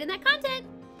time to fit in that content.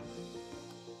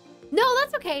 No,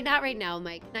 that's okay. Not right now,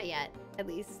 Mike. Not yet, at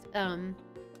least. But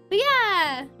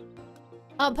yeah.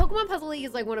 Pokemon Puzzle League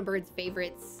is like one of Bird's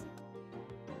favorites.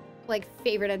 Like,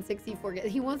 favorite N64.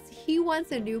 He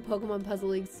wants a new Pokemon Puzzle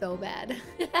League so bad.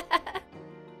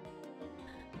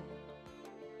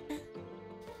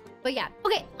 But yeah,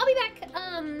 okay, I'll be back.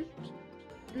 And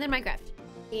then Minecraft,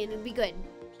 and it'll be good.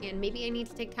 And maybe I need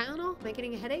to take Tylenol. Am I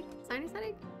getting a headache? Sinus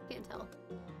headache? Can't tell.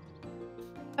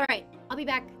 All right, I'll be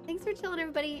back. Thanks for chilling,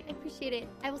 everybody. I appreciate it.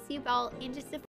 I will see you all in just a